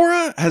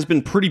 Laura has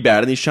been pretty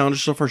bad in these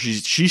challenges so far.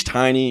 She's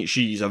tiny.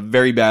 She's a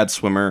very bad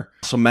swimmer.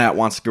 So Matt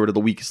wants to get rid of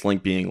the weakest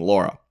link being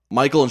Laura.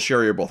 Michael and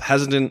Sherry are both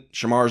hesitant.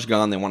 Shamar's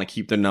gone. They want to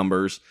keep their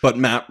numbers. But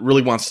Matt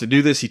really wants to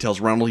do this. He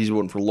tells Reynolds he's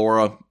voting for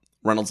Laura.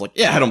 Reynolds like,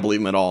 yeah, I don't believe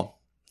him at all.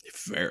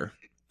 Fair.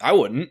 I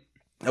wouldn't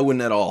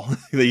at all.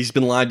 He's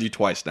been lied to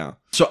twice now.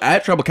 So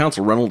at Tribal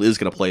Council, Reynolds is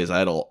going to play his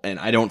idol, and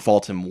I don't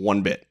fault him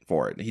one bit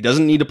for it. He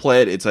doesn't need to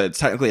play it. It's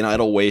technically an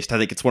idol waste. I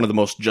think it's one of the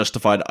most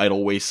justified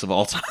idol wastes of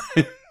all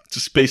time,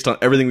 just based on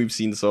everything we've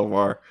seen so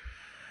far.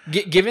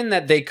 Given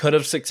that they could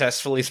have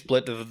successfully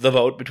split the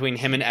vote between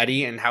him and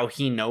Eddie and how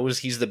he knows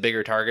he's the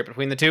bigger target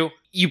between the two,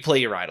 you play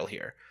your idol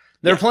here.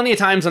 There are plenty of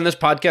times on this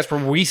podcast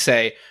where we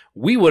say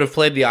we would have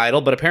played the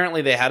idol, but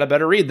apparently they had a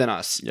better read than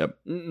us. Yep.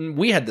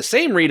 We had the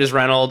same read as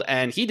Reynolds,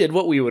 and he did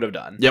what we would have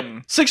done.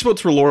 Yep. 6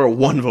 votes for Laura,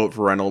 1 vote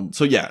for Reynolds.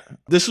 So yeah,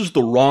 this was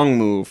the wrong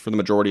move for the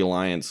majority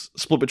alliance.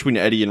 Split between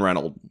Eddie and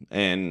Reynolds.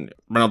 And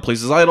Reynolds plays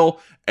his idol,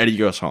 Eddie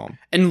goes home.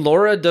 And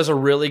Laura does a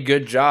really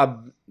good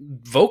job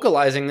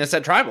vocalizing this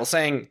at Tribal,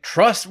 saying,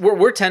 trust,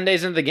 we're 10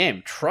 days into the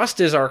game. Trust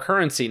is our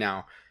currency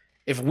now.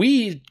 If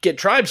we get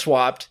tribe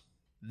swapped,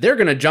 they're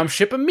going to jump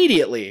ship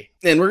immediately.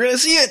 And we're going to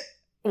see it.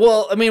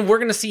 Well, I mean, we're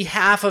going to see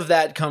half of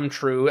that come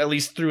true, at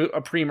least through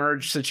a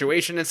pre-merge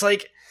situation. It's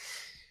like,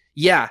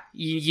 yeah,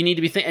 you need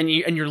to be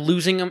thinking, and you're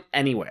losing them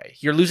anyway.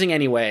 You're losing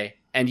anyway,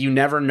 and you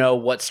never know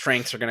what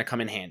strengths are going to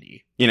come in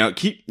handy.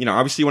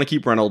 Obviously you want to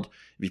keep Reynolds.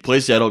 If you play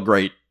Settle,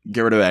 great.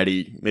 Get rid of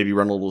Eddie. Maybe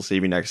Reynolds will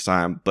save you next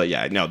time. But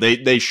yeah, no,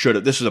 they should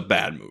have. This was a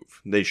bad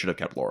move. They should have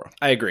kept Laura.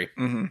 I agree.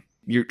 Mm-hmm.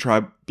 Your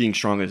tribe being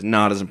strong is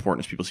not as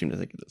important as people seem to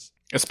think it is.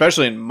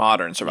 Especially in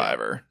modern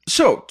Survivor.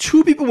 So,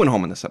 2 people went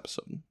home in this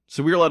episode.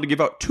 So we were allowed to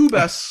give out 2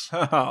 bests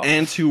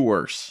and 2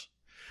 worst.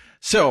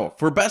 So,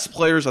 for best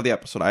players of the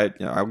episode,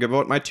 I'll give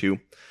out my 2.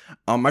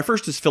 My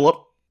first is Philip.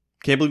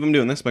 Can't believe I'm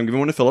doing this, but I'm giving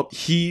one to Philip.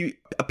 He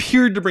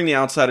appeared to bring the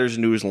outsiders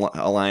into his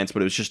alliance,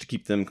 but it was just to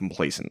keep them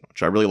complacent,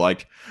 which I really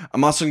liked.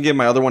 I'm also going to give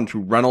my other one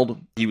to Reynolds.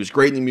 He was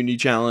great in the immunity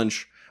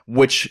challenge,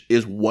 which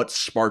is what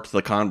sparked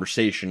the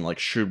conversation. Like,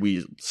 should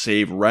we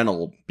save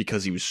Reynolds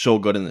because he was so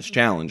good in this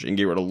challenge and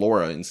get rid of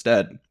Laura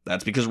instead?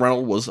 That's because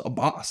Reynolds was a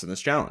boss in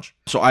this challenge.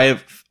 So I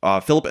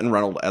have Philip and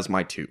Reynolds as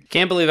my 2.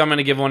 Can't believe I'm going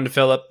to give one to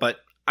Philip, but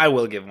I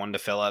will give one to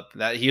Philip.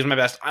 He was my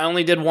best. I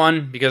only did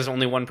one because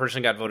only one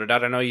person got voted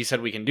out. I know you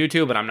said we can do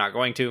 2, but I'm not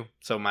going to.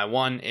 So my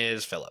 1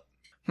 is Philip.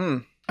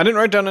 I didn't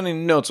write down any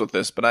notes with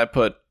this, but I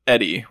put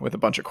Eddie with a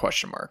bunch of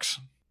question marks.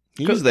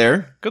 He was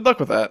there. Good luck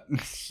with that.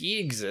 He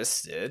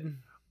existed.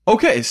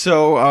 Okay,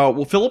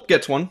 so Philip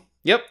gets one.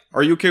 Yep.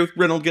 Are you okay with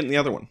Reynolds getting the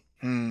other one?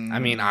 I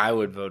mean, I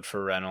would vote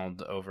for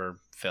Reynolds over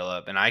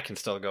Philip, and I can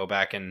still go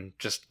back and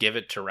just give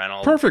it to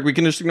Reynolds. Perfect. We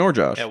can just ignore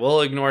Josh. Yeah,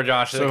 we'll ignore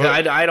Josh. So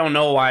I don't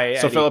know why.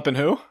 So Philip and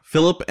who?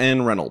 Philip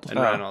and Reynolds. And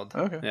Reynolds.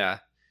 Okay. Yeah.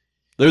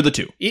 They're the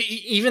 2.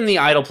 Even the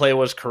idle play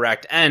was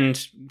correct,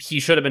 and he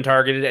should have been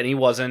targeted, and he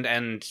wasn't,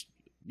 and,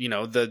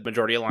 the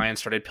majority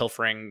alliance started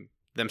pilfering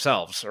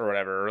themselves or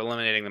whatever, or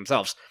eliminating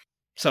themselves.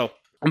 So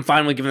I'm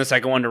fine with giving the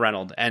second one to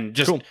Reynolds and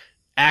just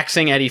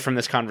axing Eddie from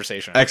this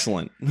conversation.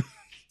 Excellent.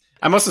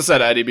 I must have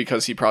said Eddie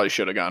because he probably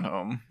should have gone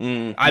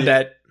home. I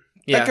bet.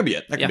 Yeah. That could be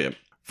it.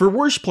 For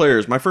worst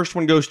players, my first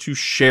one goes to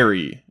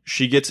Sherry.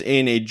 She gets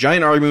in a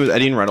giant argument with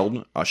Eddie and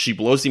Reynolds. She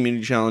blows the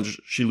immunity challenge.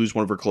 She loses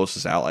one of her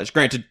closest allies.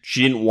 Granted,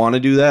 she didn't want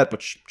to do that,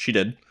 but she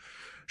did.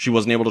 She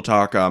wasn't able to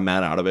talk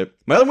Matt out of it.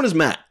 My other one is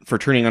Matt for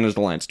turning on his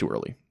alliance too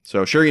early.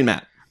 So Sherry and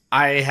Matt.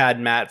 I had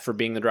Matt for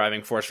being the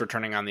driving force for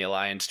turning on the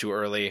alliance too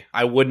early.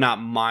 I would not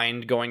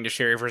mind going to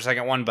Sherry for a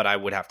second one, but I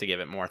would have to give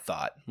it more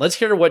thought. Let's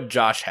hear what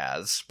Josh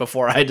has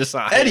before I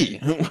decide. Eddie!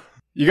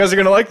 You guys are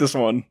going to like this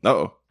one.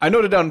 Uh-oh. I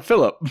noted down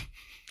Philip.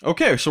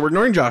 Okay, so we're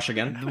ignoring Josh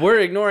again. We're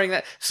ignoring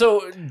that.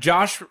 So,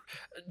 Josh...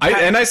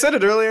 I said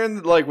it earlier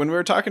when we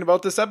were talking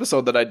about this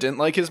episode that I didn't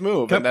like his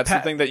move, and that's the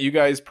thing that you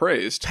guys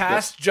praised.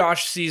 Past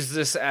Josh sees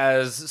this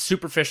as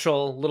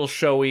superficial, little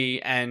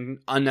showy, and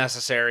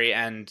unnecessary,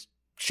 and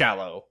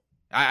shallow.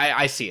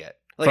 I see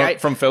it.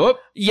 From Philip?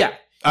 Yeah.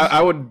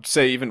 I would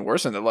say even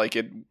worse than that.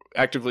 It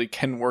actively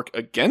can work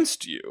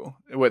against you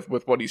with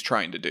what he's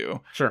trying to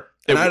do. Sure.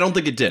 And I don't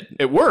think it did.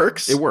 It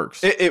works. It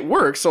works. It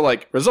works. So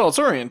results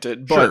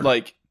oriented, but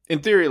Sure. In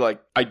theory,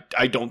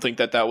 I don't think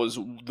that was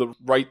the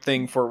right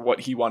thing for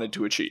what he wanted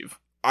to achieve.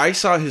 I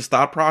saw his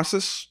thought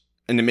process,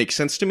 and it makes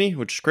sense to me,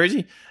 which is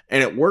crazy,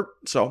 and it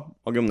worked, so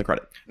I'll give him the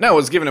credit. Now,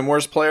 was giving him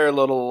worst player a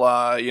little,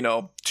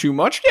 too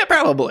much? Yeah,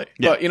 probably.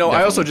 Yeah, but, I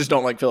definitely. also just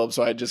don't like Philip,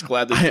 so I just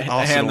gladly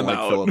hand them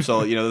out. Philip,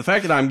 so, the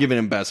fact that I'm giving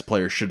him best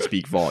player should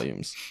speak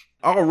volumes.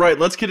 All right,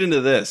 let's get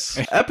into this.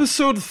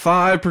 Episode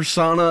 5,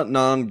 Persona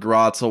non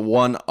grata,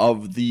 one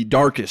of the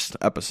darkest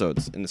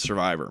episodes in the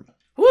Survivor.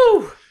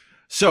 Woo!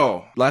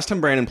 So, last time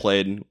Brandon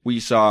played,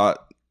 we saw,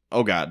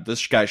 oh god,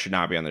 this guy should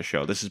not be on this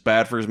show. This is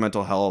bad for his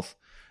mental health.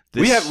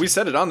 We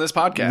said it on this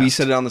podcast. We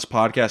said it on this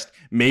podcast.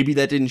 Maybe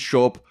that didn't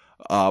show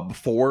up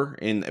before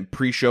in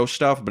pre-show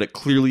stuff, but it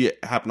clearly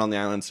happened on the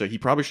island, so he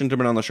probably shouldn't have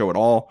been on the show at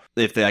all.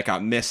 If that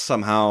got missed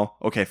somehow,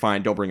 okay,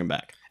 fine, don't bring him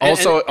back.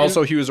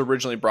 Also, he was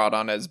originally brought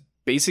on as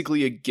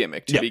basically a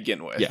gimmick to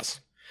begin with. Yes.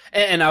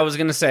 And I was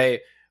going to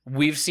say,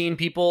 we've seen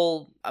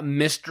people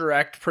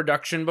misdirect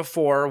production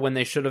before when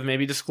they should have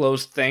maybe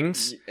disclosed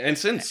things. And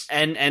since.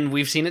 And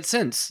we've seen it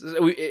since.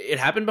 It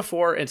happened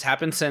before. It's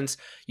happened since.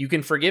 You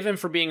can forgive him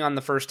for being on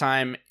the first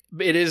time.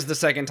 It is the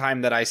second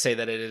time that I say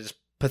that it is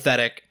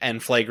pathetic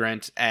and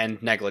flagrant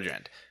and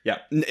negligent. Yeah.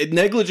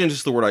 Negligent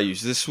is the word I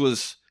use. This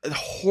was a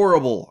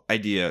horrible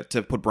idea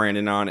to put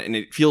Brandon on, and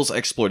it feels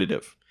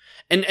exploitative.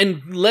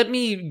 And let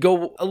me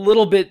go a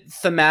little bit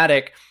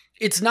thematic.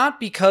 It's not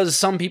because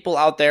some people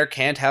out there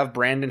can't have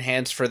Brandon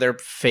Hance for their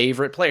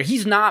favorite player.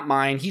 He's not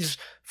mine. He's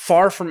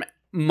far from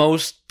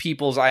most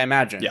people's, I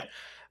imagine. Yeah.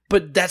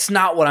 But that's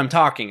not what I'm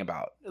talking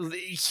about.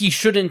 He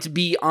shouldn't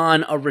be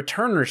on a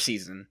returner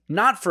season.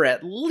 Not for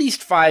at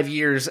least 5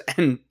 years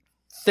and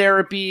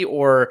therapy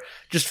or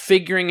just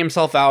figuring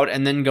himself out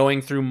and then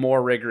going through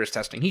more rigorous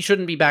testing. He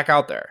shouldn't be back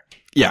out there.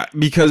 Yeah,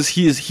 because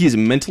he is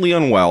mentally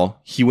unwell.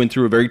 He went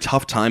through a very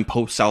tough time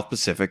post South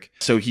Pacific,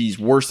 so he's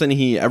worse than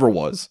he ever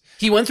was.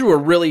 He went through a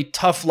really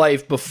tough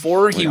life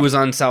before he was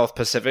on South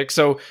Pacific,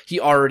 so he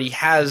already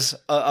has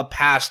a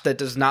past that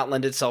does not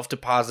lend itself to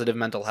positive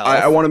mental health.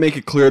 I want to make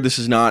it clear this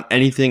is not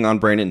anything on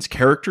Brandon's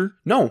character.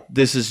 No.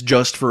 This is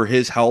just for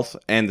his health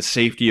and the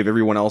safety of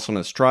everyone else on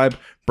his tribe.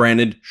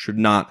 Brandon should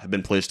not have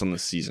been placed on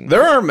this season.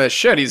 There are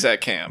machetes at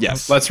camp.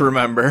 Yes. Let's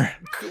remember.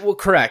 Well,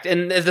 correct.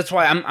 And that's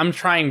why I'm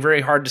trying very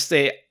hard to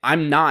say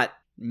I'm not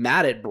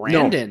mad at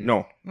Brandon.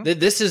 No.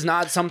 This is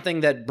not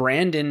something that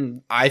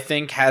Brandon, I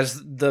think,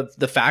 has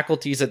the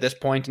faculties at this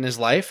point in his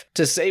life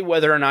to say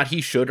whether or not he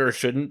should or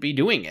shouldn't be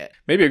doing it.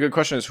 Maybe a good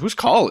question is, whose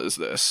call is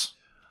this?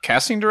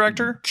 Casting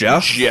director?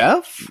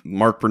 Jeff?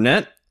 Mark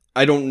Burnett?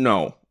 I don't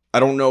know. I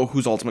don't know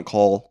whose ultimate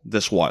call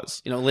this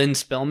was. You know, Lynn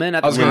Spillman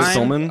at I was the gonna time.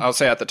 Spillman? I'll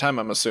say at the time,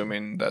 I'm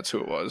assuming that's who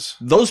it was.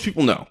 Those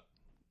people know.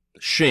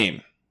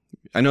 Shame.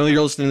 I know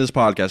you're listening to this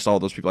podcast, all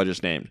those people I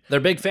just named.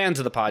 They're big fans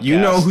of the podcast. You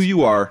know who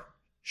you are.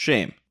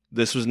 Shame.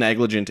 This was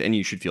negligent and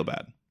you should feel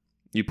bad.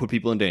 You put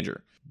people in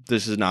danger.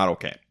 This is not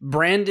okay.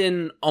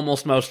 Brandon,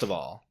 almost most of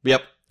all.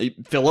 Yep.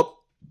 Philip.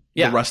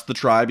 Yeah. The rest of the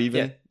tribe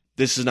even. Yeah.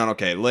 This is not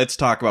okay. Let's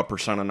talk about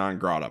persona non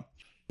grata.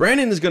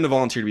 Brandon is going to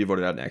volunteer to be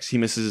voted out next. He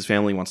misses his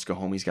family, wants to go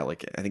home. He's got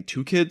I think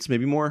 2 kids,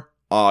 maybe more.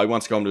 He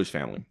wants to go home to his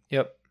family.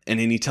 Yep.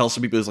 And then he tells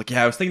some people, he's like,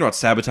 yeah, I was thinking about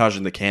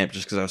sabotaging the camp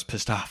just because I was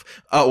pissed off.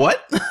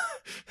 What?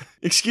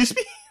 Excuse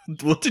me?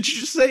 What did you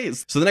just say?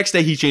 So the next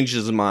day he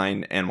changes his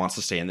mind and wants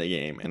to stay in the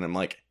game. And I'm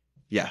like,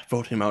 yeah,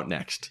 vote him out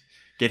next.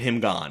 Get him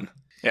gone.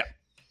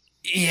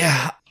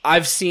 Yeah.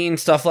 I've seen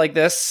stuff like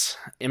this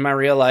in my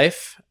real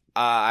life.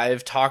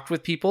 I've talked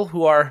with people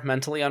who are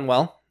mentally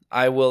unwell.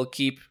 I will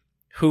keep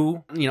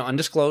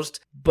undisclosed.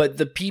 But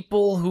the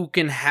people who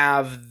can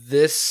have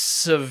this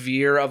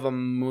severe of a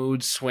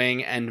mood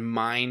swing and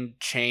mind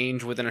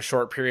change within a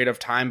short period of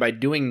time by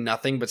doing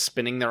nothing but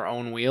spinning their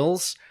own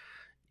wheels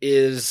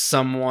is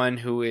someone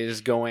who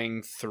is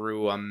going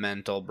through a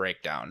mental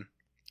breakdown.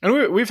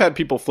 And we've had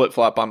people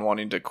flip-flop on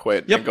wanting to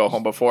quit and go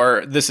home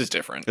before. This is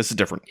different. This is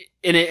different.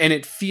 And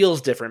it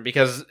feels different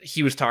because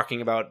he was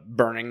talking about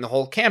burning the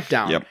whole camp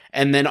down. Yep.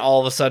 And then all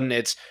of a sudden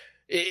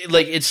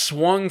it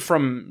swung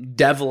from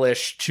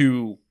devilish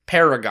to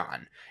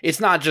Paragon. It's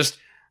not just,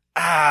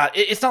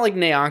 it's not like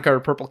Nyanka or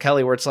Purple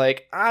Kelly where it's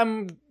like,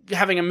 I'm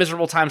having a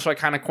miserable time so I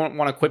kind of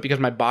want to quit because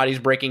my body's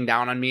breaking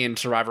down on me and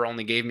Survivor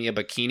only gave me a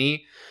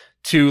bikini.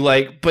 To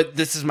but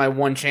this is my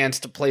one chance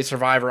to play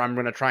Survivor. I'm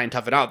going to try and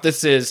tough it out.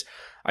 This is,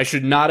 I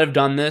should not have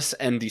done this,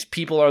 and these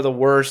people are the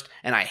worst,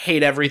 and I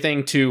hate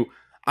everything, to,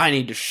 I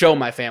need to show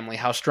my family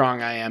how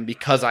strong I am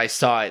because I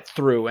saw it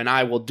through, and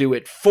I will do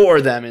it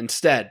for them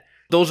instead.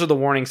 Those are the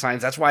warning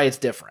signs. That's why it's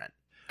different.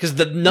 Because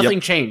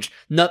nothing changed.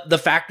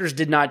 The factors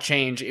did not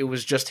change. It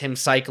was just him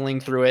cycling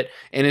through it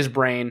in his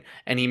brain,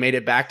 and he made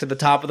it back to the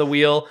top of the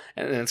wheel,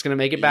 and then it's going to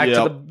make it back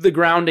to the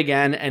ground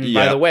again. And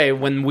by the way,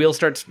 when the wheel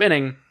starts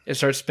spinning, it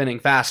starts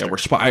spinning faster. Yeah, we're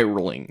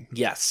spiraling.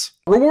 Yes.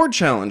 Reward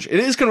challenge. It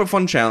is kind of a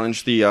fun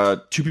challenge.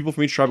 The 2 people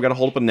from each tribe got to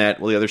hold up a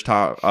net while the others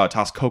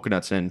toss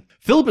coconuts in.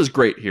 Philip is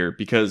great here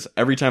because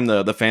every time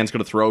the fans go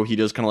to throw, he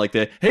does kind of like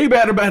the, hey,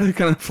 batter, batter,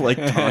 kind of like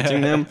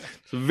taunting them.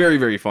 It's very,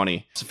 very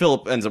funny. So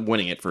Philip ends up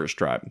winning it for his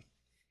tribe.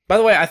 By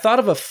the way, I thought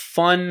of a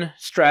fun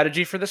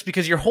strategy for this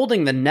because you're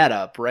holding the net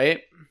up,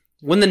 right?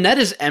 When the net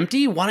is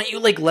empty, why don't you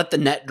let the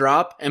net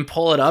drop and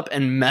pull it up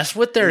and mess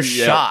with their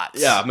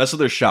shots? Yeah, mess with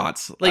their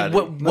shots.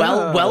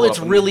 It's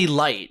really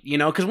light,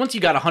 because once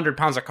you got 100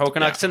 pounds of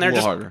coconuts in there,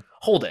 just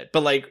hold it.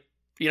 But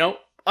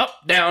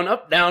up, down,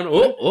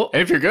 oh.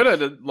 And if you're good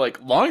at it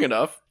long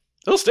enough,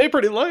 it'll stay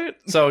pretty light.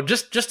 So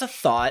just a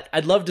thought.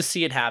 I'd love to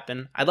see it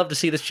happen. I'd love to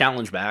see this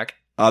challenge back.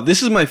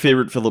 This is my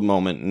favorite Philip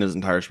moment in his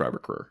entire Survivor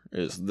career,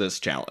 is this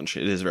challenge.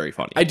 It is very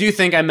funny. I do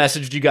think I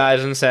messaged you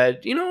guys and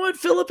said, you know what,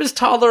 Philip is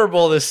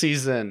tolerable this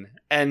season.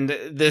 And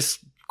this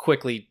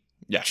quickly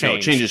changed. No,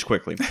 it changes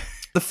quickly.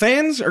 The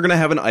fans are going to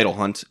have an idol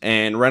hunt,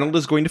 and Reynolds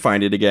is going to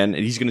find it again,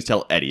 and he's going to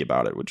tell Eddie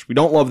about it, which we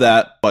don't love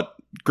that, but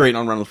great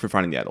on Reynolds for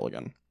finding the idol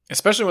again.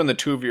 Especially when the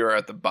 2 of you are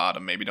at the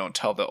bottom, maybe don't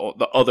tell the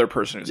other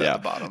person who's at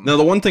the bottom. Now,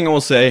 the one thing I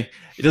will say,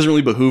 it doesn't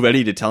really behoove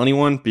Eddie to tell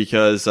anyone,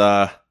 because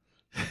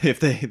if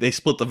they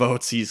split the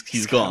votes, he's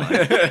gone.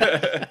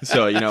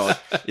 So,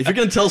 if you're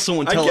going to tell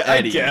someone, tell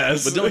Eddie,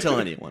 but don't tell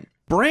anyone.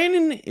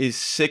 Brandon is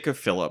sick of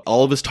Philip.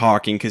 All of his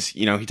talking, because,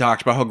 he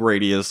talks about how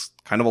great he is,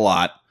 kind of a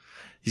lot.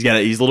 He's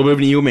a little bit of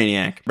an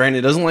egomaniac.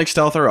 Brandon doesn't like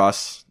Stealth or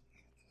us.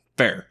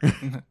 Fair.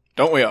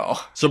 Don't we all?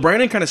 So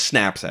Brandon kind of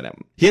snaps at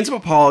him. He ends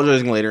up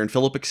apologizing later, and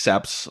Philip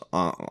accepts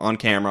on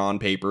camera, on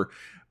paper,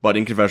 but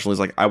in confessional, he's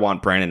like, I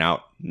want Brandon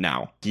out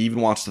now. He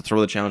even wants to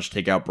throw the challenge to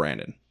take out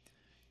Brandon.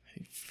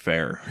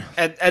 Fair.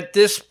 At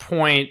this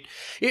point,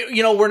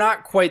 we're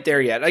not quite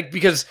there yet.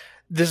 Because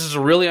this is a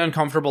really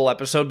uncomfortable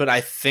episode, but I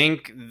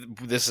think,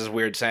 this is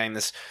weird saying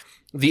this,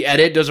 the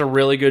edit does a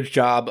really good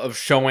job of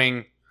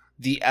showing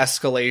the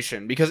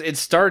escalation, because it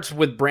starts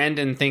with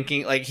Brandon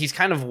thinking like he's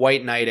kind of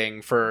white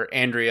knighting for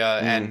Andrea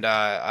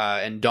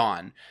and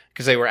Dawn,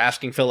 because they were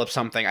asking Philip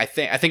something. I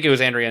think it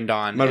was Andrea and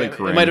Dawn. It might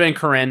have been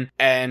Corinne.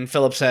 And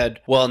Philip said,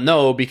 well,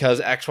 no,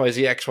 because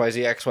XYZ,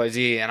 XYZ,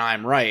 XYZ, and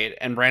I'm right.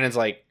 And Brandon's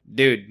like,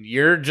 dude,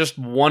 you're just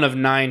one of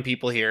 9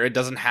 people here. It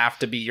doesn't have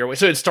to be your way.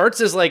 So it starts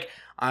as like,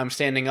 I'm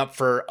standing up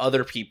for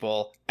other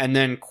people, and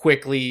then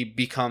quickly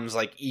becomes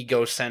like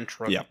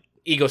egocentric.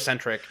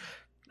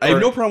 I have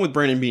no problem with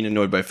Brandon being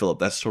annoyed by Philip.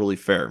 That's totally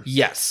fair.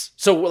 Yes.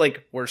 So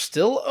like we're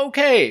still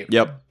okay.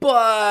 Yep.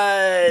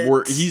 But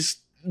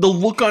the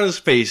look on his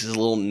face is a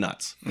little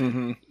nuts.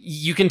 Mm-hmm.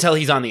 You can tell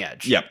he's on the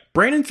edge. Yep.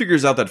 Brandon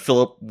figures out that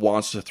Philip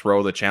wants to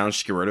throw the challenge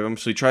to get rid of him,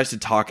 so he tries to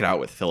talk it out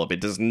with Philip.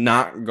 It does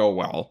not go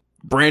well.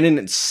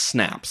 Brandon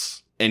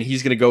snaps, and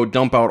he's going to go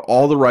dump out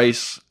all the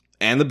rice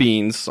and the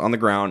beans on the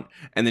ground,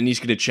 and then he's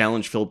going to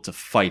challenge Philip to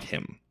fight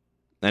him.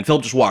 And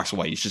Philip just walks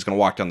away. He's just going to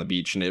walk down the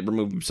beach and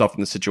remove himself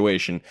from the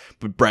situation.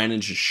 But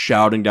Brandon's just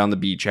shouting down the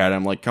beach at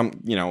him like,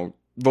 come,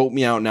 vote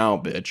me out now,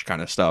 bitch,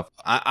 kind of stuff.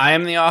 I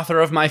am the author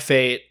of my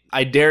fate.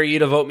 I dare you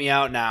to vote me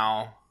out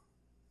now.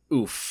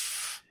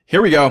 Oof.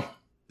 Here we go.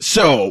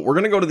 So, we're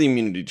going to go to the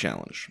immunity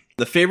challenge.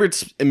 The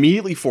favorites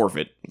immediately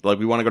forfeit. Like,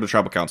 we want to go to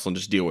tribal council and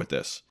just deal with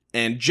this.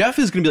 And Jeff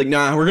is going to be like,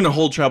 nah, we're going to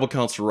hold tribal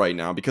council right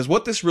now. Because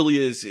what this really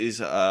is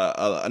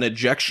an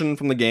ejection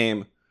from the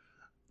game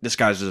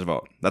disguised as a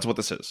vote. That's what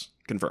this is.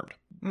 Confirmed.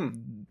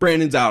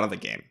 Brandon's out of the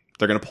game.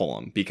 They're going to pull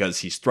him because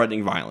he's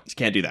threatening violence.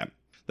 Can't do that.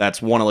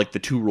 That's one of like the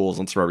 2 rules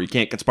on Survivor. You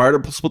can't conspire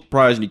to split the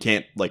prize, and you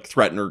can't like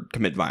threaten or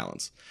commit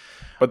violence.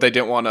 But they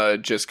didn't want to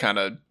just kind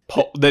of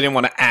pull. They didn't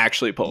want to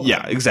actually pull him.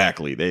 Yeah,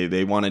 exactly.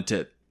 They wanted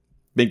to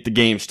make the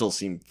game still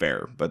seem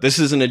fair. But this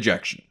is an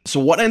ejection. So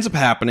what ends up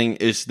happening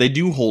is they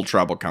do hold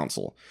tribal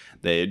council.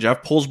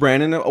 Jeff pulls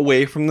Brandon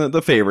away from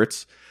the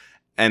favorites,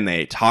 and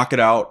they talk it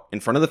out in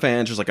front of the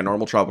fans just like a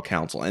normal tribal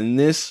council. And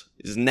this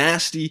is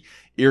nasty,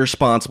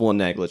 irresponsible, and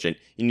negligent.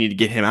 You need to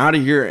get him out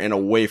of here and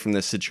away from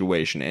this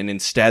situation. And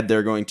instead,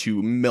 they're going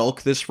to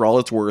milk this for all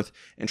it's worth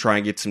and try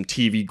and get some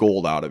TV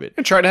gold out of it.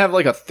 And try to have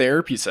like a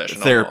therapy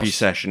session.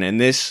 Session.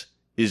 And this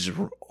is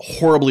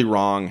horribly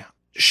wrong.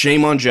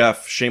 Shame on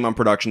Jeff. Shame on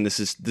production. This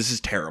is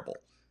terrible.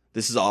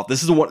 This is off.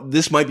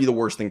 This might be the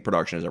worst thing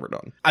production has ever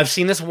done. I've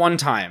seen this one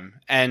time,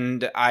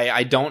 and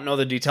I don't know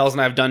the details,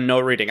 and I've done no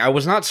reading. I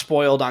was not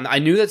spoiled on. I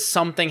knew that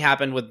something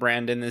happened with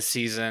Brandon this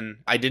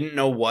season. I didn't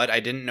know what. I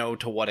didn't know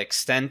to what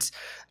extent.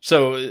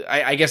 So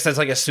I guess that's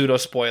like a pseudo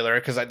spoiler,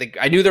 because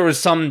I knew there was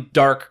some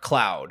dark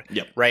cloud.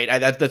 Yep. Right.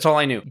 That's all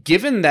I knew.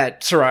 Given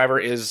that Survivor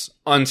is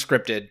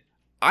unscripted,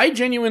 I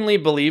genuinely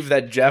believe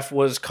that Jeff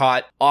was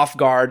caught off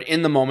guard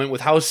in the moment with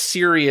how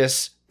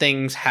serious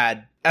things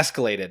had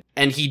escalated,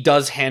 and he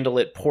does handle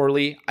it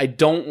poorly. I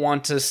don't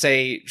want to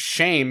say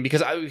shame,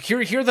 because here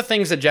are the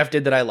things that Jeff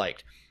did that I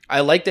liked. I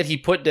liked that he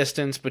put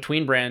distance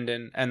between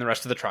Brandon and the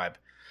rest of the tribe.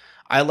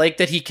 I like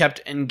that he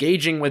kept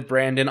engaging with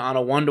Brandon on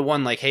a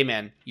one-to-one, like, hey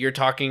man, you're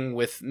talking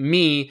with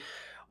me.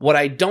 What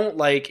I don't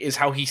like is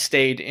how he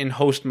stayed in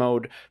host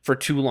mode for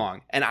too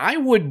long. And I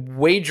would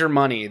wager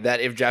money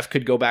that if Jeff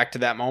could go back to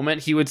that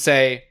moment, he would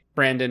say,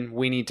 Brandon,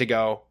 we need to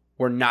go.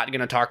 We're not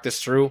going to talk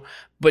this through.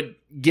 But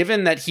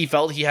given that he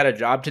felt he had a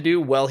job to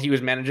do while he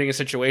was managing a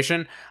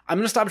situation, I'm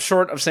going to stop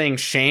short of saying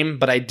shame,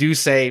 but I do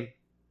say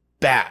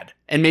bad.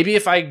 And maybe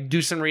if I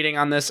do some reading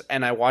on this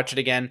and I watch it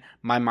again,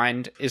 my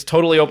mind is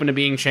totally open to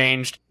being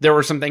changed. There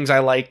were some things I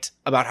liked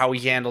about how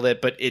he handled it,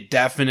 but it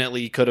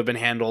definitely could have been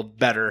handled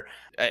better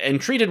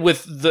and treated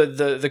with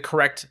the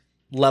correct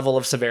level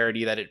of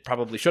severity that it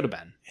probably should have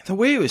been. The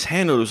way it was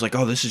handled, it was like,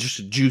 oh, this is just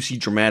a juicy,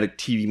 dramatic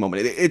TV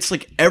moment. It's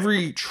like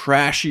every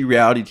trashy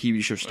reality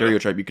TV show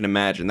stereotype you can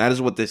imagine. That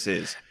is what this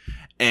is.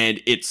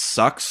 And it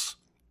sucks.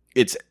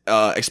 It's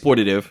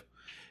exploitative.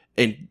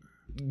 And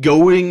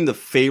going the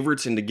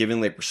favorites into giving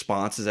like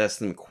responses,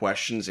 asking them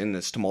questions in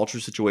this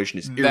tumultuous situation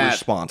is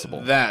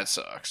irresponsible. That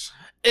sucks.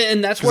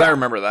 And that's because I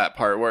remember that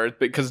part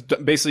because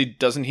basically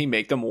doesn't he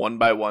make them one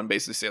by one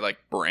basically say like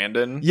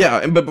Brandon?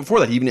 Yeah, but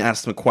before that he even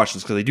asked them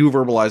questions because they do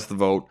verbalize the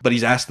vote, but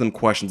he's asking them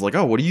questions like,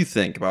 oh, what do you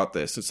think about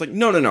this? It's like,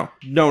 no.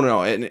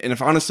 And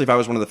if honestly, if I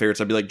was one of the favorites,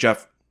 I'd be like,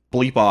 Jeff,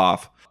 bleep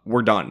off.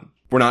 We're done.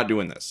 We're not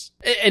doing this.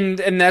 And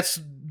that's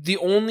the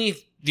only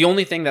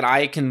thing that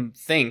I can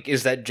think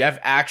is that Jeff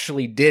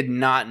actually did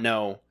not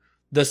know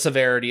the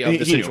severity of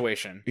the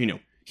situation. He knew.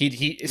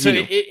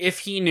 If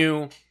he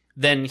knew,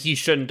 then he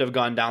shouldn't have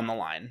gone down the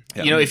line.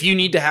 Yeah. If you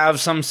need to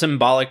have some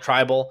symbolic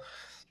tribal,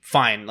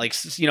 fine. Like,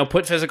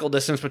 put physical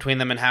distance between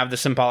them and have the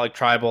symbolic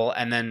tribal,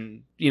 and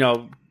then,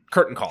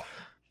 curtain call.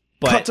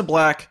 But cut to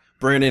black.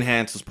 Brandon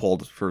Hans is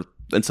pulled for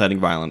inciting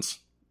violence.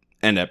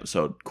 End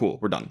episode. Cool.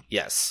 We're done.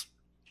 Yes.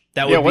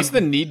 What's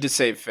the need to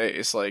save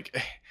face? Like,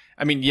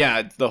 I mean,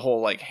 yeah, the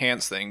whole like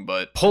Hans thing,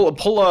 but pull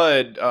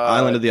a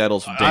Island of the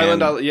Idols.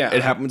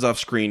 It happens off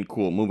screen.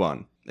 Cool. Move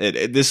on.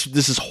 This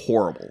is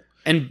horrible.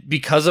 And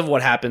because of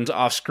what happens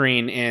off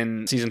screen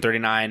in season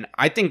 39,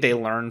 I think they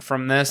learned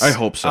from this. I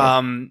hope so.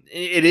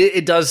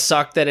 It does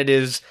suck that it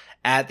is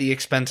at the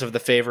expense of the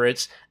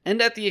favorites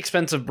and at the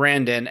expense of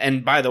Brandon.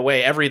 And by the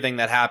way, everything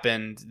that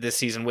happened this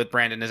season with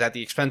Brandon is at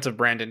the expense of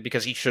Brandon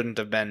because he shouldn't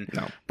have been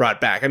brought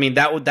back. I mean,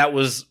 that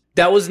was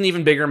an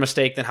even bigger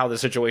mistake than how the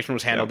situation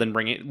was handled than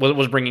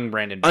bringing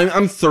Brandon back.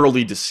 I'm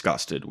thoroughly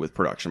disgusted with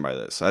production by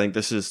this. I think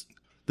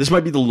this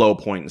might be the low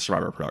point in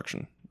Survivor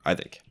production. I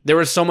think there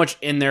was so much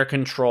in their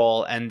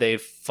control, and they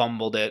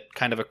fumbled it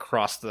kind of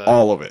across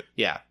all of it.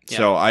 Yeah.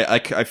 So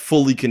I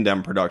fully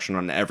condemn production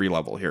on every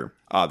level here.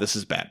 This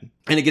is bad,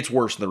 and it gets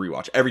worse in the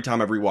rewatch. Every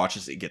time I rewatch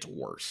this, it gets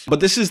worse.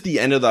 But this is the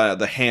end of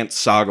the Hans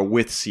saga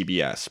with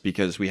CBS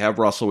because we have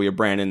Russell, we have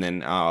Brandon,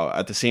 and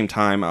at the same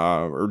time,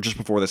 or just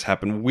before this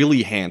happened,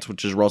 Willie Hans,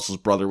 which is Russell's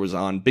brother, was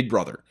on Big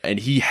Brother, and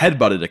he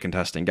headbutted a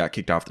contestant, got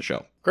kicked off the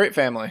show. Great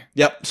family.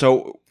 Yep.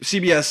 So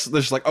CBS,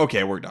 they're just like,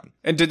 okay, we're done.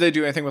 And did they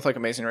do anything with like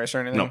Amazing Race or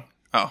anything? No.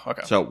 Oh,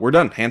 okay. So we're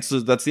done. That's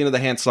the end of the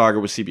Hans saga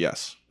with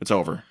CBS. It's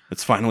over.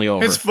 It's finally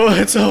over.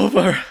 It's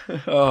over.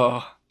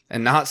 Oh.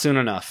 And not soon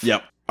enough.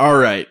 Yep. All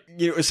right.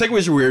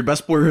 Segues are weird.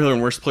 Best player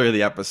and worst player of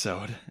the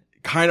episode.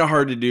 Kind of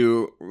hard to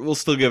do. We'll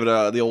still give it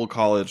the old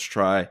college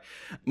try.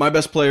 My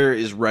best player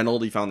is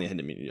Reynolds. He found the hidden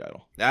immunity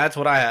idol. That's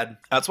what I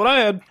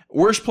had.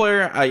 Worst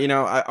player,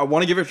 I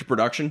want to give it to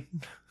production.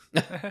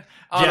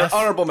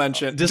 Honorable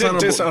mention.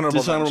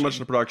 Dishonorable mention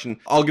to production.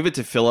 I'll give it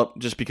to Philip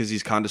just because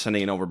he's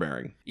condescending and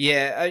overbearing.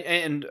 Yeah,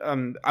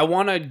 and I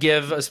want to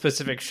give a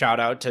specific shout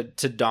out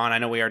to Dawn. I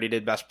know we already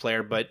did best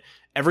player, but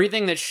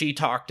everything that she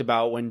talked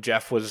about when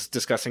Jeff was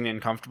discussing the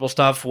uncomfortable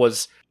stuff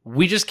was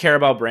we just care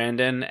about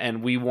Brandon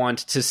and we want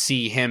to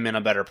see him in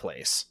a better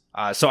place.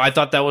 So I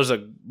thought that was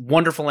a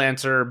wonderful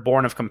answer,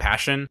 born of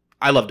compassion.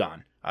 I love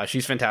Dawn.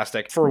 She's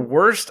fantastic. For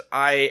worst,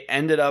 I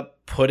ended up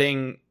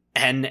putting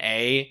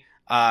N.A.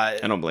 I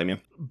don't blame you.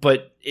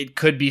 But it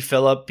could be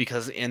Philip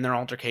because in their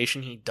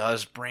altercation, he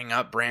does bring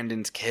up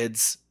Brandon's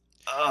kids.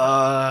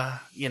 Well,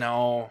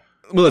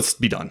 let's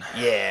be done.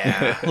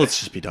 Yeah. Let's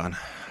just be done.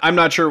 I'm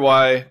not sure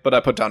why, but I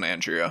put down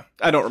Andrea.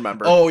 I don't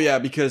remember. Oh, yeah,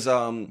 because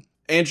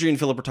Andrea and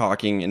Philip are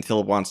talking, and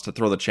Philip wants to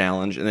throw the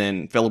challenge, and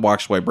then Philip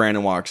walks away,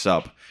 Brandon walks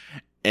up,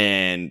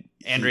 and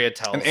Andrea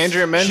tells. And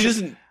Andrea mentions...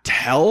 She doesn't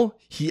tell,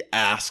 he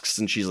asks,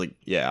 and she's like,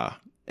 yeah.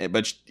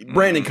 But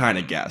Brandon kind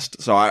of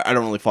guessed, so I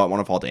don't really want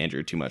to fault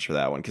Andrea too much for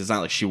that one, because it's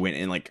not like she went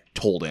and like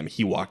told him.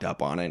 He walked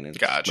up on it, and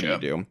gotcha.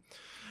 What do you do?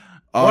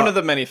 One of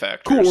the many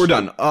factors. Cool, we're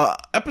done.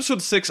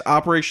 Episode 6,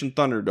 Operation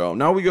Thunderdome.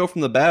 Now we go from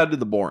the bad to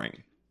the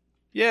boring.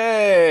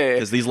 Yay!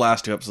 Because these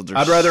last 2 episodes are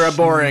I'd rather have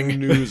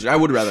boring. I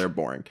would rather have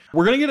boring.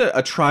 We're going to get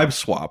a tribe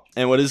swap,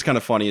 and what is kind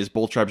of funny is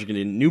both tribes are going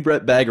to get a new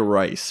bag of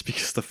rice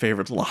because the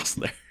favorites lost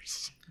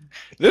theirs.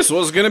 This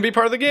was going to be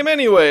part of the game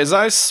anyways,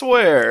 I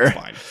swear.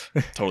 Fine.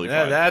 Totally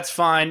fine. That's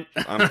fine.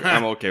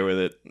 I'm okay with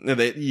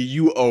it.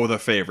 You owe the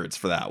favorites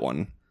for that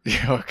one.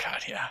 Oh,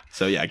 God, yeah.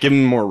 So, yeah, give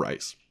them more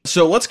rice.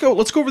 So, let's go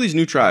over these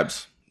new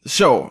tribes.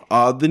 So,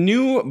 the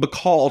new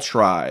Bacall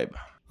tribe,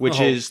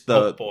 which is the...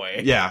 Oh,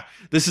 boy. Yeah,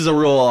 this is a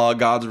real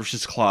gods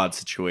versus clods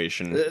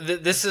situation.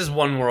 This is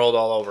one world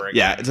all over again.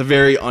 Yeah, it's a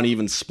very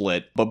uneven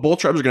split. But both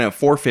tribes are going to have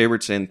 4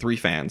 favorites and 3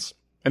 fans.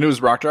 And it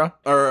was rock draw?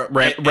 Or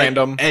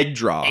random? Egg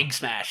draw. Egg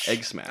smash.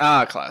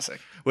 Ah,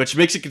 classic. Which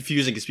makes it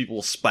confusing because people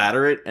will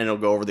splatter it and it'll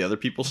go over the other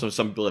people. So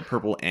some people had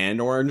purple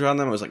and orange on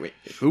them. I was like, wait,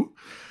 who?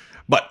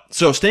 But,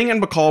 so staying on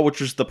Bacall,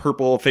 which is the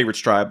purple favorites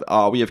tribe,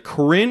 we have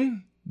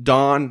Corinne,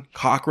 Dawn,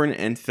 Cochran,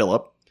 and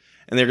Philip.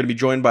 And they're going to be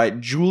joined by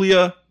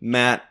Julia,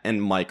 Matt,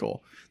 and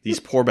Michael. These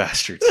poor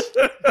bastards.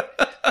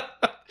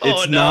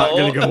 It's not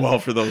going to go well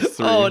for those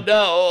 3. Oh,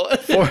 no.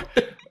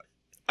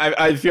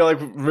 I feel like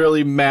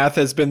really math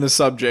has been the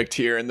subject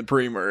here in the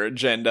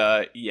pre-merge, and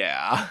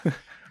yeah.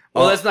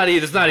 Well, that's not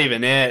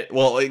even it.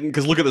 Well,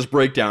 because look at this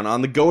breakdown.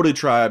 On the Goated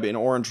tribe in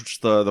Orange, which is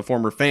the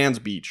former fans'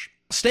 beach.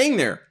 Staying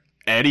there,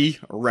 Eddie,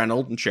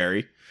 Reynolds, and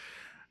Sherry.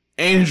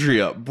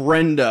 Andrea,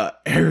 Brenda,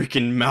 Eric,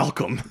 and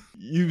Malcolm.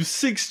 You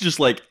 6 just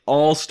like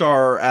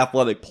all-star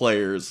athletic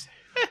players.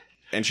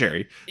 And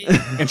Sherry.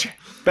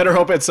 Better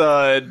hope it's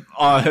on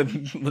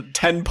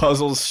 10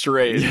 puzzles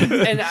straight.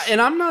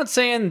 and I'm not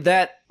saying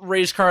that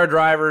race car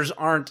drivers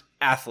aren't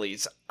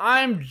athletes.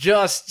 I'm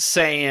just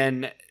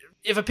saying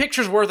if a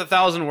picture's worth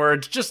 1,000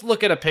 words, just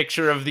look at a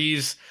picture of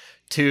these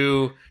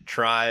 2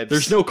 tribes.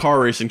 There's no car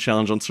racing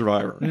challenge on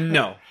Survivor.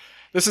 No.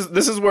 This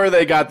is where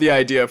they got the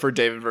idea for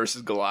David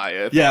versus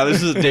Goliath. Yeah,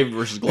 this is a David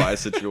versus Goliath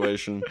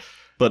situation,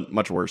 but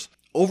much worse.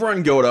 Over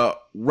on Goda,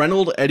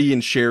 Reynolds, Eddie,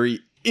 and Sherry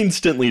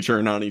instantly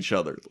turn on each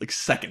other, like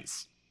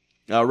seconds.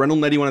 Reynolds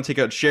and Eddie want to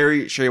take out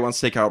Sherry. Sherry wants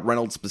to take out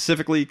Reynolds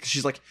specifically because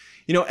she's like,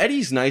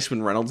 Eddie's nice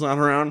when Reynolds not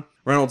around.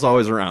 Reynolds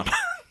always around.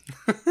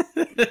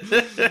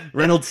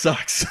 Reynolds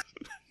sucks.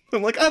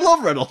 I'm like, I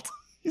love Reynolds.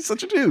 He's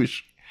such a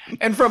douche.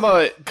 And from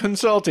a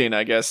consulting,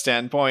 I guess,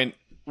 standpoint,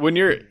 when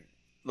you're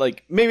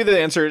like, maybe the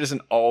answer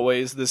isn't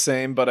always the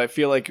same, but I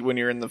feel like when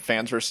you're in the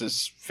fans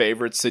versus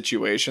favorites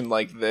situation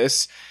like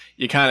this,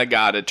 you kind of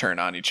got to turn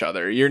on each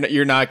other.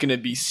 You're not going to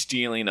be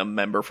stealing a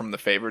member from the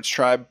favorites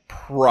tribe,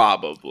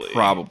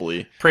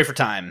 probably. Pray for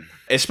time.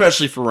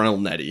 Especially for Reynolds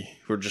and Eddie,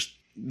 who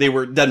they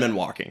were dead men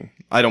walking.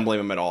 I don't blame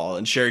them at all.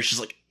 And Sherry's just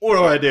like, what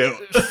do I do?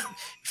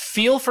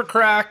 feel for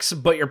cracks,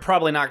 but you're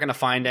probably not going to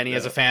find any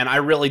as a fan. I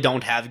really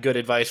don't have good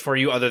advice for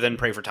you other than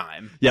pray for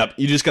time. Yep,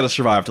 you just got to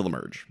survive till the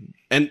merge.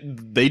 And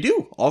they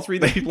do. All three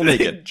of the people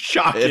make it.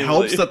 Shockingly. It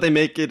helps that they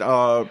make it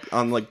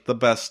on like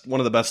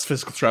one of the best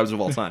physical tribes of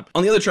all time.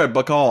 On the other tribe,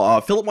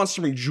 Bakal, Philip wants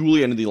to bring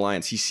Julia into the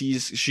alliance. He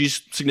sees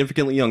she's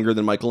significantly younger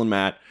than Michael and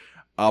Matt,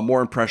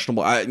 more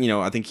impressionable.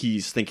 I think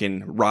he's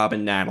thinking Rob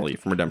and Natalie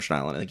from Redemption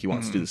Island. I think he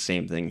wants to do the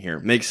same thing here.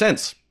 Makes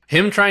sense.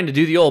 Him trying to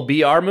do the old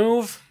BR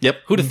move?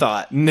 Yep. Who'd have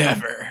thought?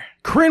 Never.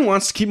 Corinne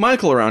wants to keep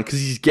Michael around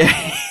because he's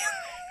gay.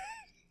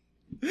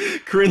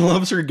 Corinne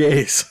loves her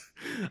gays.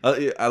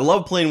 I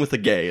love playing with the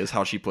gay, is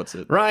how she puts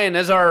it. Ryan,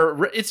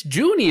 it's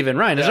June even,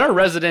 Ryan, as our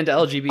resident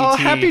LGBT. Oh,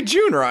 happy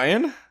June,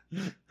 Ryan.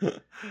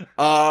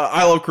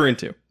 I love Corinne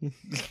too.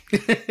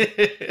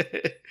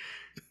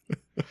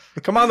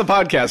 Come on the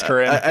podcast,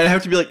 Corinne. I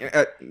have to be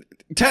like,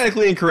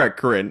 technically incorrect,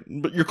 Corinne,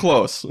 but you're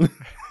close.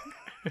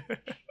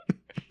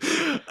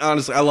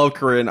 Honestly, I love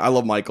Corinne. I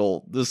love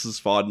Michael. This is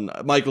fun.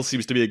 Michael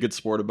seems to be a good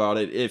sport about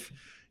it. If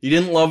you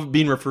didn't love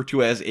being referred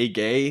to as a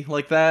gay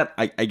like that,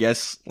 I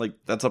guess like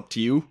that's up to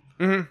you.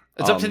 Mm-hmm.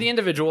 It's up to the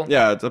individual.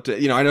 Yeah, it's up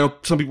to, I know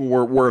some people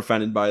were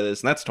offended by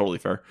this, and that's totally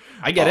fair.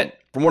 I get it.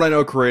 From what I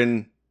know,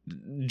 Corinne,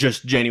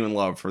 just genuine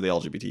love for the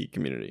LGBT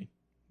community.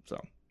 So,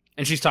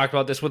 and she's talked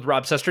about this with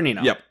Rob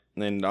Sesternino. Yep.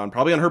 And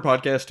probably on her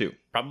podcast too.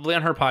 Probably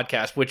on her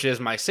podcast, which is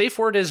my safe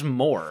word is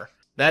more.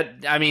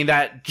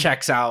 That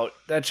checks out.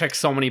 That checks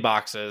so many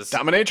boxes.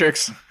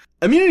 Dominatrix.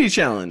 Immunity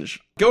challenge.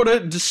 Go to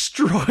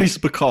destroys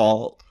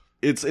Bakal.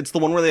 It's the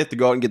one where they have to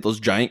go out and get those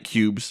giant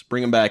cubes,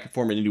 bring them back, and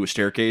form it into a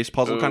staircase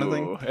puzzle kind of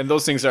thing. And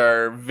those things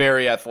are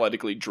very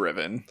athletically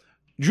driven.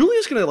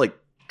 Julia's gonna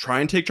try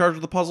and take charge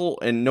of the puzzle,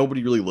 and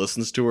nobody really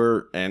listens to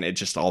her, and it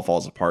just all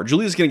falls apart.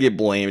 Julia's gonna get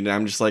blamed, and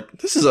I'm just like,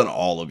 this is on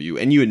all of you,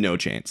 and you had no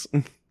chance.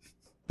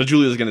 But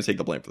Julia's gonna take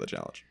the blame for the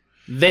challenge.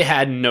 They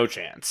had no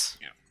chance.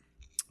 Yeah.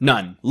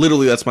 None.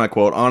 Literally, that's my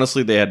quote.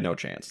 Honestly, they had no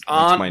chance.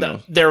 That's my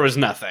note. There was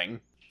nothing.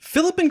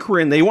 Philip and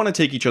Corinne, they want to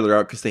take each other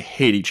out because they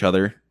hate each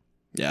other.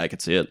 Yeah, I could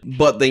see it.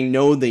 But they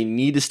know they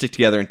need to stick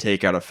together and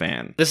take out a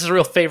fan. This is a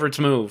real favorites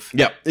move.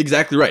 Yeah,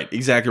 exactly right.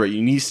 Exactly right.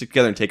 You need to stick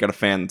together and take out a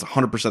fan. That's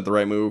 100% the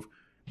right move.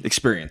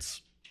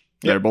 Experience.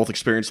 They're both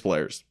experienced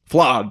players.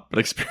 Flawed, but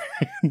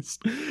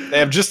experienced. They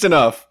have just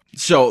enough.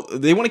 So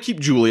they want to keep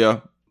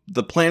Julia.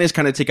 The plan is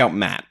kind of take out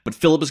Matt. But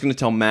Philip is going to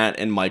tell Matt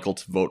and Michael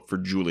to vote for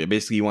Julia.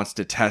 Basically, he wants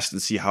to test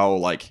and see how,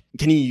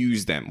 can he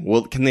use them?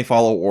 Can they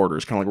follow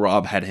orders? Kind of like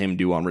Rob had him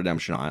do on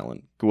Redemption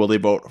Island. Will they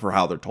vote for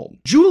how they're told?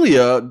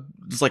 Julia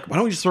is like, why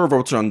don't we just throw our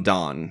votes on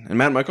Don? And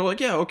Matt and Michael are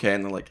like, yeah, okay.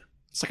 And they're like,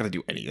 it's not going to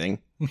do anything.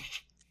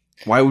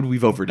 Why would we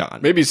vote for Don?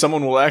 Maybe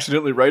someone will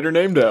accidentally write her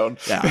name down.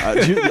 Yeah,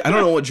 I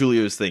don't know what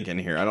Julia was thinking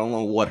here. I don't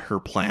know what her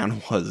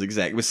plan was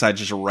exactly,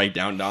 besides just write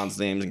down Don's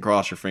names and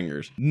cross her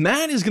fingers.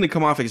 Matt is going to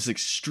come off as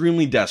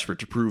extremely desperate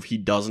to prove he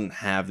doesn't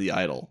have the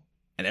idol.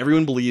 And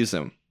everyone believes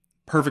him.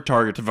 Perfect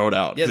target to vote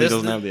out because he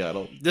doesn't have the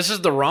idol. This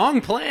is the wrong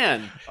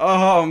plan.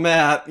 Oh,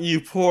 Matt, you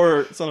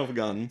poor son of a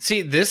gun.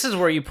 See, this is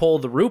where you pull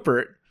the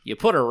Rupert. You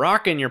put a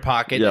rock in your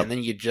pocket, and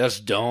then you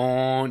just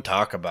don't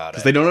talk about it.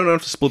 Because they don't know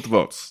enough to split the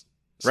votes.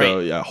 So,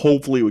 right. Yeah,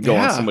 hopefully it would go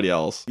on somebody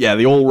else. Yeah,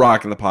 the old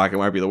rock in the pocket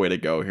might be the way to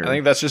go here. I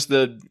think that's just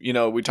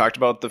we talked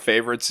about the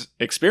favorites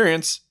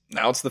experience.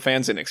 Now it's the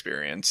fans'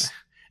 inexperience.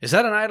 Is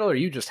that an idol, or are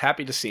you just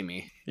happy to see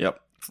me? Yep.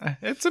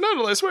 It's an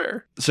idol, I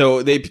swear.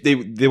 So they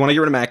want to get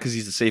rid of Matt because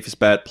he's the safest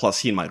bet. Plus,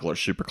 he and Michael are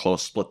super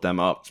close. Split them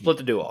up. Split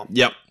the duo.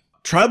 Yep.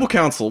 Tribal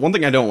Council. One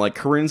thing I don't like.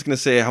 Corinne's going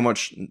to say how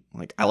much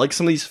I like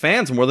some of these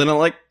fans more than I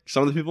like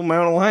some of the people in my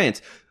own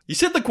alliance. You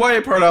said the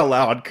quiet part out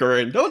loud,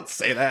 Corinne. Don't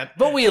say that.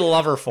 But we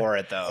love her for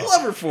it, though. We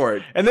love her for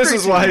it. And this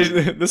is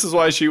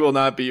why she will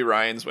not be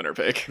Ryan's winner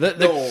pick.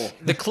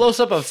 The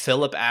close-up of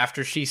Philip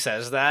after she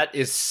says that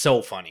is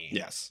so funny.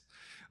 Yes.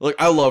 Look,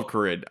 I love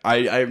Corinne.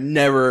 I've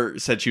never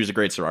said she was a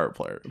great Survivor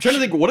player. I'm trying to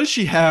think, what does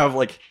she have?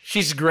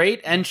 She's great,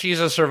 and she's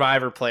a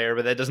Survivor player,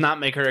 but that does not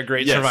make her a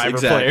great Survivor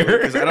player.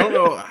 Because I don't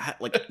know,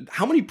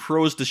 how many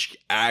pros does she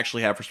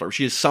actually have for Survivor?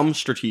 She has some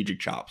strategic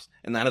chops,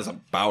 and that is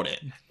about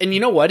it. And you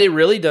know what? It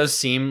really does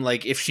seem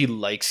like if she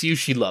likes you,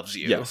 she loves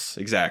you. Yes,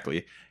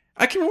 exactly.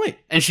 I can relate.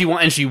 And she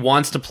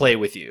wants to play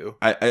with you.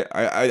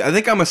 I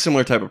think I'm a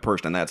similar type of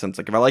person in that sense.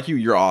 If I like you,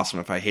 you're awesome.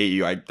 If I hate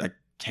you, I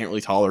can't really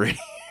tolerate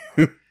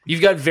you.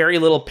 You've got very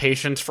little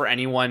patience for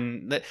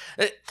anyone that,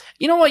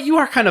 you know what? You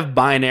are kind of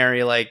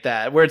binary like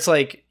that, where it's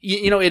it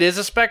is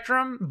a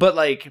spectrum, but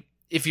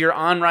if you're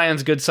on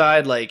Ryan's good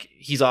side,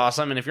 he's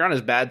awesome. And if you're on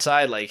his bad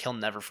side, he'll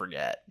never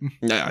forget.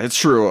 Yeah, it's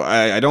true.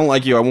 I don't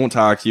like you. I won't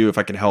talk to you if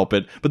I can help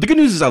it. But the good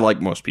news is I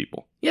like most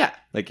people. Yeah.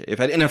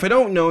 If I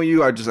don't know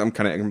you, I'm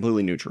kind of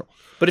completely neutral.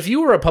 But if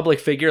you were a public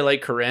figure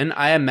like Corinne,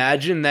 I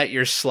imagine that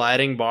your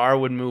sliding bar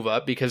would move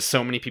up because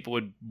so many people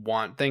would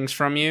want things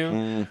from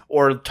you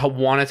or to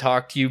want to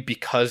talk to you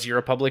because you're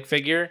a public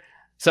figure.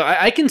 So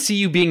I can see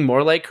you being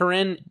more like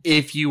Corinne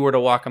if you were to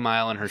walk a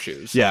mile in her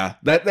shoes. Yeah,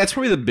 that's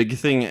probably the big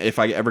thing if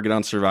I ever get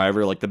on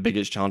Survivor, like the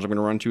biggest challenge I'm going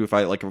to run to if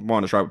I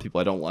want to try with people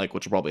I don't like,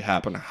 which will probably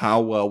happen.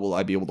 How well will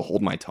I be able to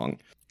hold my tongue?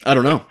 I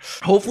don't know.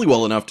 Hopefully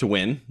well enough to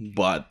win,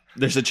 but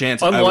there's a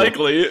chance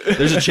Unlikely.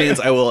 There's a chance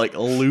I will like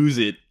lose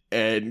it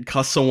and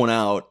cuss someone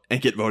out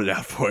and get voted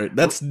out for it.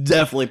 That's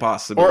definitely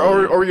possible.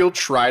 Or you'll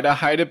try to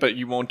hide it, but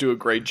you won't do a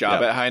great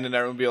job at hiding it, and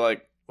everyone will be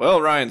like, well,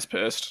 Ryan's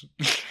pissed.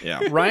 Yeah.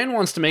 Ryan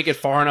wants to make it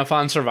far enough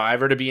on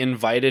Survivor to be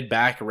invited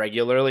back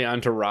regularly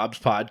onto Rob's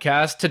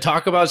podcast to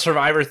talk about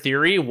Survivor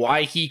theory,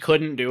 why he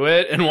couldn't do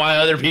it, and why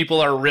other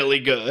people are really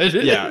good.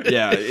 Yeah.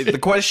 The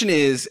question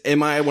is,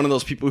 am I one of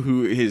those people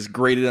who is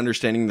great at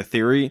understanding the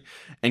theory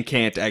and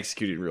can't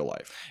execute it in real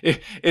life?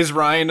 Is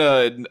Ryan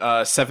a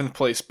 7th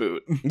place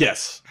boot?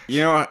 Yes.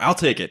 You know, I'll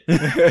take it.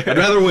 I'd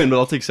rather win, but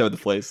I'll take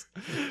 7th place.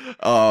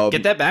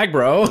 Get that bag,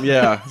 bro.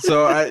 Yeah.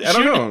 So I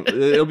don't know.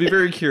 It'll be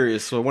very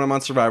curious. So when I'm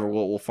on Survivor,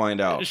 we'll find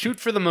out. Shoot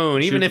for the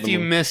moon. Even if you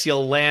miss,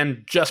 you'll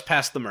land just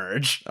past the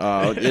merge.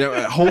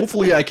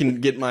 Hopefully I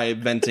can get my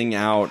venting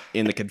out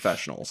in the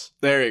confessionals.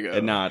 There you go.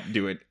 And not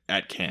do it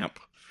at camp.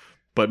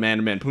 But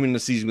man, put me in a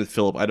season with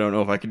Philip. I don't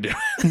know if I can do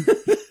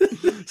it.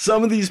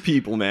 Some of these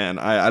people, man,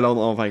 I don't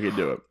know if I could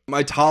do it.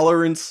 My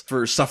tolerance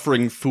for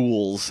suffering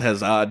fools has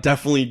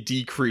definitely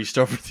decreased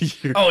over the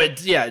years. Oh,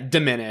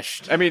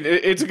 diminished. I mean,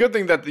 it's a good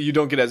thing that you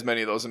don't get as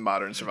many of those in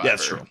Modern Survivor. Yeah,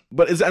 that's true.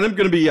 But it's going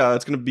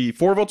to be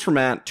 4 votes for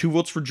Matt, 2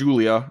 votes for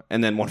Julia,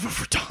 and then 1 vote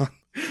for Don.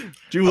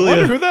 Julia. I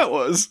wonder who that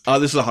was.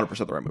 This is 100%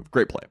 the right move.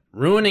 Great play.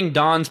 Ruining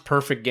Don's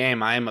perfect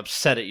game. I am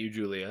upset at you,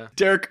 Julia.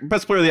 Derek,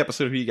 best player of the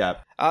episode, who you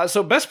got?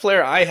 So best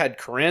player, I had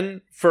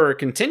Corinne for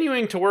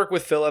continuing to work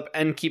with Philip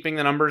and keeping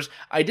the numbers.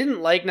 I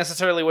didn't like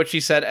necessarily what she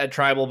said at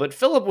Tribal, but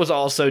Philip was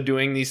also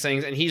doing these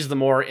things, and he's the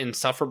more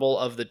insufferable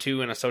of the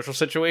two in a social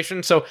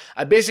situation. So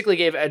I basically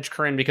gave edge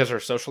Corinne because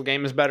her social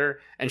game is better,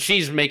 and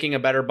she's making a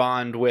better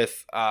bond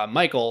with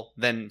Michael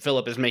than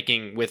Philip is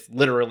making with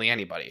literally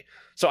anybody.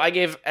 So I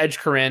gave edge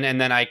Corinne, and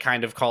then I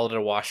kind of called it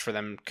a wash for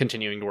them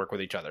continuing to work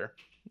with each other.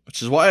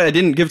 Which is why I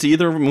didn't give to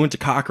either of them. We went to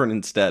Cochran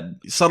instead.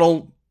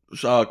 Subtle,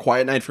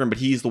 quiet night for him, but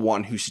he's the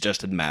one who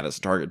suggested Matt as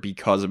a target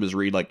because of his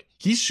read. Like,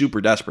 he's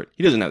super desperate.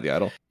 He doesn't have the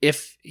idol.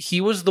 If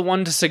he was the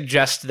one to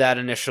suggest that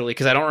initially,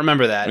 because I don't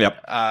remember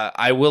that,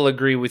 I will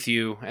agree with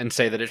you and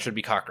say that it should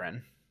be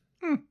Cochran.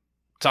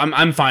 So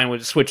I'm fine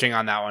with switching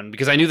on that one,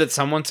 because I knew that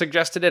someone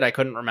suggested it. I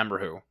couldn't remember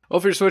who. Well,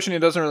 if you're switching, it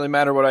doesn't really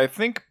matter what I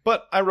think,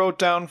 but I wrote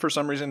down, for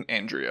some reason,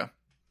 Andrea.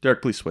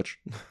 Derek, please switch.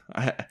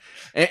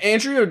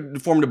 Andrea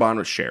formed a bond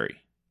with Sherry.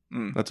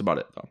 That's about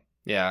it, though.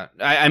 Yeah,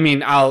 I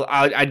mean,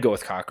 I'd go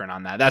with Cochran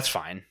on that. That's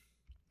fine.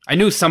 I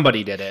knew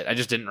somebody did it. I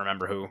just didn't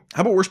remember who.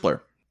 How about worst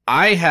player?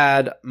 I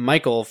had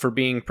Michael for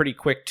being pretty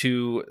quick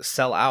to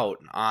sell out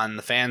on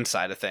the fan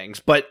side of things,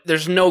 but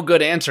there's no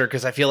good answer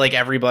because I feel like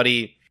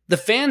the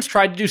fans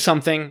tried to do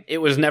something, it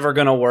was never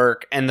going to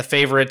work, and the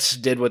favorites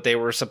did what they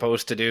were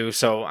supposed to do,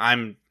 so I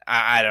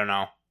don't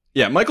know.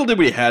 Yeah, Michael did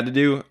what he had to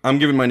do. I'm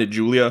giving mine to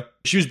Julia.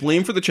 She was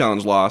blamed for the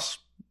challenge loss.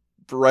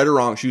 For right or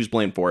wrong, she was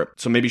blamed for it.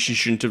 So maybe she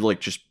shouldn't have,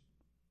 just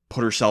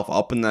put herself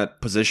up in that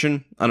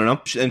position. I don't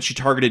know. And she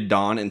targeted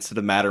Dawn instead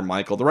of Matt or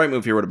Michael. The right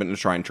move here would have been to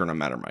try and turn on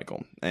Matt or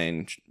Michael.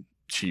 And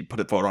she put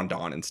a vote on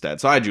Dawn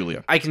instead. So I had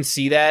Julia. I can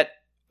see that.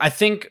 I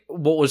think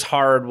what was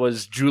hard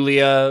was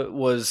Julia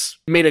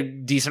made a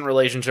decent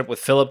relationship with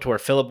Philip to where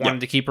Philip wanted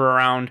to keep her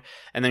around,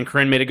 and then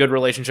Corinne made a good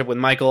relationship with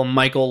Michael.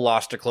 Michael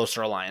lost a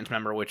closer alliance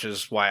member, which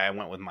is why I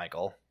went with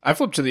Michael. I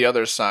flipped to the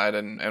other side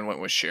and went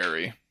with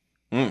Sherry.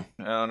 I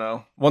don't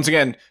know. Once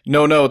again,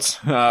 no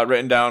notes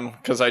written down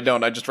because I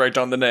don't. I just write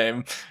down the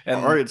name.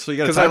 And all right, so you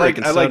got I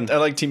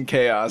like Team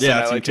Chaos. Yeah,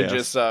 and I like Chaos. to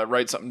just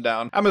write something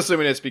down. I'm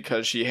assuming it's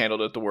because she handled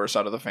it the worst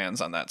out of the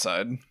fans on that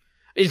side.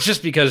 It's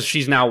just because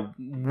she's now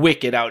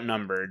wicked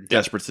outnumbered.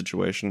 Desperate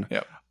situation.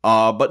 Yep.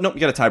 But nope, you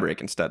got a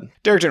tiebreak instead.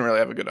 Derek didn't really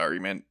have a good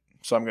argument,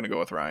 so I'm going to go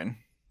with Ryan.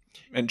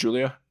 And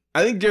Julia?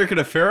 I think Derek had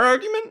a fair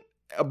argument,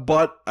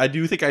 but I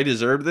do think I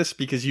deserved this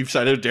because you've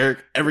sided with Derek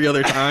every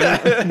other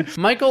time.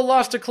 Michael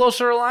lost a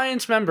closer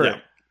alliance member. Yeah.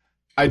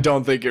 I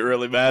don't think it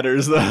really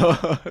matters,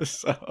 though.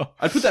 So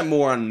I'd put that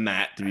more on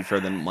Matt, to be fair,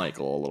 than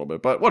Michael a little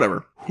bit. But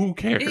whatever. Who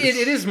cares?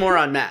 It is more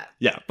on Matt.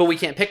 Yeah. But we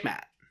can't pick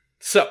Matt.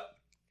 So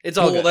it's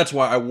all good. Well, that's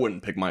why I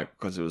wouldn't pick Michael,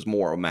 because it was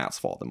more of Matt's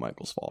fault than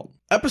Michael's fault.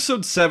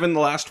 Episode 7, the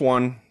last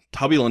one,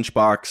 Tubby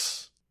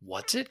Lunchbox.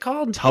 What's it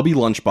called? Tubby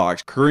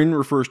Lunchbox. Corinne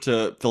refers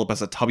to Philip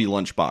as a tubby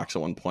lunchbox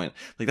at one point.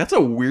 Like, that's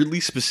a weirdly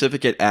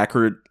specific yet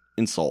accurate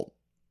insult.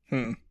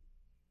 But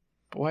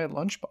why a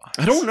lunchbox?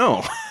 I don't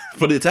know,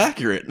 but it's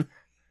accurate.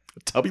 A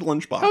tubby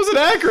lunchbox. How's it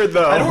accurate,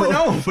 though? I don't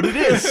know, but it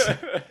is.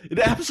 It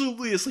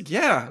absolutely is. Like,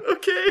 yeah.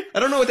 Okay. I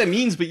don't know what that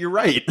means, but you're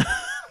right.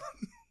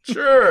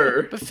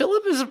 Sure. But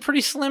Philip is a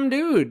pretty slim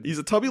dude. He's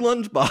a tubby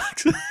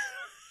lunchbox.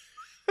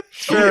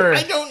 Sure.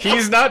 I don't know.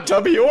 He's not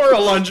tubby or a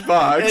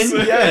lunchbox.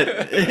 And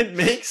yet, it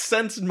makes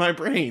sense in my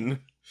brain.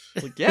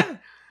 Like, yeah.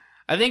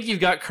 I think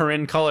you've got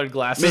Corinne colored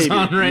glasses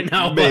on right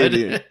now,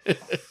 maybe. bud.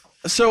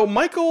 So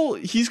Michael,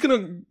 he's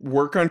going to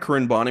work on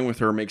Corinne bonding with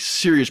her, make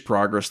serious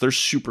progress. They're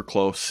super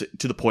close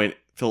to the point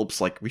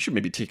Philip's like, we should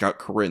maybe take out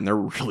Corinne. They're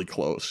really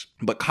close.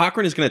 But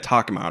Cochran is going to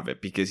talk him out of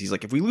it because he's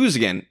like, if we lose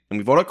again and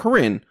we vote out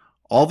Corinne,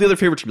 all the other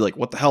favorites will be like,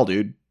 what the hell,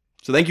 dude?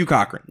 So thank you,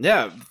 Cochran.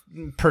 Yeah,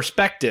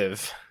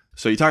 perspective.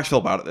 So he talks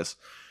Philip out of this.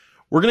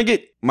 We're going to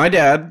get my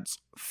dad's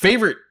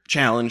favorite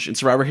challenge in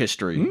Survivor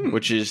history,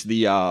 which is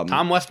the...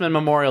 Tom Westman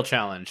Memorial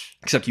Challenge.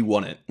 Except he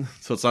won it.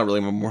 So it's not really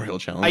a memorial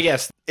challenge. I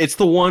guess. It's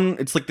the one,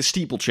 it's like the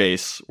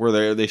steeplechase,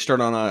 where they start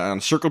on a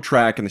circle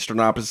track, and they start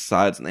on opposite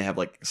sides, and they have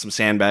like some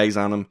sandbags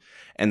on them,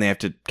 and they have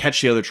to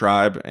catch the other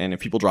tribe, and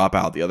if people drop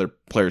out, the other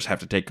players have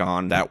to take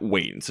on that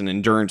weight. It's an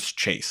endurance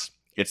chase.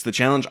 It's the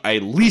challenge I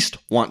least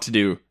want to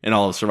do in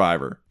all of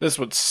Survivor. This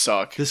would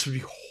suck. This would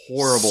be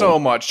horrible. So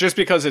much. Just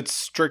because it's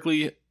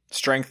strictly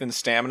strength and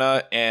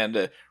stamina,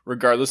 and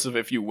regardless of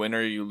if you win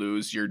or you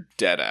lose, you're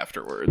dead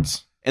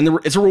afterwards. And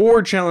it's a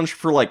reward challenge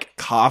for like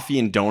coffee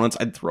and donuts.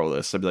 I'd throw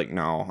this. I'd be like,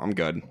 no, I'm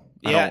good.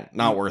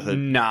 Not worth it.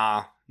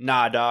 Nah,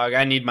 dog.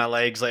 I need my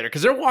legs later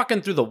because they're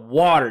walking through the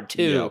water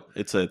too.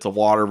 Yeah, it's a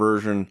water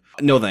version.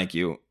 No, thank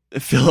you.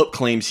 Philip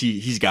claims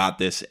he's got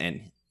this,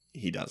 and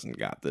he doesn't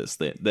got this.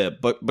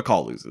 But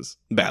Bacall loses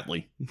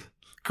badly.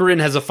 Corinne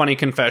has a funny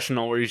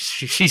confessional where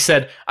she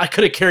said, "I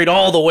could have carried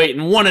all the weight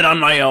and won it on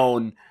my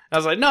own." I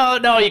was like,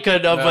 no, you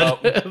could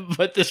have,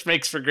 but this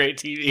makes for great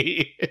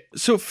TV.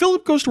 So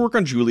Philip goes to work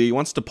on Julia. He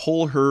wants to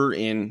pull her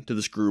into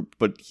this group,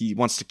 but he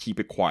wants to keep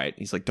it quiet.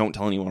 He's like, don't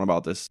tell anyone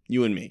about this,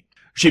 you and me.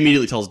 She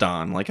immediately tells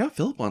Don, like,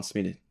 Philip wants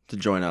me to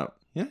join up.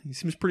 Yeah, he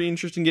seems pretty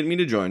interested in getting me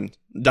to join.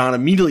 Don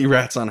immediately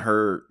rats on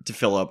her to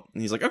Philip,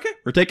 and he's like, okay,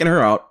 we're taking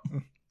her out.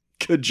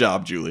 Good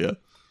job, Julia.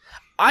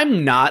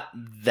 I'm not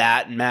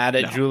that mad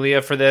at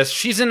Julia for this.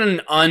 She's in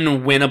an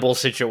unwinnable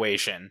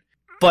situation.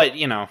 But,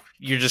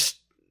 you're just...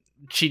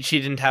 She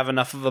didn't have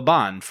enough of a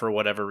bond for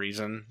whatever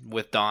reason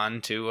with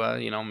Dawn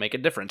to make a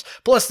difference.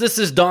 Plus, this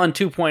is Dawn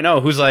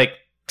 2.0, who's like,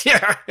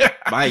 yeah,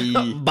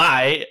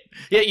 bye.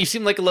 Yeah, you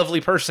seem like a lovely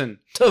person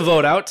to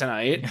vote out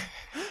tonight.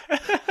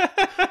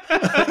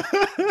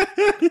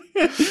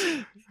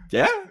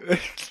 Yeah,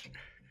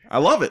 I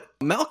love it.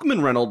 Malcolm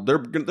and Reynolds, they're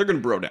gonna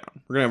bro down.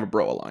 We're gonna have a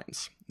bro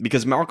alliance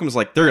because Malcolm's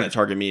like, they're gonna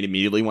target me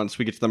immediately once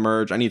we get to the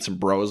merge. I need some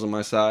bros on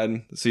my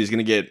side, so he's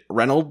gonna get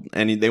Reynolds,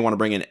 and they want to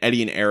bring in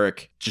Eddie and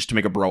Eric just to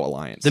make a bro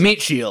alliance. The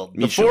meat shield,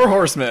 the Four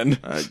Horsemen.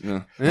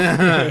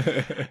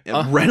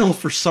 And Reynolds,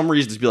 for some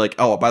reason, just be like,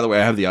 oh, by the way,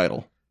 I have the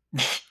idol.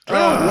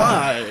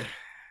 Why?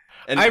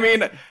 And I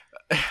mean,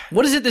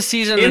 what is it this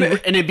season?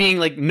 And it being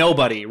like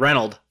nobody,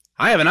 Reynolds.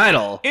 I have an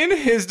idol. In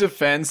his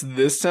defense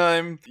this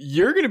time,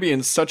 you're going to be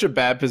in such a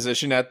bad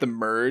position at the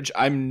merge.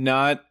 I'm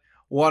not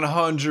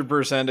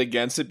 100%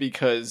 against it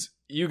because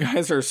you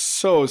guys are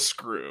so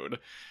screwed.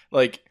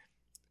 Like,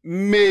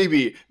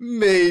 maybe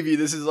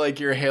this is like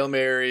your Hail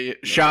Mary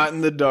shot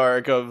in the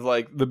dark of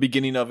like the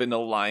beginning of an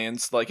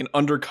alliance, like an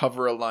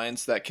undercover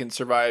alliance that can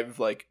survive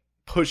like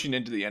pushing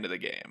into the end of the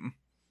game.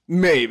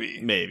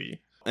 Maybe.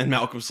 And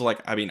Malcolm's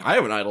like, I mean, I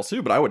have an idol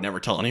too, but I would never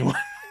tell anyone.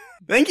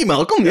 Thank you,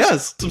 Malcolm.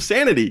 Yes, some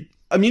sanity.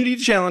 Immunity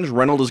challenge.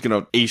 Reynolds is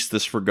going to ace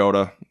this for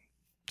Goda,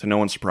 to no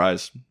one's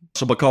surprise.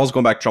 So Bacall's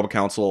going back to Tribal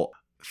Council.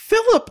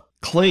 Philip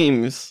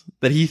claims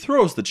that he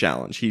throws the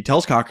challenge. He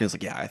tells Cochran, he's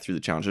like, yeah, I threw the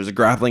challenge. There's a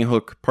grappling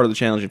hook part of the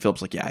challenge, and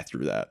Philip's like, yeah, I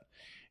threw that.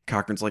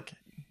 Cochran's like,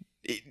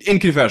 in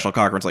confessional,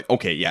 Cochran's like,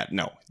 okay, yeah,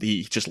 no,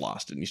 he just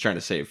lost it, and he's trying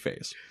to save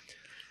face.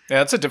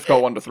 Yeah, it's a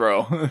difficult one to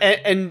throw.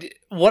 and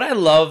what I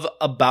love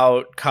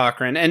about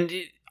Cochran, and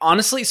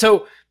honestly,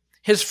 so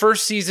his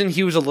first season,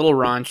 he was a little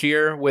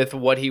raunchier with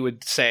what he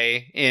would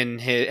say in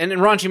his... And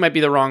raunchy might be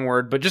the wrong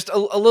word, but just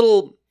a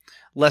little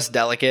less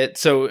delicate,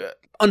 so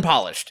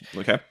unpolished.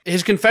 Okay.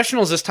 His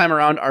confessionals this time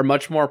around are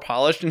much more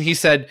polished, and he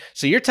said,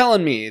 so you're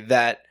telling me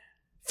that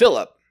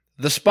Philip,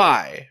 the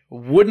spy,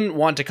 wouldn't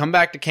want to come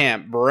back to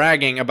camp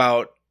bragging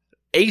about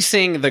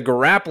acing the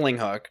grappling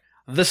hook,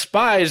 the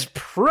spy's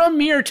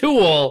premier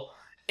tool,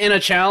 in a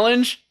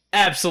challenge?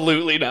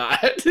 Absolutely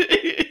not.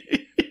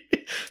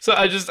 So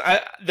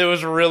that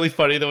was really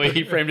funny the way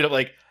he framed it up,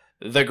 like,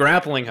 the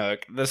grappling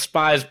hook, the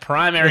spy's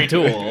primary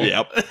tool.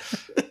 Yep.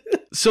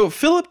 So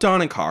Philip,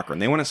 Don, and Cochran,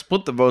 they want to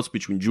split the votes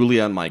between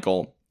Julia and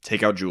Michael,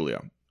 take out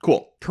Julia.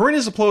 Cool. Corinne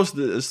is opposed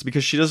to this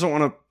because she doesn't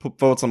want to put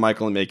votes on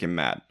Michael and make him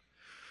mad.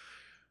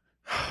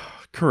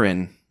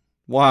 Corinne,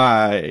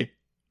 why?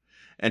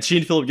 And she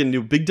and Philip get into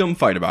a big dumb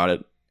fight about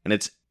it, and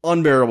it's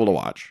unbearable to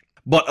watch.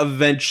 But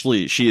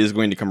eventually, she is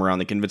going to come around.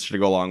 They convince her to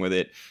go along with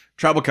it.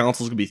 Tribal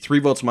Council is going to be 3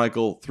 votes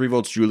Michael, 3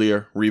 votes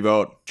Julia,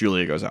 revote.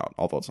 Julia goes out.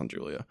 All votes on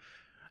Julia.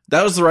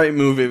 That was the right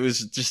move. It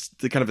was just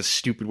kind of a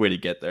stupid way to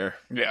get there.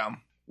 Yeah.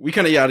 We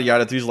kind of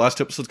yada-yada through these last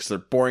 2 episodes because they're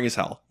boring as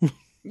hell.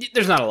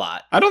 There's not a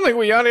lot. I don't think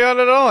we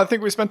yada-yada at all. I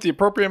think we spent the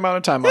appropriate amount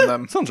of time on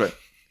them. Sounds right.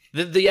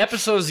 The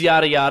episodes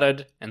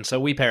yada-yada'd, and so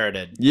we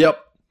parroted.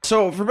 Yep.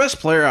 So for best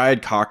player, I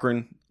had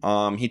Cochran.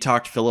 He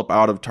talked Philip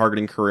out of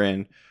targeting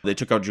Corinne. They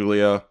took out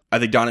Julia. I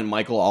think Don and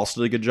Michael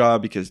also did a good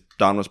job because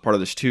Don was part of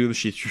this too.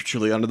 She threw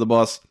Julia under the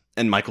bus,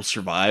 and Michael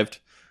survived.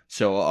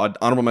 So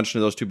honorable mention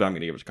to those 2, but I'm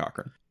going to give it to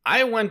Cochran.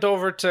 I went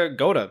over to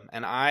Goda,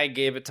 and I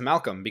gave it to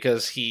Malcolm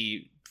because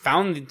he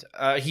found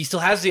he still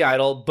has the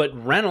idol, but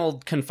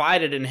Reynold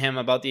confided in him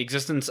about the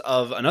existence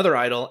of another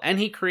idol, and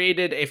he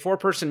created a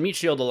 4-person Meat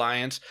Shield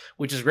alliance,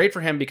 which is great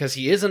for him because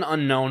he is an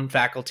unknown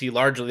faculty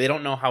largely. They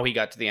don't know how he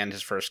got to the end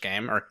his first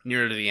game, or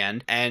near to the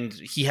end, and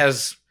he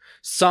has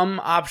some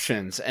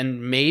options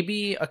and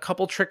maybe a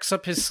couple tricks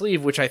up his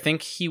sleeve, which I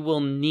think he will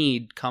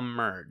need come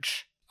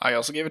merge. I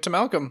also gave it to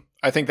Malcolm.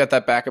 I think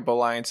that backup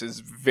alliance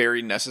is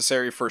very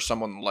necessary for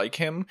someone like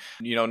him.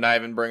 Not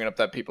even bringing up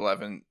that people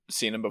haven't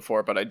seen him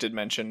before, but I did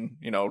mention,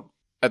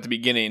 at the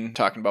beginning,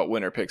 talking about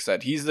winner picks,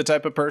 that he's the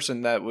type of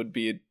person that would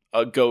be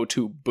a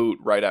go-to boot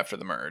right after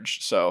the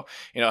merge. So,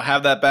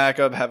 have that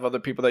backup, have other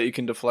people that you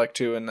can deflect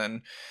to, and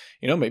then,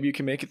 maybe you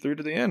can make it through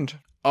to the end.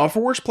 For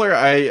worst player,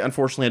 I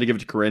unfortunately had to give it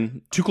to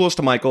Corinne. Too close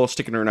to Michael,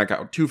 sticking her neck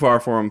out too far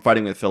for him,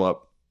 fighting with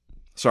Philip.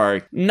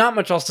 Sorry. Not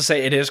much else to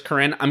say. It is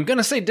Corinne. I'm going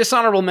to say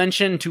dishonorable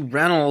mention to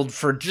Reynold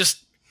for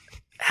just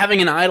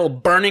having an idol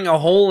burning a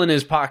hole in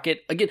his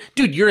pocket. Again,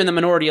 dude, you're in the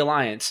minority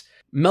alliance.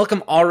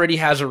 Malcolm already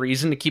has a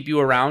reason to keep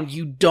you around.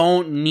 You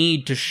don't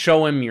need to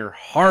show him your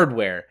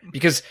hardware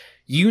because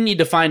you need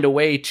to find a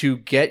way to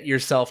get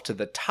yourself to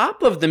the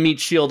top of the Meat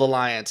Shield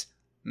alliance.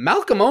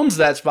 Malcolm owns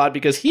that spot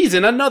because he's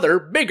in another,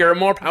 bigger,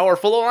 more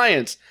powerful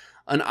alliance.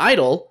 An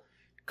idol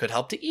could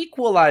help to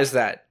equalize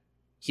that.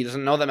 He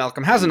doesn't know that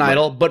Malcolm has an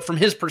idol, but from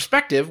his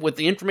perspective, with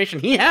the information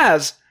he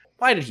has,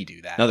 why did he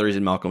do that? Another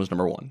reason Malcolm's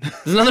number one.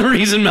 There's another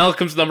reason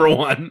Malcolm's number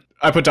one.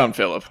 I put down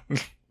Philip.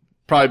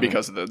 Probably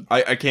because of the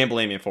I can't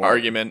blame you for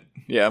argument.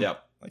 Yeah.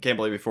 I can't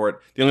blame you for it.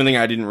 The only thing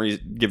I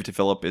didn't give it to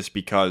Philip is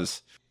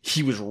because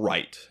he was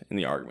right in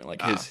the argument.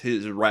 Like,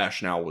 his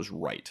rationale was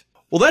right.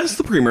 Well, that is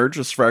the pre-merge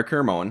with Survivor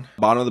Caramoan.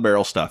 Bottom of the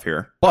barrel stuff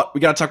here. But we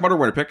got to talk about our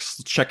winner picks.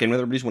 Let's check in with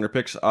everybody's winner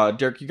picks.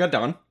 Derek, you got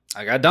Don.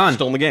 I got Don.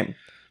 Still in the game.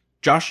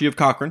 Josh, you have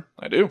Cochran.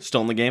 I do.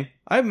 Still in the game.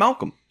 I have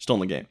Malcolm. Still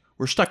in the game.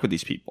 We're stuck with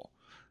these people.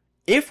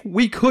 If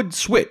we could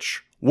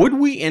switch, would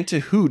we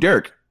into who,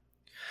 Derek?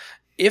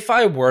 If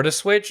I were to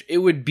switch, it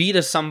would be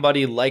to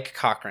somebody like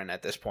Cochran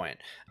at this point.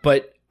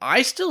 But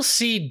I still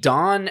see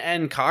Don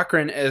and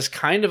Cochran as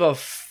kind of a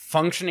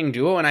functioning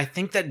duo, and I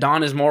think that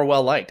Don is more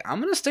well-liked. I'm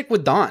going to stick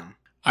with Don.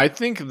 I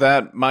think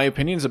that my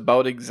opinion is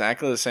about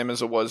exactly the same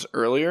as it was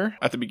earlier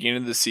at the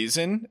beginning of the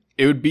season.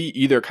 It would be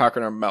either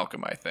Cochran or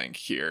Malcolm, I think,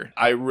 here.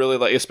 I really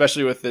like,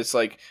 especially with this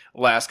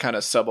last kind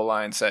of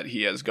sub-alliance that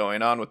he has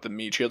going on with the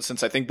Meat Shield,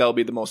 since I think that'll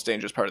be the most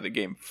dangerous part of the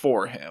game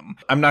for him.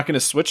 I'm not going to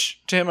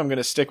switch to him. I'm going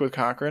to stick with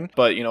Cochran.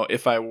 But,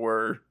 if I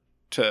were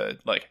to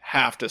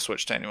have to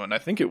switch to anyone, I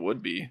think it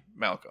would be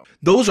Malcolm.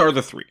 Those are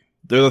the three.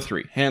 They're the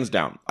three, hands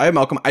down. I have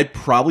Malcolm. I'd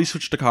probably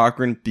switch to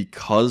Cochran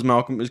because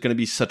Malcolm is going to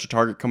be such a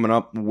target coming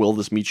up. Will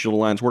this Meat Shield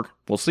alliance work?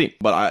 We'll see.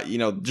 But,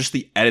 just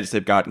the edits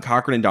they've gotten.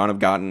 Cochran and Don have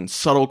gotten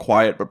subtle,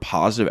 quiet, but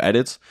positive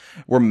edits,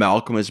 where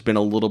Malcolm has been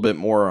a little bit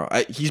more...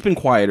 he's been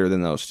quieter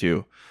than those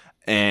two.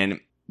 And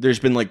there's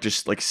been,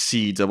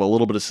 seeds of a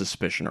little bit of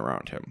suspicion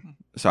around him.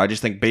 So I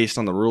just think based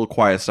on the real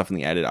quiet stuff in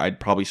the edit, I'd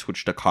probably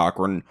switch to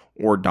Cochran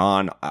or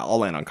Don. I'll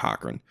land on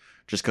Cochran.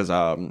 Just because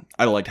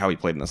I liked how he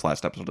played in this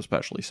last episode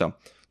especially. So...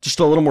 just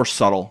a little more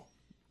subtle.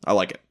 I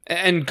like it.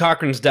 And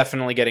Cochran's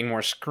definitely getting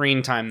more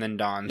screen time than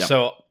Don. Yep.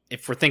 So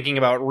if we're thinking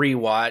about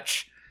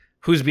rewatch,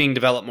 who's being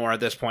developed more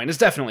at this point? It's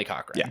definitely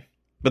Cochran. Yeah.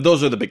 But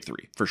those are the big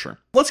three, for sure.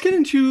 Let's get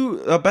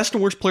into best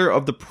and worst player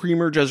of the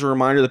pre-merge. As a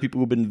reminder, the people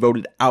who have been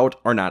voted out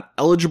are not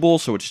eligible.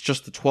 So it's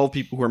just the 12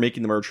 people who are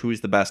making the merge who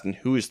is the best and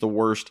who is the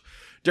worst.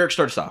 Derek,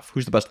 start us off.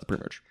 Who's the best of the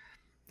pre-merge?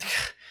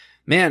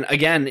 Man,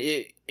 again,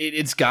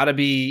 it's got to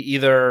be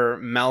either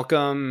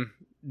Malcolm,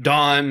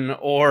 Don,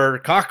 or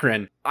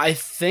Cochran. I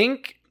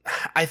think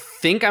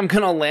I'm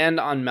going to land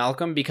on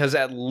Malcolm because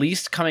at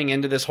least coming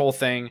into this whole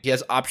thing, he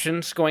has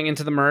options going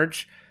into the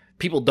merge.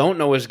 People don't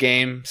know his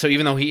game, so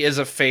even though he is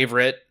a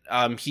favorite,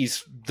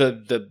 he's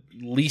the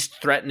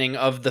least threatening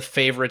of the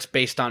favorites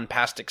based on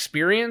past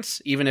experience,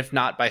 even if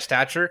not by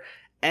stature.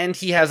 And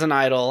he has an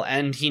idol,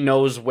 and he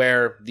knows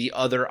where the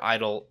other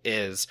idol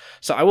is.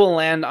 So I will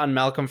land on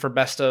Malcolm for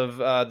best of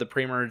the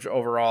pre-merge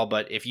overall,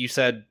 but if you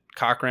said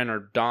Cochran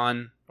or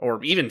Don...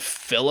 or even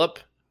Philip.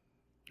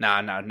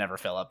 No, never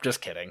Philip.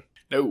 Just kidding.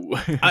 No.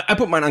 I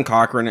put mine on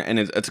Cochran, and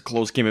it's a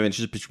close game of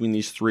inches between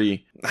these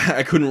three.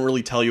 I couldn't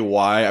really tell you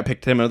why I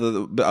picked him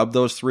of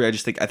those three. I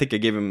think I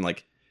gave him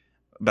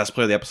best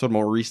player of the episode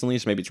more recently,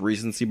 so maybe it's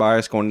recency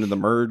bias going into the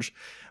merge.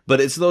 But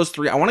it's those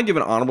three. I want to give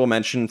an honorable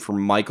mention for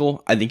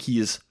Michael. I think he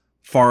is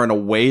far and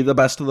away the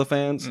best of the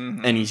fans,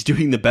 and he's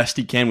doing the best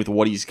he can with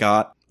what he's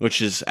got,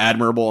 which is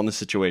admirable in this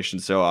situation.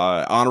 So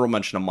honorable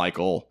mention to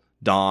Michael,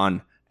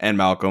 Don, and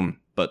Malcolm.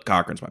 But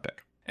Cochran's my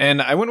pick.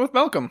 And I went with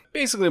Malcolm.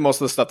 Basically, most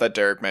of the stuff that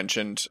Derek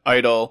mentioned.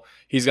 Idol,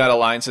 he's got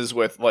alliances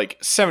with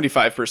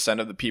 75%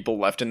 of the people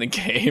left in the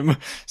game.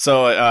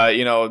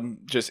 So,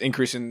 just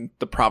increasing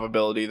the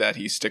probability that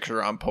he sticks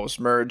around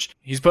post-merge.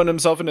 He's putting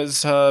himself in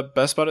his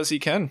best spot as he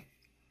can.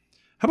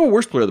 How about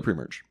worst player of the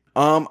pre-merge?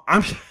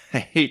 I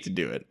hate to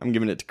do it. I'm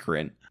giving it to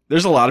Corinne.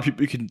 There's a lot of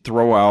people you can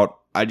throw out.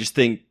 I just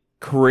think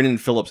Corinne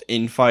and Philip's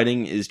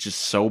infighting is just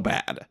so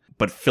bad.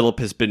 But Philip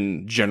has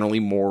been generally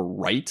more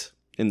right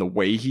in the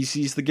way he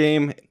sees the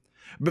game.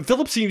 But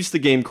Philip sees the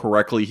game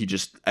correctly. He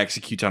just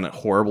executes on it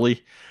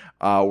horribly.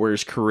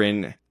 Whereas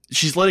Corinne,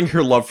 she's letting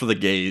her love for the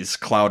gays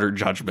cloud her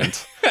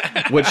judgment.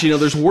 Which,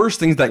 there's worse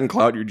things that can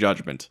cloud your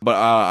judgment. But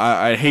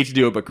I hate to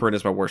do it, but Corinne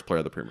is my worst player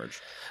of the Premerge.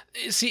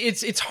 See,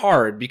 it's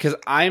hard because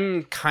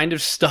I'm kind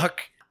of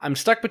stuck. I'm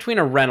stuck between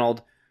a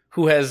Reynolds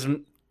who has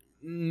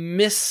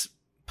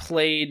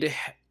misplayed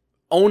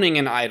owning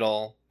an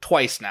idol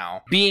twice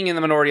now, being in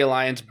the Minority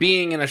Alliance,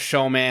 being in a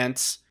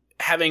showmance,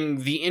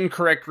 having the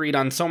incorrect read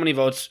on so many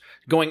votes,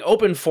 going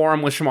open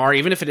forum with Shamar,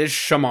 even if it is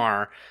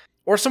Shamar,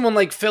 or someone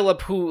like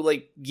Philip who,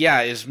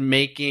 is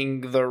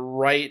making the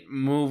right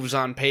moves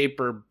on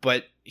paper,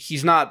 but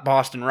he's not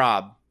Boston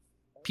Rob.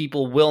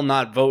 People will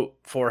not vote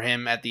for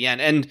him at the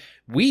end. And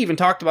we even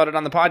talked about it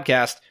on the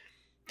podcast.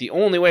 The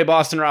only way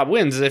Boston Rob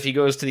wins is if he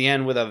goes to the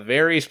end with a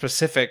very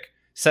specific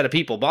set of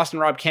people. Boston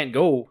Rob can't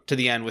go to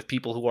the end with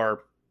people who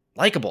are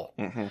likable.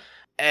 Mm-hmm.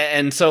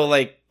 And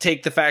so,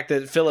 take the fact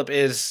that Philip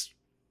is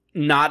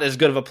not as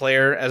good of a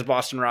player as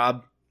Boston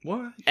Rob.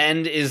 What?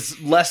 And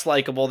is less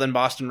likable than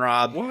Boston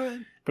Rob. What?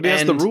 But he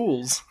has the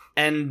rules.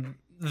 And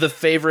the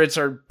favorites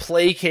are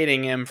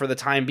placating him for the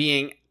time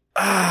being.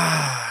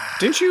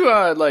 Didn't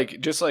you,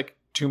 just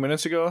 2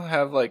 minutes ago,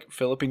 have,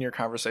 Philip in your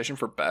conversation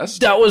for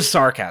best? That was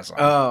sarcasm.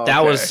 Oh, okay.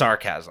 That was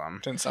sarcasm.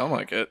 Didn't sound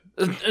like it.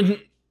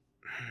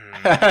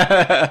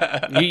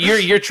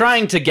 You're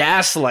trying to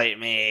gaslight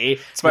me.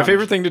 It's my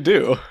favorite thing to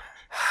do.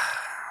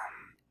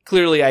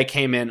 Clearly, I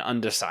came in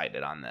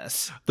undecided on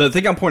this. The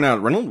thing I'm pointing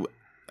out, Reynolds,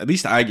 at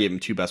least I gave him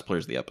 2 best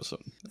players of the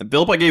episode. And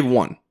Philip, I gave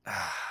 1.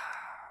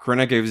 Corinne,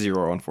 I gave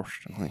 0,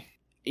 unfortunately.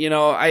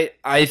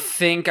 I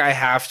think I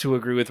have to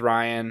agree with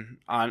Ryan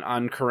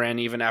on Corinne,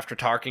 even after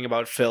talking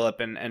about Philip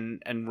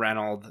and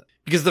Reynolds.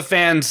 Because the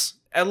fans,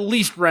 at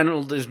least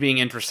Reynolds is being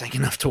interesting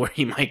enough to where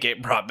he might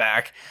get brought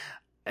back.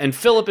 And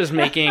Philip is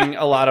making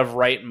a lot of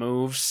right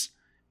moves,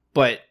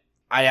 but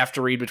I have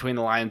to read between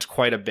the lines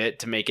quite a bit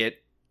to make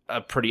it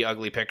a pretty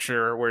ugly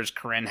picture, whereas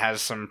Corinne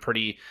has some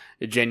pretty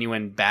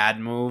genuine bad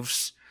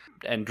moves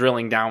and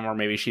drilling down where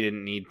maybe she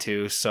didn't need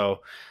to.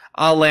 So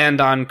I'll land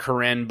on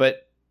Corinne,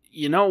 but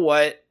you know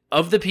what?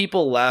 Of the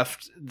people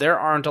left, there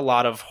aren't a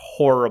lot of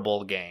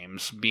horrible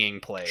games being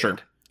played. Sure.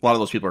 A lot of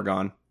those people are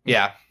gone.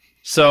 Yeah.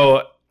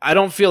 So I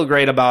don't feel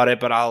great about it,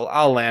 but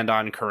I'll land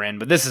on Corinne.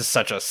 But this is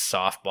such a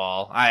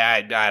softball.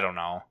 I don't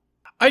know.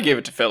 I gave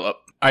it to Philip.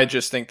 I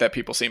just think that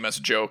people see him as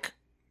a joke.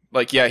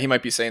 He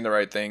might be saying the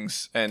right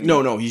things. And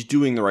No, he's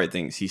doing the right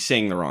things. He's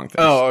saying the wrong things.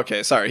 Oh,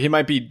 okay. Sorry. He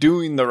might be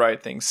doing the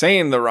right things,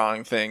 saying the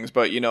wrong things.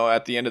 But,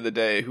 at the end of the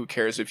day, who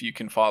cares if you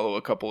can follow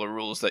a couple of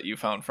rules that you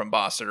found from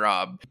Boston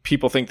Rob?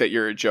 People think that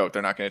you're a joke.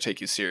 They're not going to take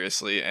you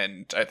seriously.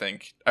 And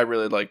I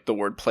really like the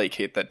word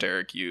placate that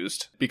Derek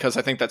used, because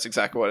I think that's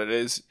exactly what it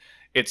is.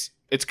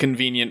 It's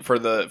convenient for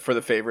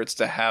the favorites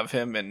to have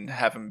him and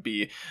have him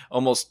be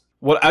almost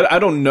what I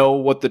don't know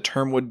what the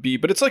term would be,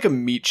 but it's like a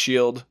meat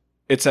shield,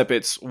 except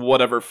it's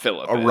whatever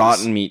Philip is. A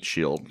rotten meat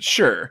shield.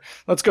 Sure,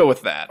 let's go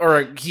with that.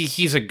 Or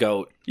he's a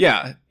goat.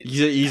 Yeah,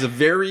 he's a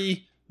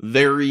very,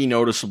 very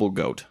noticeable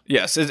goat.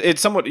 Yes,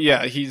 it's somewhat.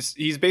 Yeah,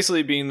 he's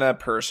basically being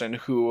that person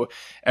who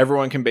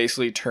everyone can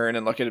basically turn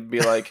and look at it and be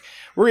like,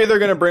 we're either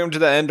going to bring him to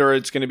the end or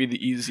it's going to be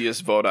the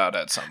easiest vote out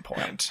at some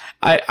point.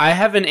 I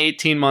have an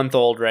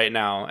 18-month-old right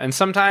now, and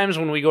sometimes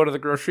when we go to the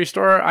grocery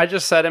store, I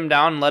just set him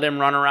down and let him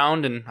run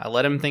around, and I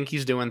let him think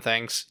he's doing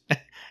things.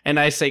 And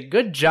I say,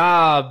 good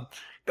job.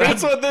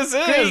 That's what this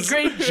is.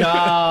 Great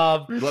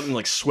job. You're letting him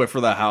Swiffer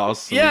the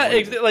house. Yeah,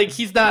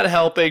 he's not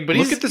helping, but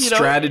look at the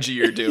strategy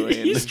you're doing.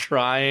 He's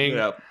trying.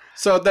 Yep.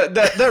 So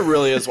that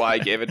really is why I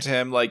gave it to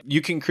him.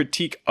 You can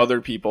critique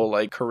other people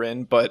like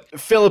Corinne, but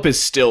Philip is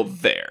still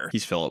there.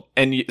 He's Philip.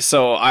 And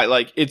so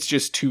it's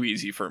just too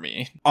easy for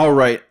me. All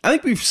right. I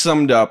think we've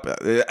summed up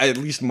at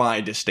least my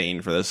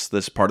disdain for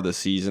this part of the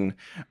season.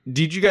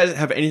 Did you guys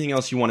have anything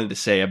else you wanted to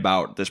say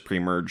about this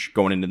pre-merge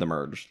going into the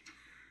merge?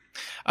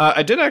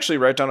 I did actually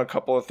write down a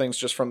couple of things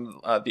just from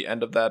the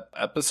end of that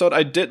episode.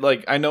 I did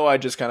I know I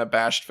just kind of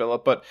bashed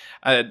Philip, but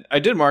I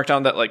did mark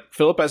down that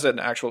Philip as an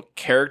actual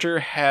character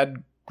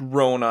had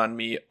grown on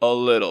me a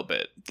little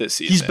bit this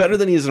season. He's better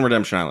than he is in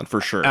Redemption Island, for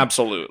sure.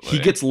 Absolutely. He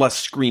gets less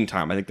screen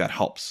time. I think that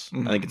helps.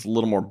 Mm-hmm. I think it's a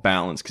little more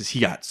balanced because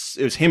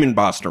it was him and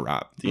Boston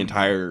Rob the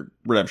entire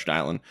Redemption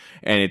Island,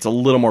 and it's a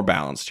little more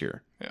balanced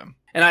here. Yeah.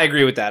 And I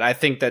agree with that. I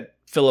think that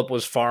Philip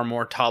was far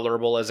more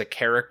tolerable as a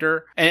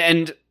character.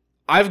 And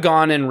I've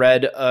gone and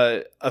read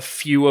a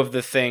few of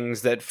the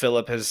things that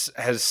Philip has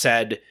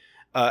said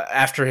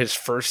after his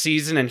first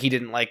season, and he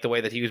didn't like the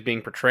way that he was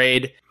being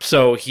portrayed.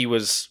 So he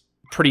was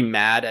pretty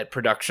mad at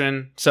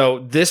production. So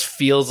this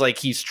feels like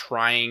he's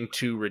trying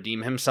to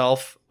redeem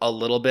himself a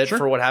little bit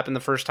for what happened the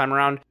first time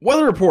around.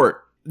 Weather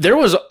report. There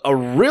was a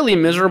really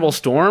miserable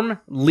storm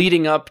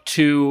leading up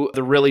to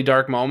the really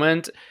dark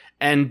moment.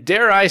 And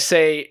dare I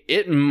say,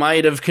 it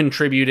might have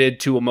contributed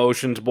to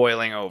emotions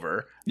boiling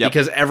over. Yep.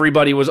 Because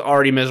everybody was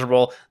already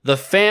miserable. The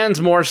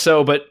fans more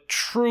so, but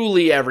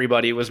truly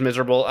everybody was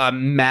miserable.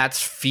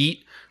 Matt's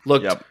feet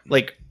looked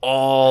like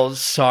all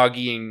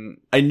soggy and...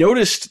 I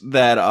noticed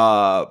that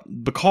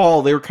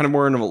Bacall, they were kind of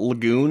more in a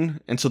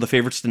lagoon, and so the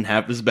favorites didn't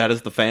have it as bad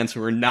as the fans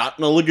who were not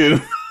in a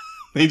lagoon.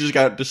 They just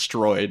got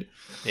destroyed.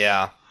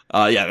 Yeah.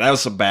 Yeah, that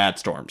was some bad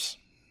storms.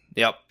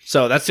 Yep.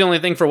 So that's the only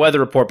thing for weather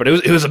report, but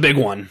it was a big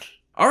one.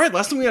 All right,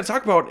 last thing we got to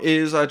talk about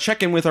is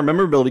check in with our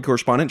memorability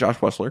correspondent, Josh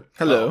Wessler.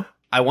 Hello.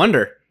 I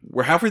wonder.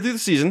 We're halfway through the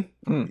season.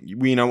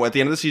 We know at the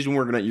end of the season,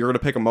 you're gonna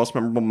pick a most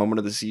memorable moment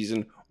of the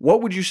season.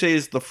 What would you say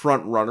is the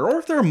front runner, or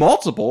if there are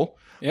multiple?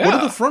 Yeah. What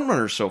are the front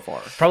runners so far?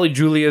 Probably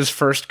Julia's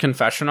first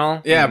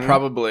confessional. Yeah,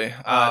 probably.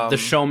 The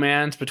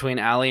showman's between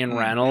Allie and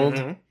Ranald.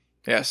 Mm-hmm.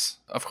 Yes,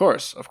 of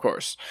course.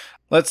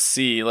 Let's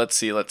see.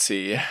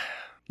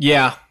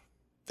 Yeah,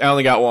 I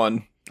only got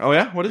one. Oh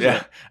yeah, what is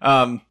it?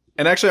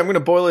 And actually, I'm going to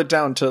boil it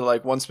down to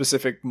like one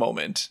specific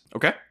moment.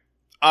 Okay.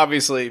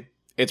 Obviously,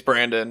 it's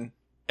Brandon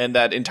and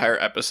that entire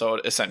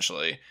episode,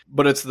 essentially.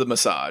 But it's the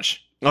massage.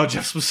 Oh,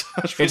 Jeff's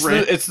massage.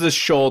 It's the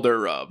shoulder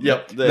rub.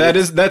 Yep.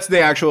 That's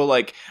the actual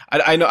like.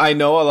 I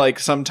know. Like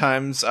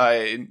sometimes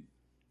I,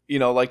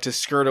 like to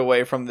skirt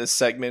away from this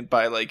segment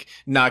by like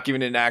not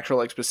giving it an actual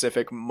like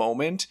specific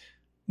moment.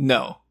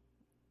 No,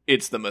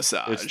 it's the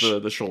massage. It's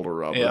the shoulder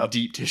rub. Yeah. The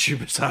deep tissue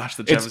massage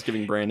that Jeff is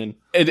giving Brandon.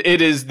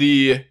 It is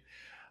the.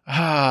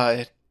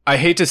 I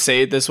hate to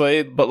say it this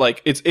way, but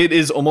like it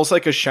is almost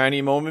like a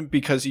shiny moment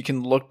because you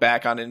can look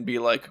back on it and be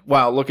like,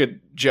 wow, look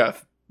at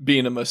Jeff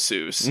being a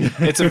masseuse.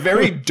 It's a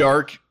very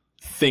dark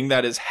thing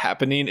that is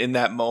happening in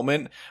that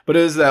moment, but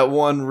it is that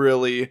one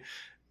really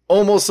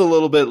almost a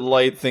little bit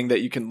light thing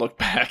that you can look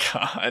back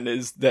on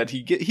is that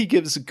he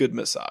gives good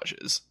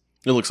massages.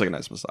 It looks like a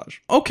nice massage.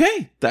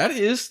 Okay, that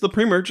is the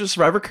pre-merge of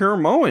Survivor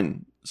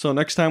Caramoan. So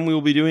next time we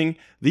will be doing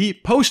the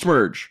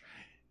post-merge.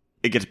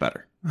 It gets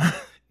better. It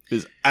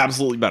is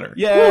absolutely better.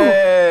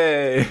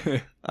 Yay!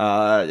 Yeah,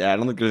 I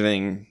don't think there's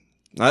anything...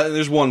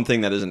 there's one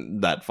thing that isn't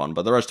that fun,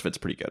 but the rest of it's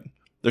pretty good.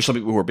 There's some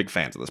people who are big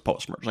fans of this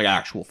post-merge, like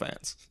actual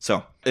fans.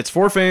 So, it's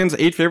 4 fans,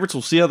 8 favorites.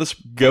 We'll see how this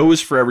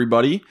goes for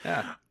everybody.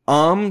 Yeah.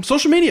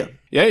 Social media.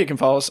 Yeah, you can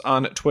follow us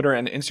on Twitter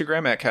and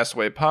Instagram at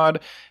Castaway Pod.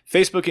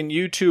 Facebook and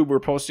YouTube, we're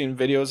posting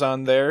videos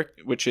on there,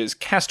 which is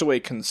Castaway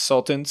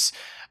Consultants.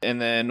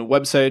 And then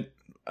website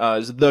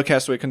is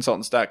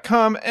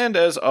thecastawayconsultants.com. And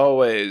as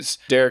always,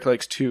 Derek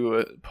likes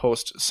to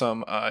post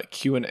some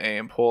Q&A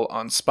and poll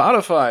on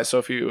Spotify. So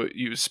if you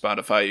use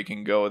Spotify, you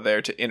can go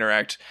there to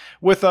interact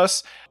with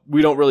us.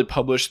 We don't really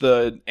publish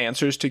the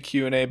answers to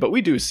Q&A, but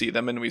we do see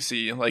them and we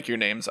see like your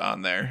names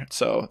on there.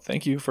 So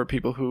thank you for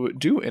people who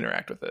do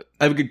interact with it.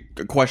 I have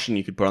a question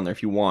you could put on there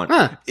if you want.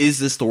 Huh. Is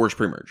this the worst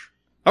pre-merge?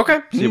 Okay.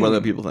 See what other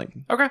people think.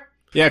 Okay.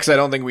 Yeah, because I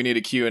don't think we need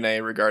a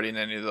Q&A regarding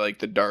any of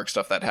the dark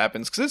stuff that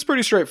happens, because it's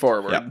pretty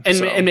straightforward. Yeah.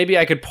 And maybe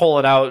I could pull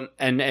it out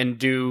and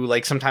do,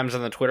 like, sometimes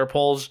on the Twitter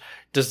polls,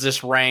 does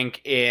this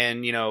rank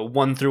in,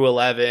 1 through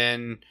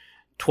 11,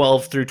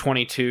 12 through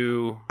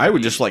 22? I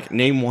would just,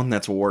 name one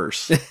that's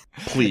worse.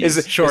 Please.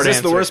 Is Short this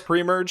answer. the worst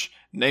pre-merge?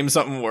 Name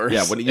something worse.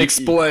 Yeah, what do you...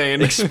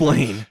 Explain.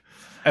 Explain.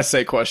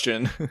 Essay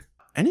question.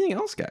 Anything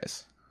else,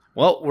 guys?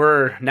 Well,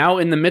 we're now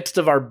in the midst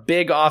of our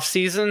big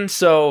off-season,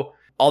 so...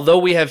 Although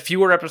we have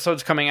fewer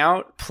episodes coming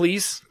out,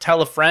 please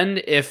tell a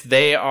friend if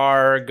they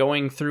are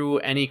going through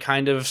any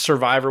kind of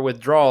Survivor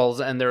withdrawals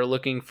and they're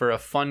looking for a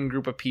fun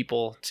group of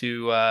people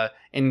to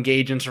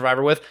engage in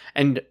Survivor with.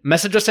 And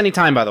message us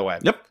anytime, by the way.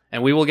 Yep.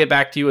 And we will get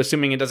back to you,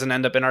 assuming it doesn't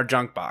end up in our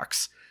junk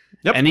box.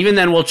 Yep. And even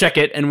then, we'll check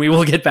it and we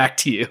will get back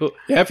to you.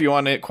 Yeah, if you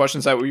want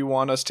questions that you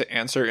want us to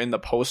answer in the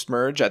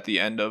post-merge at the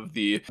end of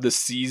the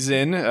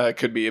season, it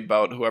could be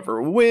about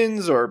whoever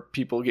wins or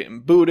people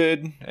getting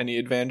booted, any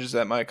advantages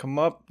that might come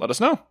up, let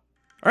us know. All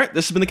right,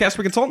 this has been the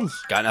Castaway Consultants.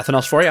 Got nothing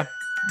else for you.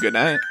 Good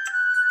night.